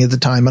podcasting at the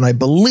time, and I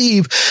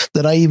believe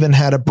that I even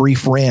had a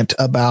brief rant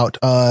about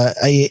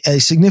a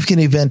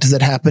significant event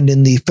that happened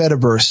in the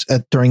Fediverse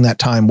during that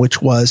time,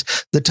 which was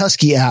the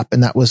Tusky app.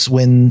 And that was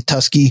when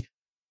Tusky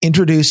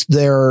introduced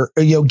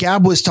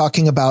Gab was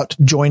talking about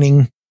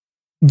joining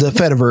the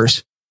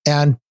Fediverse,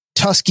 and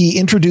Tusky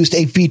introduced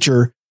a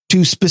feature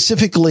to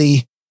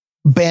specifically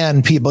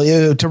ban people,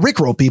 to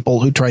rickroll people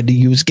who tried to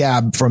use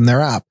Gab from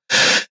their app.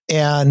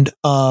 And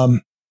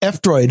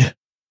F-Droid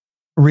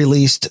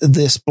released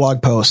this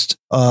blog post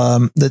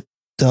that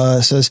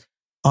says,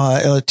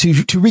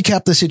 to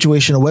recap the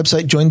situation, a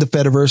website joined the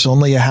Fediverse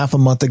only a half a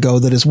month ago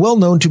that is well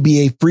known to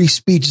be a free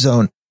speech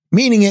zone,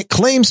 meaning it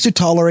claims to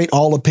tolerate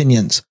all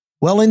opinions.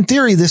 Well, in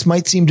theory, this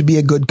might seem to be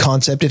a good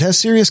concept. It has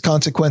serious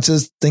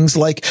consequences, things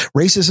like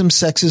racism,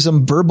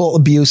 sexism, verbal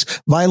abuse,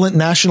 violent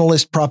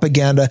nationalist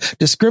propaganda,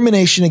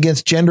 discrimination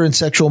against gender and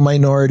sexual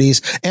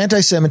minorities,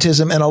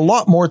 anti-Semitism, and a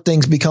lot more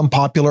things become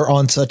popular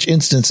on such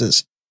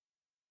instances.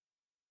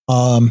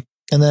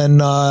 And then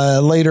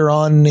later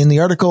on in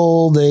the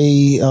article,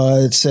 they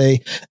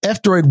say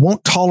F-Droid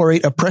won't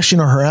tolerate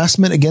oppression or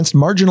harassment against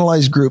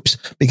marginalized groups.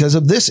 Because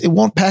of this, it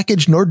won't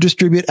package nor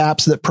distribute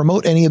apps that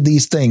promote any of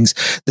these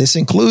things. This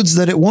includes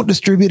that it won't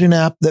distribute an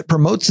app that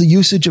promotes the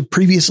usage of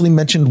previously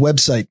mentioned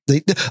website.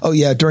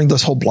 During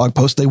this whole blog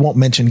post, they won't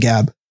mention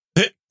Gab.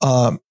 Wait,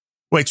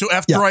 so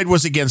F-Droid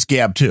was against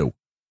Gab too?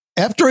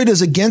 F-Droid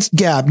is against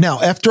Gab. Now,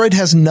 F-Droid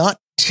has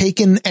not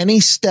taken any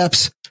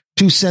steps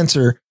to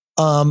censor.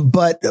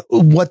 But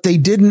what they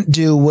didn't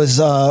do was,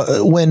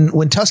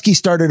 when Tusky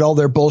started all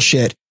their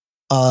bullshit,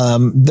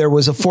 there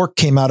was a fork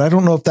came out. I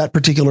don't know if that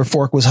particular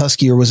fork was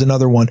Husky or was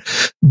another one,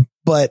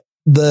 but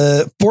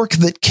the fork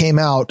that came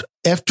out,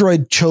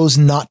 F-Droid chose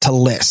not to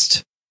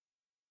list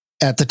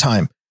at the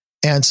time.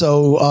 And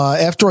so,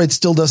 F-Droid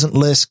still doesn't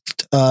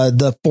list,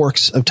 the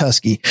forks of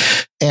Tusky.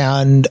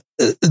 And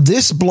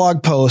this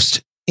blog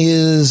post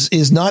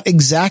is not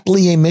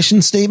exactly a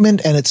mission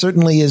statement. And it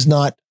certainly is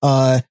not,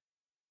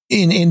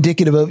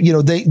 indicative of,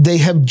 they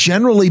have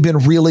generally been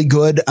really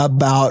good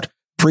about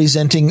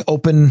presenting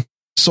open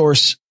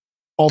source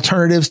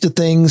alternatives to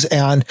things.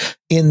 And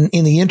in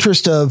the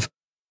interest of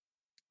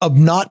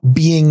not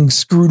being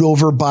screwed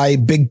over by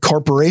big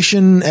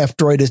corporation,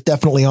 F-Droid is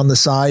definitely on the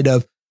side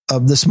of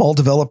the small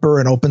developer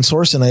and open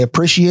source. And I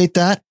appreciate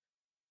that.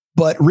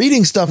 But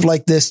reading stuff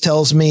like this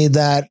tells me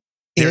that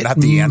they're not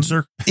the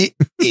answer.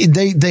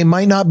 They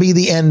might not be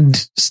the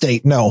end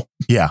state. No.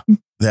 Yeah.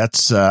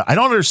 That's I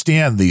don't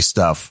understand these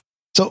stuff.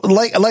 So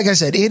like I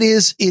said,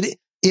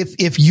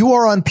 if you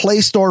are on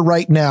Play Store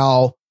right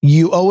now,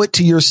 you owe it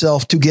to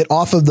yourself to get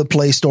off of the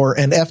Play Store,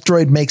 and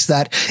F-Droid makes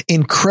that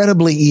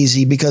incredibly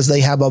easy because they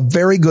have a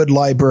very good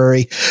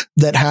library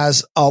that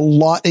has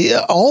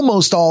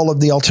almost all of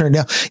the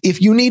alternative. Now,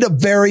 if you need a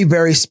very,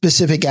 very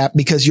specific app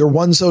because your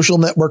one social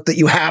network that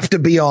you have to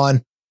be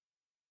on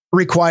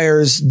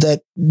requires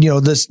that,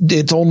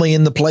 it's only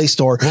in the Play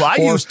Store. Well, I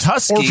use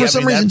Tusky. Or for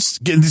some reason,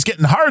 it's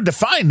getting hard to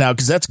find now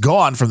because that's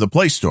gone from the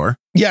Play Store.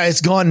 Yeah,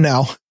 it's gone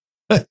now.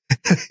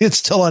 It's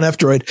still on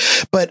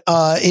F-Droid, but,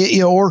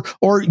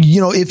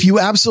 if you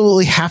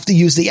absolutely have to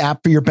use the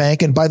app for your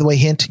bank, and by the way,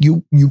 hint,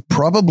 you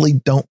probably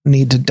don't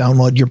need to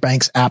download your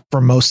bank's app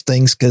for most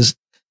things because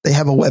they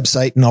have a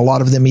website and a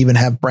lot of them even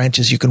have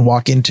branches you can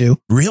walk into.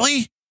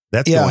 Really?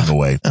 That's going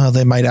away.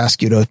 They might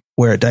ask you to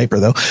wear a diaper,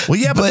 though. Well,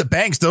 yeah, but the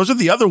banks, those are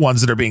the other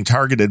ones that are being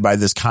targeted by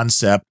this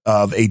concept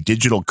of a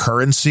digital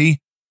currency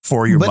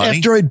for your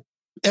money.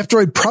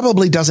 F-Droid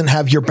probably doesn't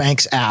have your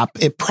bank's app.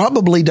 It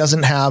probably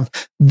doesn't have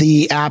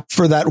the app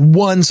for that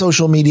one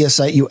social media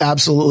site you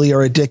absolutely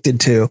are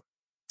addicted to.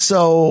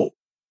 So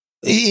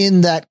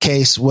in that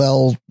case,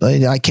 well,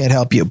 I can't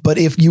help you. But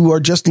if you are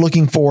just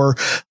looking for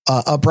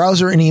a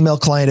browser, an email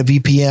client, a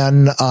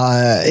VPN,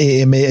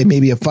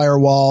 maybe a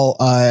firewall,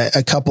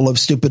 a couple of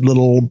stupid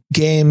little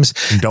games.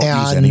 Don't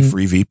use any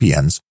free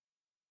VPNs.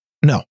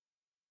 No.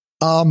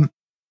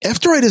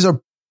 F-Droid is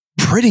a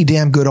pretty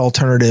damn good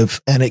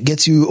alternative, and it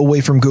gets you away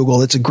from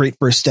Google. It's a great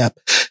first step.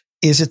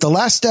 Is it the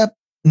last step?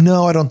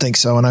 No, I don't think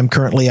so. And I'm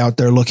currently out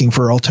there looking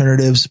for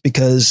alternatives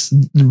because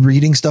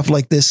reading stuff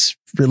like this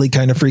really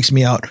kind of freaks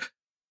me out.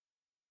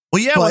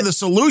 Well, yeah, when the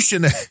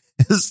solution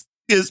is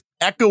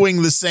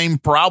echoing the same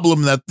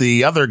problem that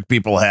the other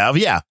people have.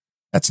 Yeah,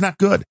 that's not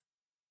good.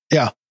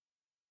 Yeah.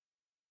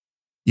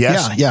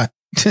 Yes. Yeah.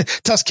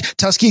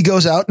 Tusky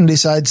goes out and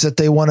decides that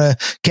they want to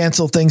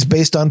cancel things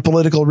based on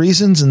political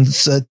reasons, and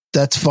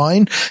that's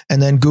fine.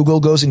 And then Google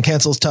goes and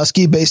cancels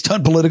Tusky based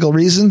on political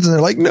reasons, and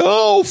they're like,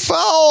 "No,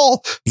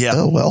 foul." Yeah.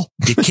 Oh well.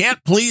 You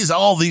can't please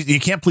you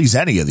can't please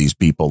any of these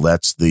people.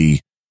 That's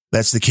the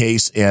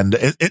case. And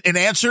an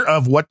answer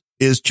of what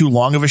is too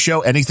long of a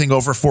show, anything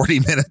over 40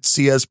 minutes,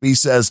 CSB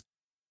says.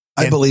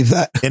 I believe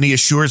that, and he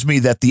assures me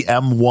that the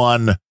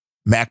M1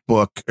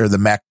 MacBook or the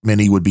Mac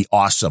Mini would be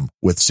awesome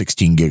with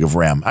 16 gig of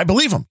RAM. I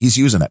believe him. He's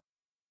using it.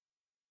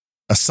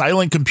 A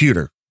silent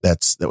computer.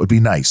 That would be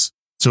nice.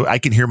 So I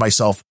can hear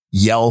myself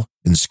yell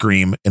and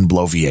scream and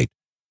bloviate.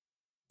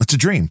 It's a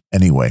dream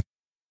anyway.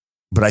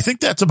 But I think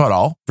that's about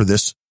all for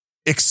this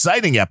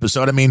exciting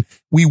episode. I mean,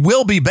 we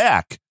will be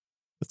back.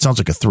 It sounds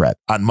like a threat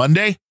on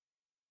Monday.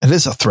 It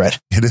is a threat.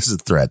 It is a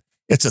threat.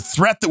 It's a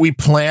threat that we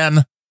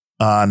plan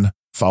on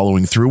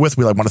following through with.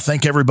 We want to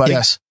thank everybody.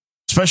 Yes.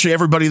 Especially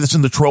everybody that's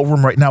in the troll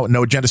room right now at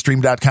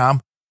noagendastream.com.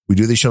 We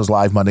do these shows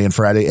live Monday and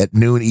Friday at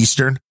noon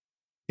Eastern.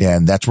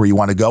 And that's where you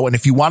want to go. And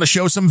if you want to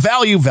show some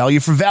value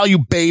for value,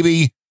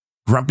 baby,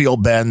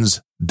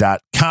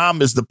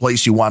 grumpyoldbens.com is the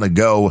place you want to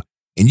go.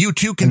 And you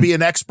too can be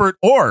an expert,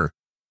 or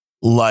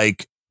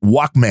like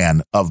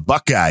Walkman of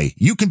Buckeye,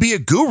 you can be a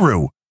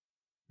guru.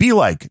 Be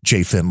like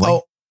Jay Finley.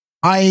 Oh,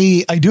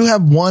 I do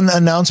have one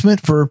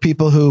announcement for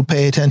people who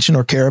pay attention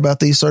or care about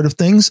these sort of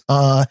things.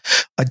 I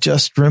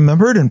just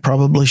remembered and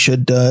probably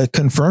should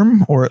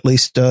confirm or at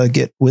least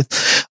get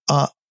with.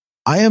 I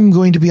am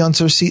going to be on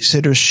Sir Seat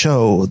Sitter's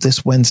show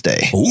this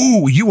Wednesday.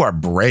 Ooh, you are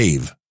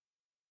brave.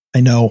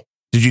 I know.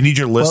 Did you need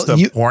your list of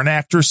porn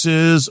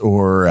actresses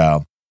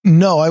or?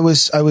 No, I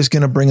was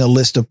going to bring a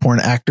list of porn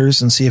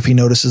actors and see if he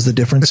notices the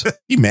difference.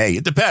 He may.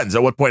 It depends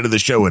on what point of the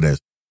show it is.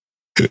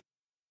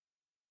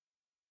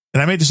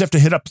 And I may just have to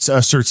hit up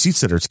Sir Seat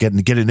Sitter to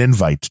get an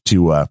invite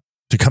to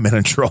come in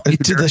and troll you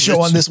to the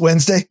show on this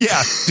Wednesday.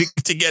 Yeah,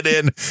 to get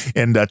in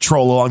and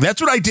troll along. That's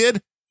what I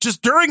did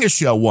just during a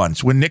show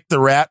once when Nick the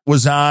Rat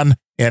was on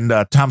and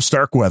Tom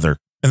Starkweather.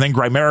 And then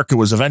Grimerica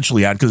was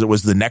eventually on because it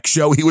was the next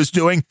show he was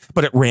doing,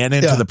 but it ran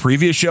into the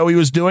previous show he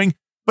was doing.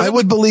 But I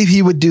would believe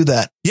he would do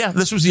that. Yeah,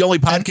 this was the only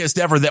podcast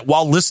ever that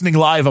while listening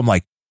live, I'm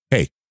like,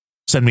 hey,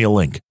 send me a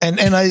link. And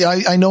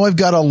I know I've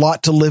got a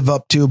lot to live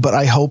up to, but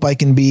I hope I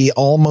can be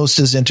almost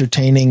as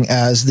entertaining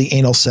as the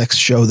anal sex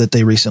show that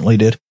they recently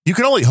did. You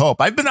can only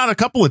hope. I've been on a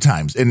couple of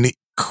times and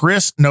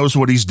Chris knows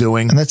what he's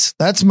doing. And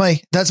that's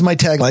my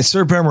tagline.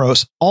 Sir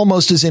Primrose,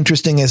 almost as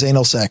interesting as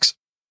anal sex.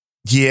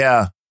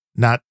 Yeah,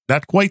 not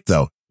quite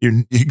though.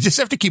 You just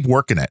have to keep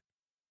working it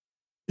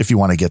if you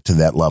want to get to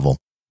that level,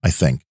 I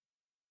think.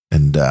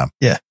 And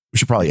we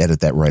should probably edit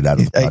that right out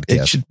of the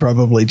podcast. It should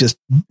probably just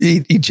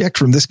eject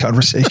from this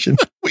conversation.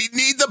 We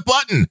need the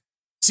button.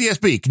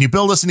 CSB, can you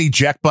build us an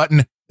eject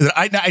button?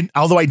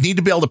 Although I need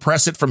to be able to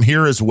press it from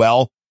here as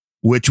well,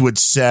 which would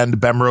send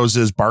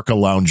Bemrose's Barca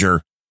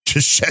Lounger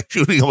just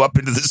shooting him up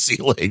into the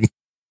ceiling.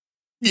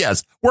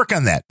 Yes, work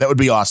on that. That would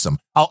be awesome.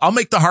 I'll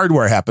make the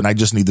hardware happen. I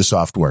just need the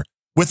software.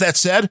 With that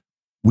said,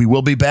 we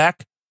will be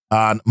back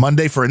on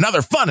Monday for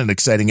another fun and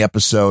exciting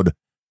episode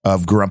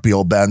of Grumpy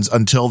Old Bens.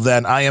 Until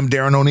then, I am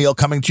Darren O'Neill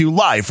coming to you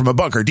live from a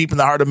bunker deep in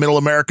the heart of Middle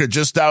America,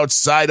 just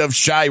outside of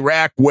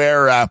Chirac,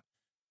 where,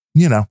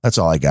 that's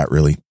all I got,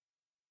 really.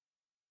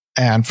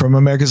 And from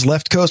America's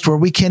left coast, where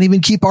we can't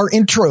even keep our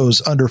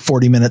intros under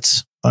 40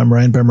 minutes, I'm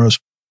Ryan Bemrose.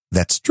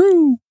 That's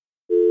true.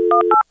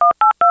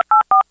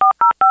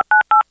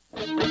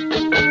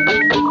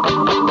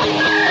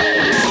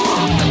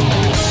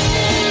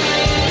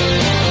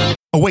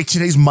 Oh, wait,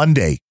 today's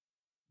Monday.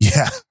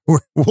 Yeah,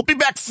 we'll be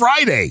back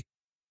Friday.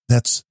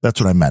 That's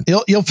what I meant.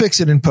 You'll fix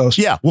it in post.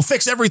 Yeah, we'll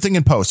fix everything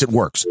in post. It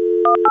works.